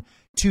Gabon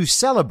to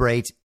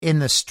celebrate in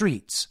the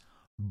streets.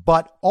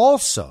 But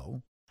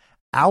also,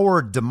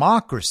 our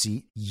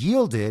democracy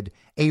yielded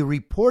a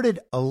reported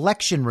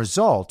election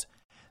result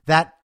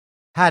that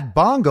had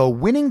Bongo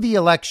winning the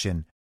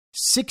election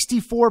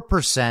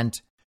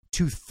 64%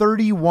 to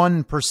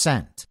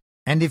 31%.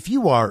 And if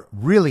you are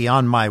really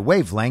on my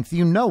wavelength,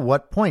 you know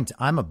what point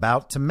I'm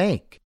about to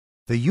make.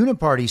 The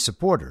Uniparty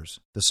supporters,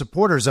 the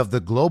supporters of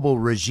the global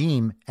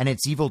regime and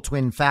its evil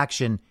twin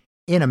faction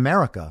in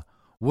America,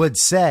 would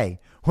say,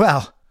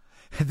 well,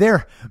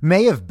 there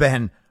may have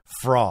been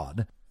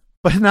fraud,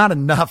 but not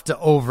enough to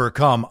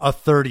overcome a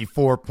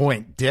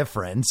 34-point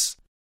difference.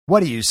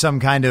 What are you,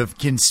 some kind of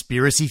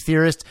conspiracy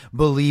theorist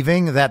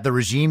believing that the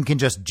regime can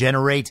just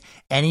generate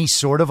any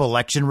sort of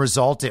election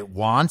result it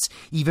wants,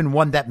 even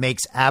one that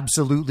makes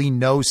absolutely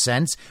no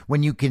sense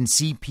when you can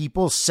see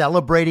people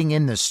celebrating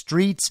in the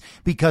streets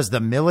because the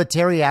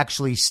military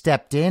actually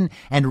stepped in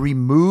and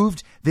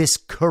removed this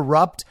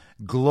corrupt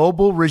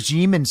global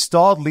regime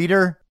installed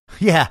leader?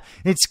 Yeah,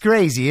 it's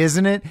crazy,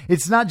 isn't it?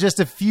 It's not just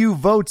a few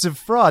votes of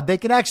fraud. They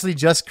can actually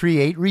just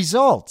create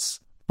results.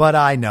 But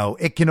I know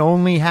it can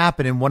only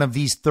happen in one of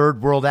these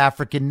third world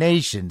African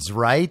nations,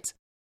 right?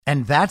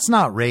 And that's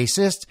not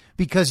racist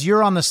because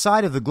you're on the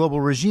side of the global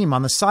regime,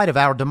 on the side of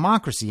our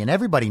democracy. And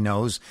everybody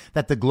knows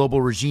that the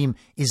global regime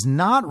is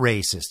not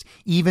racist,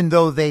 even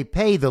though they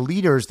pay the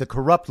leaders, the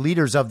corrupt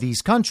leaders of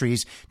these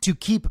countries, to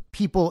keep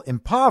people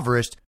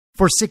impoverished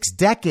for 6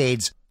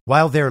 decades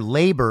while their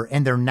labor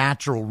and their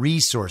natural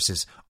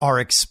resources are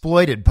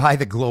exploited by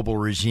the global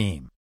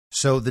regime.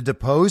 So the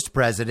deposed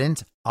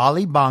president,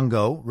 Ali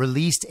Bongo,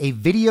 released a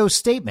video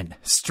statement,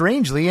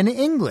 strangely in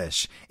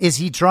English. Is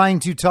he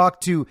trying to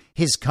talk to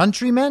his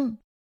countrymen?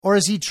 Or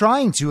is he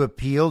trying to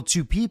appeal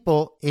to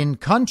people in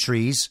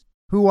countries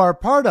who are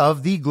part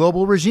of the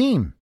global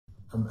regime?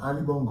 I'm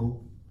Ali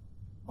Bongo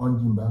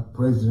Ondimba,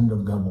 president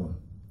of Gabon.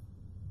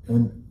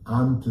 And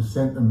I'm to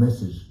send a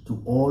message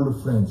to all the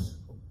friends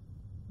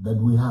that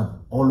we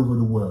have all over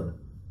the world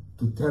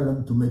to tell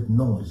them to make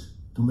noise,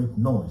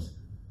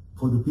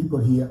 For the people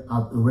here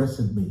have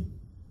arrested me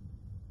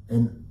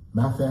and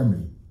my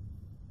family.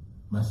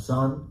 My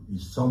son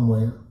is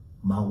somewhere,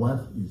 my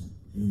wife is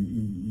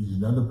in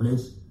another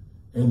place,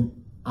 and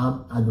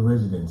I'm at the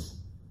residence.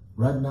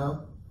 Right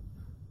now,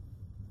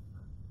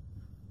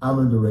 I'm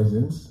in the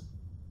residence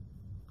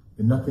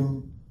and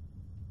nothing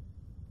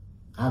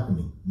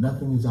happening.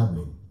 Nothing is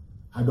happening.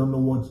 I don't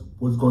know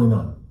what's going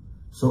on.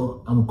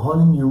 So I'm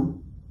calling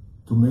you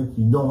to make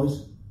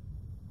noise,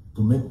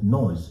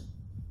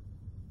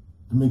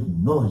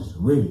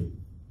 really.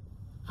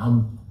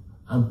 I'm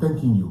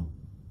thanking you.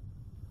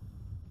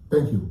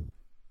 Thank you.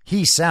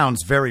 He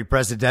sounds very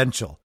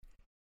presidential.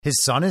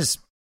 His son is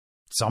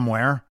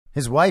somewhere.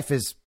 His wife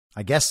is,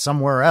 I guess,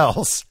 somewhere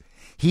else.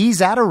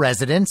 He's at a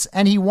residence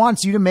and he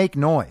wants you to make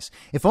noise.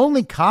 If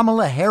only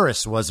Kamala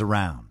Harris was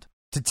around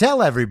to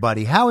tell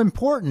everybody how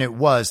important it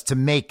was to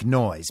make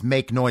noise,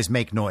 make noise,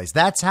 make noise.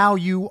 That's how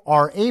you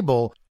are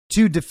able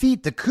to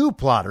defeat the coup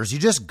plotters. You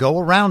just go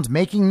around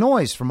making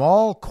noise from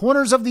all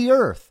corners of the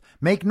earth,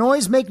 Make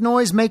noise, make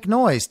noise, make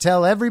noise.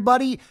 Tell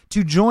everybody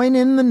to join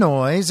in the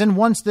noise. And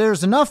once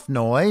there's enough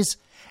noise,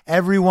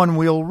 everyone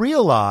will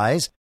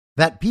realize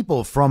that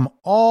people from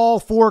all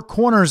four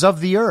corners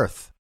of the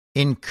earth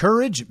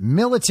encourage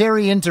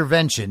military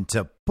intervention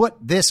to put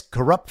this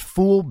corrupt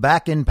fool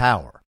back in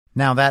power.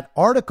 Now, that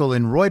article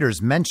in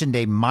Reuters mentioned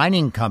a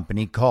mining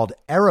company called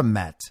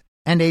Eramet,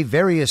 and a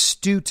very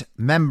astute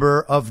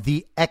member of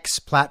the X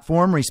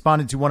platform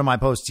responded to one of my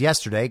posts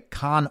yesterday,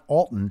 Con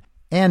Alton,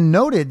 and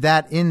noted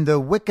that in the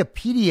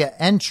Wikipedia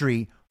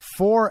entry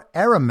for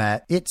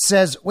Eramet, it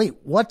says, wait,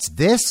 what's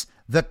this?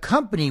 The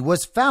company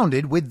was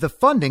founded with the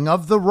funding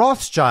of the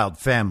Rothschild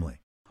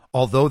family,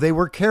 although they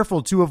were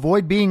careful to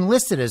avoid being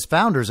listed as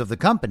founders of the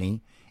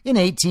company in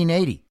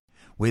 1880.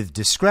 With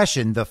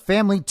discretion, the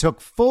family took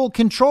full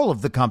control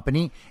of the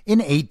company in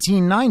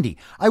 1890.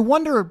 I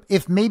wonder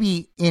if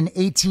maybe in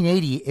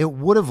 1880 it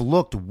would have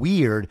looked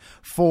weird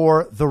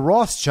for the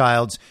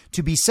Rothschilds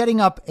to be setting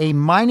up a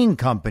mining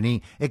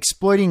company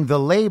exploiting the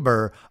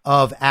labor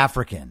of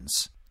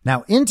Africans.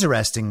 Now,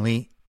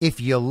 interestingly,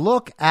 if you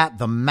look at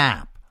the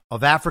map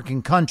of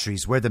African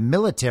countries where the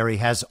military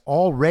has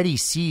already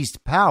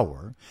seized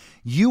power,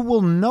 you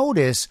will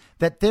notice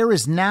that there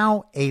is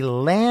now a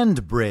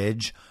land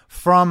bridge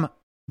from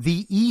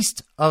the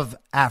east of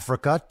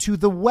Africa to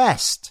the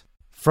west,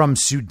 from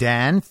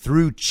Sudan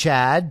through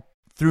Chad,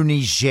 through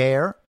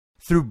Niger,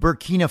 through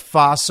Burkina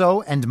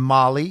Faso and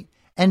Mali,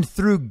 and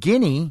through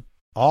Guinea,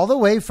 all the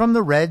way from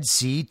the Red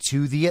Sea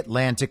to the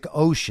Atlantic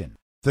Ocean.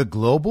 The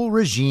global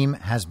regime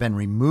has been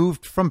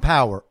removed from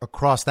power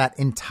across that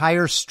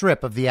entire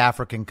strip of the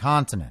African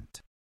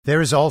continent. There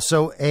is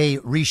also a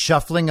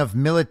reshuffling of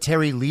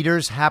military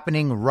leaders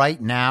happening right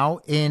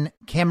now in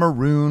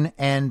Cameroon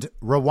and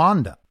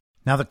Rwanda.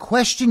 Now, the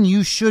question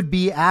you should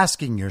be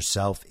asking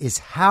yourself is,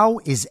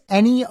 how is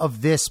any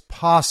of this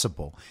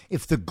possible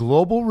if the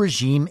global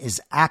regime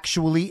is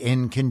actually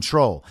in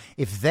control?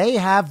 If they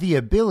have the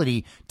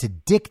ability to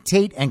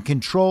dictate and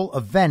control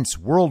events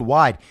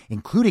worldwide,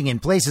 including in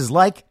places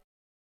like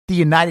the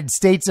United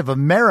States of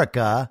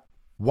America,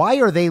 why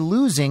are they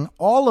losing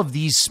all of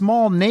these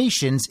small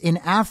nations in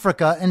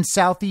Africa and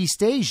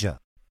Southeast Asia?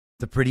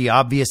 The pretty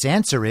obvious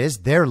answer is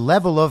their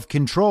level of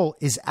control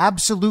is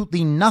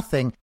absolutely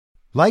nothing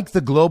like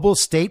the global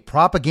state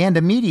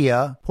propaganda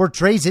media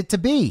portrays it to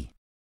be.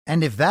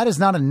 And if that is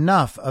not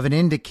enough of an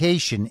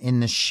indication in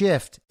the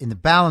shift in the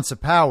balance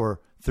of power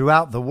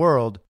throughout the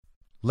world,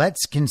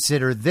 let's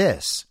consider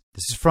this.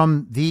 This is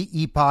from the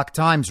Epoch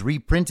Times,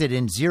 reprinted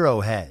in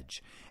Zero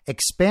Hedge.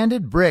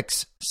 Expanded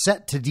BRICS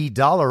set to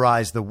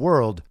de-dollarize the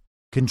world,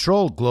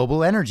 control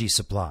global energy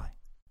supply.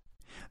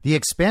 The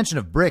expansion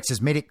of BRICS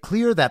has made it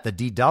clear that the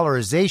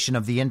de-dollarization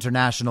of the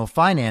international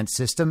finance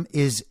system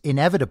is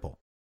inevitable.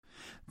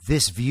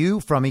 This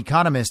view from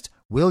economist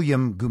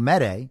William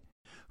Gumede,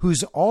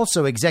 who's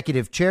also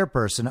executive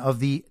chairperson of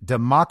the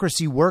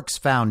Democracy Works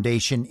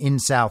Foundation in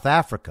South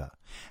Africa,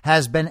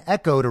 has been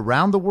echoed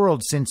around the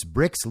world since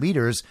BRICS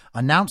leaders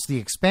announced the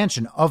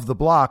expansion of the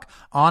bloc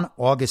on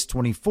August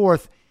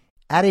 24th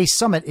at a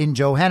summit in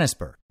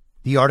Johannesburg.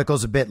 The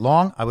article's a bit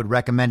long. I would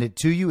recommend it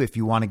to you if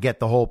you want to get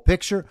the whole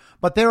picture,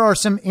 but there are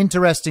some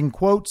interesting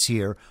quotes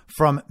here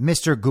from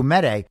Mr.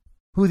 Gumede,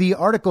 who the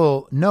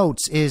article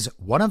notes is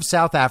one of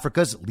South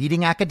Africa's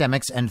leading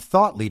academics and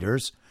thought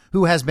leaders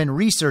who has been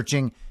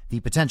researching the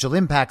potential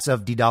impacts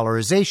of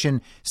de-dollarization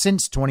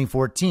since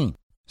 2014.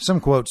 Some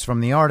quotes from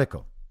the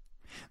article.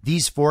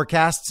 These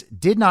forecasts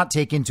did not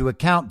take into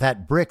account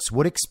that BRICS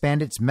would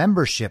expand its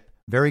membership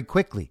very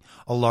quickly.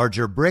 A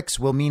larger BRICS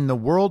will mean the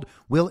world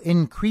will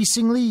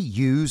increasingly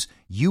use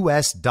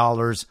U.S.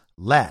 dollars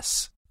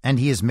less. And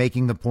he is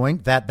making the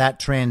point that that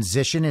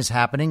transition is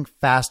happening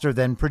faster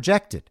than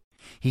projected.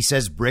 He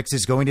says BRICS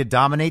is going to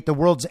dominate the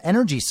world's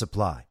energy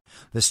supply.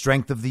 The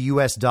strength of the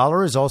U.S.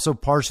 dollar is also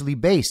partially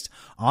based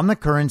on the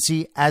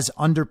currency as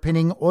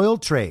underpinning oil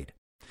trade,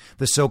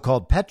 the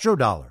so-called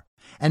petrodollar,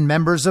 and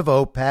members of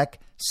OPEC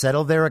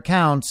settle their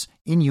accounts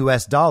in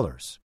U.S.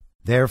 dollars.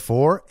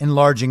 Therefore,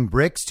 enlarging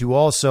BRICS to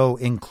also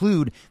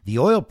include the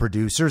oil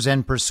producers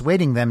and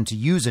persuading them to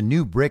use a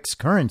new BRICS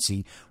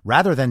currency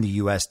rather than the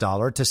U.S.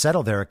 dollar to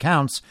settle their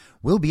accounts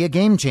will be a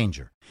game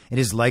changer. It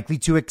is likely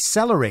to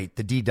accelerate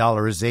the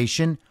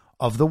de-dollarization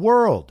of the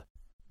world.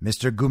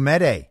 Mr.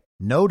 Gumede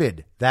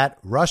noted that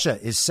Russia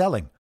is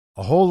selling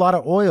a whole lot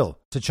of oil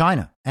to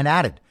China and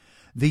added,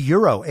 the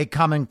euro, a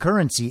common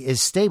currency,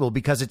 is stable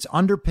because it's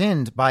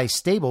underpinned by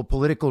stable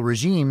political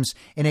regimes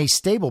in a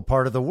stable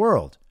part of the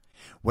world.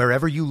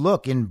 Wherever you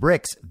look in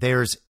BRICS,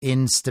 there's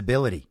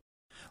instability,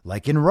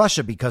 like in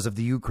Russia because of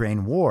the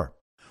Ukraine war.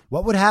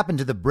 What would happen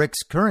to the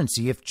BRICS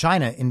currency if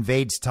China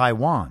invades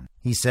Taiwan?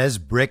 He says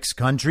BRICS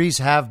countries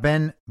have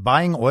been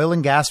buying oil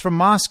and gas from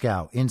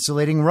Moscow,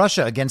 insulating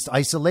Russia against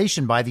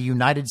isolation by the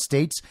United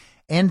States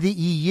and the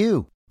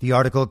EU. The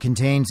article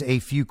contains a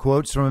few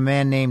quotes from a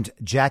man named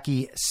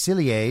Jackie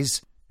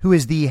Cilliers, who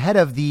is the head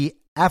of the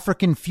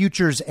African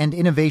Futures and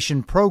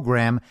Innovation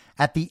Program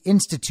at the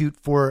Institute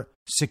for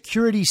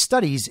Security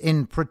Studies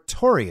in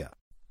Pretoria.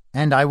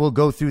 And I will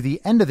go through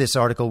the end of this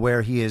article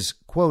where he is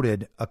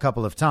quoted a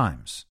couple of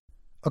times.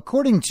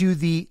 According to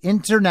the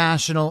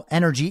International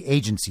Energy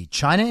Agency,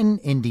 China and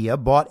India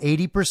bought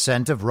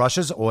 80% of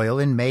Russia's oil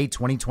in May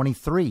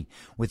 2023,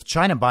 with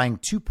China buying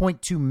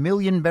 2.2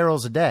 million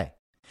barrels a day.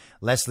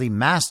 Leslie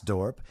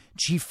Masdorp,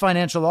 chief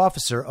financial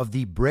officer of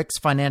the BRICS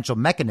Financial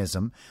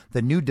Mechanism,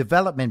 the new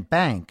development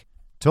bank,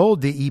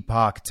 told the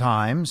Epoch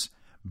Times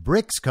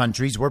BRICS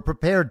countries were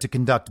prepared to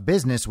conduct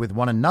business with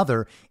one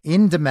another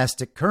in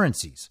domestic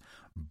currencies.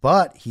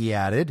 But, he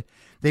added,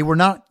 they were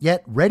not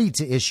yet ready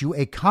to issue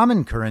a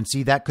common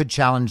currency that could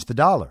challenge the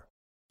dollar.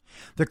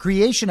 The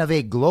creation of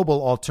a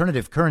global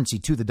alternative currency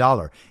to the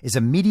dollar is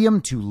a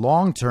medium to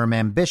long-term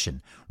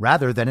ambition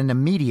rather than an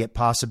immediate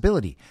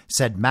possibility,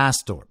 said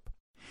Masdorp.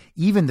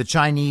 Even the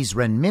Chinese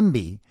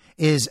renminbi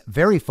is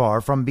very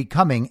far from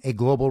becoming a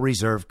global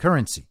reserve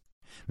currency.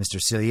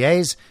 Mr.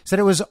 Cilliers said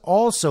it was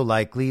also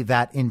likely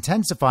that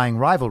intensifying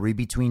rivalry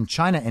between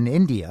China and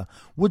India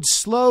would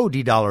slow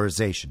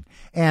de-dollarization,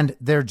 and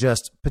they're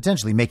just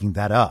potentially making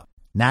that up.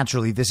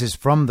 Naturally, this is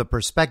from the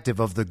perspective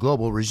of the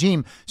global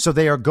regime, so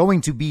they are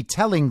going to be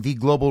telling the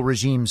global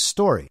regime's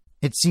story.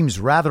 It seems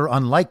rather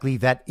unlikely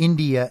that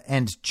India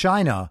and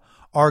China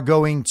are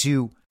going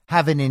to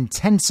have an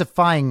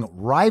intensifying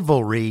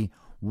rivalry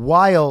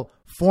while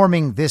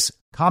forming this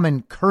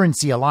common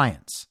currency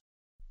alliance.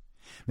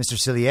 Mr.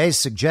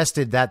 Cilliers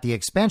suggested that the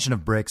expansion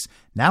of BRICS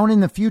now and in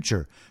the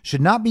future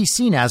should not be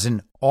seen as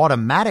an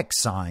automatic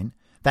sign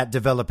that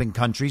developing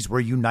countries were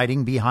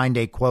uniting behind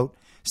a, quote,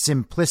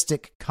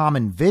 simplistic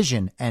common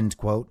vision, end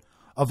quote,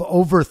 of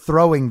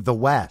overthrowing the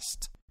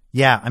West.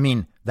 Yeah, I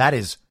mean, that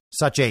is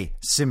such a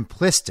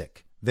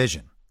simplistic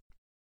vision.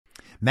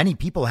 Many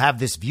people have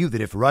this view that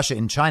if Russia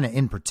and China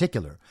in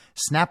particular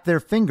snap their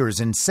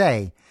fingers and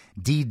say,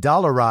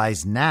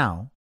 de-dollarize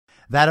now,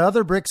 that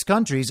other BRICS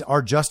countries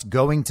are just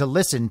going to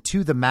listen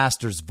to the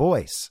master's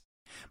voice.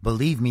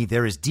 Believe me,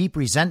 there is deep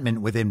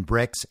resentment within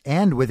BRICS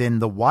and within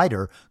the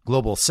wider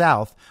global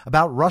South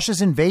about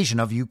Russia's invasion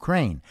of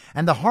Ukraine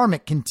and the harm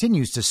it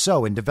continues to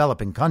sow in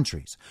developing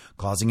countries,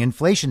 causing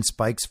inflation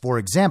spikes, for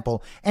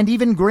example, and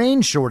even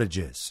grain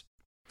shortages.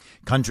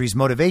 Countries'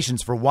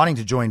 motivations for wanting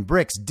to join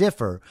BRICS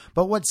differ,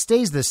 but what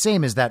stays the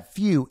same is that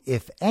few,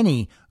 if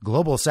any,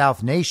 global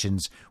South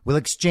nations will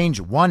exchange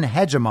one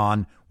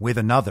hegemon with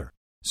another.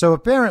 So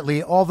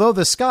apparently, although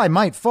the sky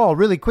might fall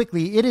really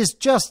quickly, it is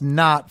just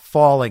not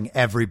falling,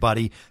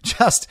 everybody.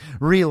 Just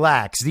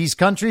relax. These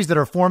countries that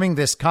are forming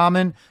this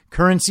common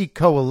currency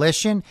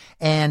coalition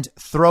and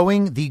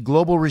throwing the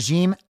global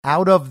regime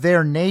out of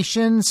their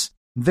nations,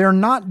 they're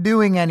not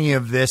doing any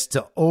of this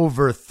to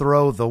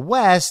overthrow the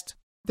West.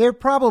 They're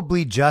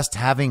probably just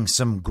having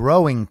some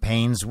growing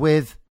pains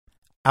with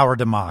our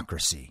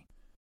democracy.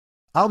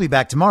 I'll be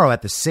back tomorrow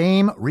at the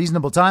same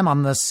reasonable time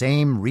on the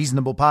same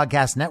reasonable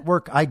podcast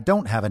network. I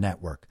don't have a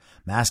network.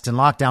 Masks and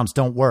lockdowns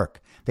don't work.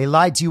 They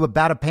lied to you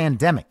about a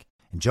pandemic,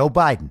 and Joe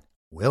Biden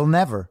will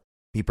never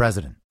be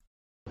president.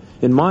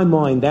 In my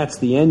mind, that's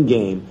the end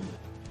game.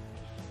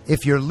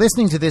 If you're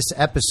listening to this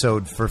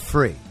episode for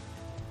free,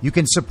 you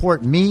can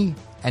support me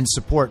and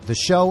support the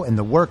show and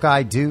the work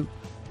I do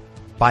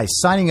by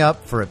signing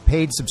up for a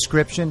paid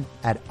subscription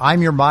at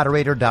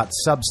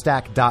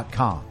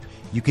imyourmoderator.substack.com.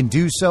 You can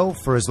do so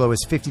for as low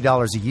as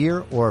 $50 a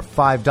year or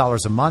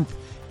 $5 a month.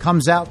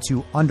 Comes out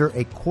to under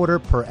a quarter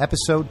per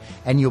episode,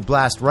 and you'll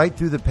blast right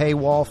through the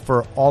paywall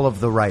for all of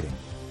the writing.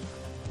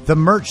 The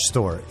merch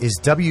store is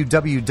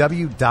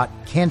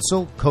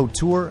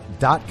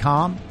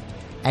www.cancelcouture.com,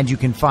 and you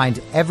can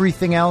find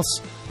everything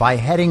else by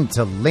heading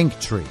to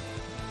Linktree.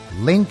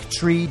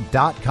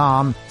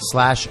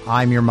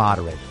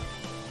 Linktree.com/imyourmoderator.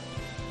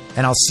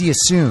 And I'll see you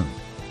soon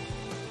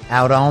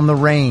out on the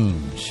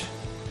range.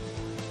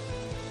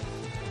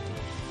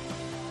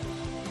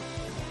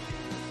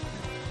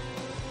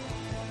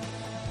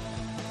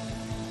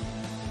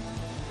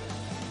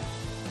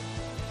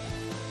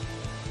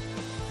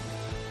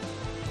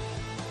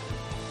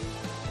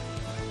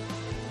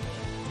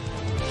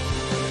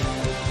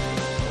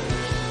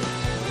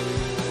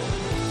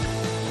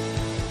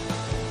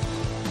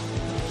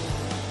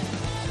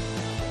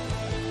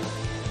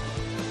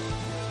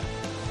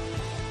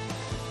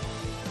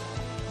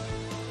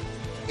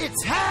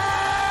 It's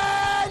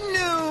high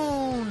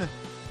noon.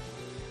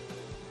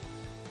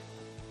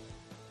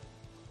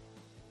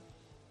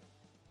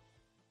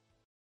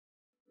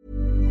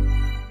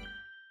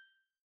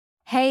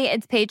 Hey,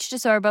 it's Paige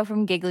DeSorbo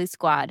from Giggly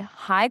Squad.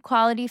 High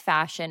quality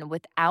fashion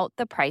without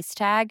the price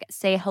tag.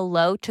 Say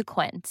hello to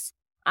Quince.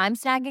 I'm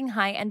snagging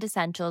high-end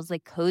essentials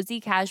like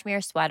cozy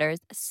cashmere sweaters,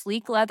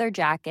 sleek leather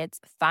jackets,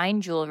 fine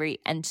jewelry,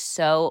 and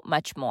so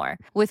much more.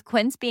 With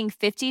Quince being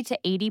 50 to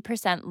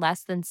 80%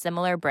 less than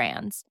similar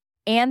brands.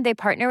 And they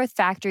partner with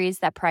factories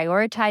that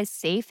prioritize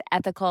safe,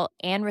 ethical,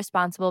 and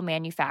responsible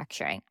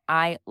manufacturing.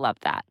 I love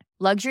that.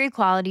 Luxury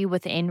quality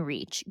within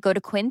reach. Go to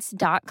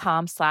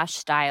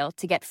quince.com/style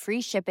to get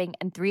free shipping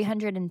and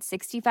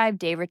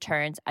 365-day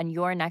returns on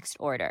your next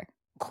order.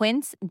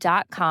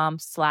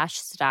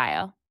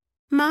 Quince.com/style.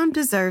 Mom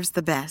deserves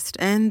the best,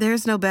 and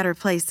there's no better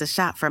place to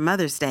shop for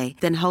Mother's Day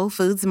than Whole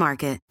Foods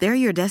Market. They're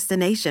your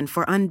destination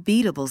for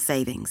unbeatable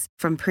savings,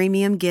 from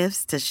premium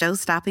gifts to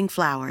show-stopping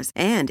flowers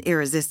and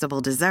irresistible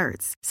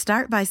desserts.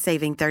 Start by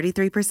saving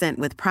 33%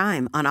 with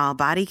Prime on all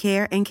body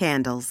care and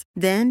candles.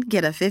 Then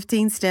get a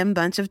 15-stem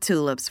bunch of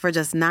tulips for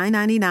just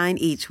 $9.99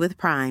 each with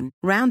Prime.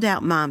 Round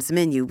out Mom's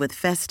menu with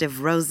festive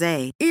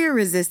rosé,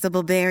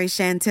 irresistible berry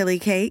chantilly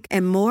cake,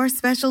 and more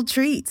special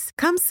treats.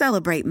 Come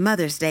celebrate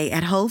Mother's Day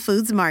at Whole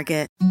Foods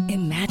Market.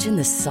 Imagine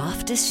the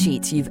softest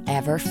sheets you've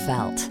ever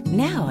felt.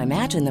 Now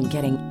imagine them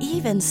getting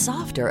even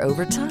softer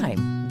over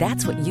time.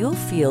 That's what you'll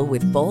feel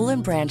with Boll &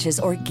 Branch's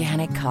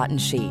organic cotton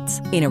sheets.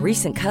 In a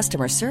recent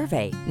customer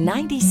survey,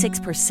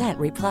 96%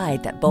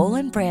 replied that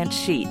Boll & Branch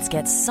sheets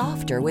get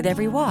softer with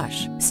every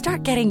wash.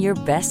 Start getting your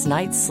best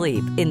night's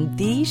sleep in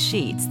these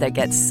sheets that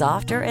get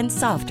softer and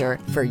softer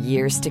for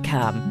years to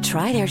come.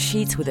 Try their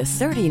sheets with a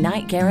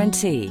 30-night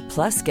guarantee.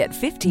 Plus, get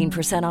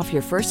 15% off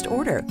your first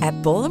order at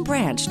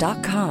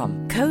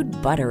bollandbranch.com. Code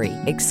BUTTERY.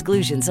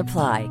 Exclusions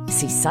apply.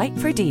 See site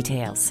for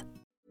details.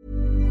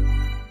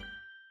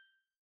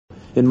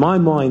 In my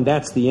mind,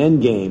 that's the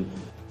end game.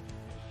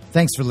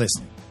 Thanks for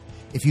listening.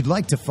 If you'd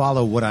like to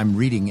follow what I'm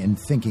reading and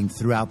thinking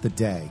throughout the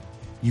day,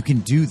 you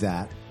can do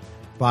that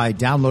by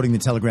downloading the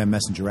Telegram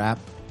Messenger app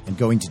and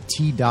going to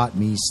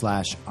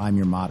t.me/I'm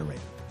your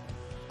moderator.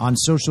 On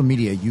social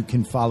media, you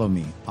can follow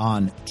me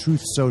on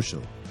Truth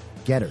Social,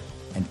 Getter,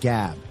 and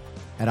Gab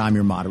at I'm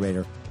your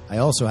moderator. I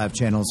also have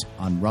channels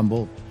on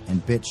Rumble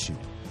and BitChute.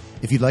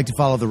 If you'd like to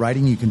follow the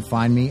writing, you can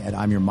find me at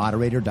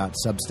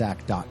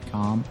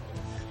imyourmoderator.substack.com.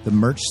 The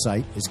merch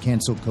site is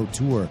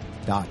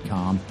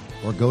cancelcouture.com,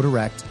 or go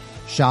direct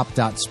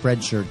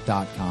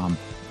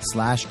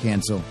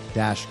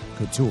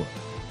shop.spreadshirt.com/cancel-couture.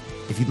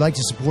 If you'd like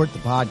to support the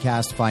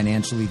podcast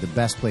financially, the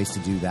best place to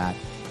do that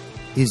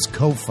is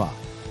Ko-Fi.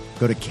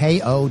 Go to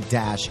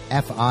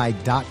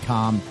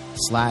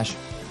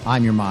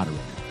ko-fi.com/I'm your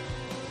moderator.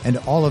 And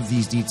all of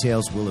these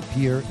details will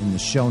appear in the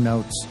show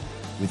notes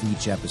with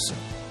each episode.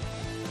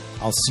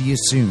 I'll see you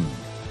soon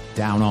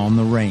down on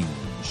the range.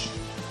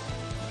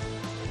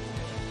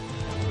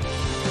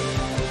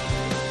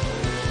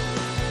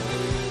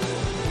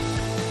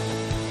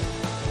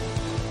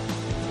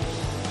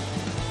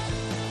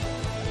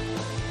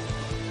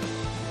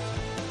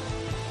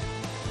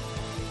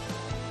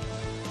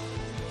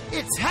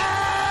 It's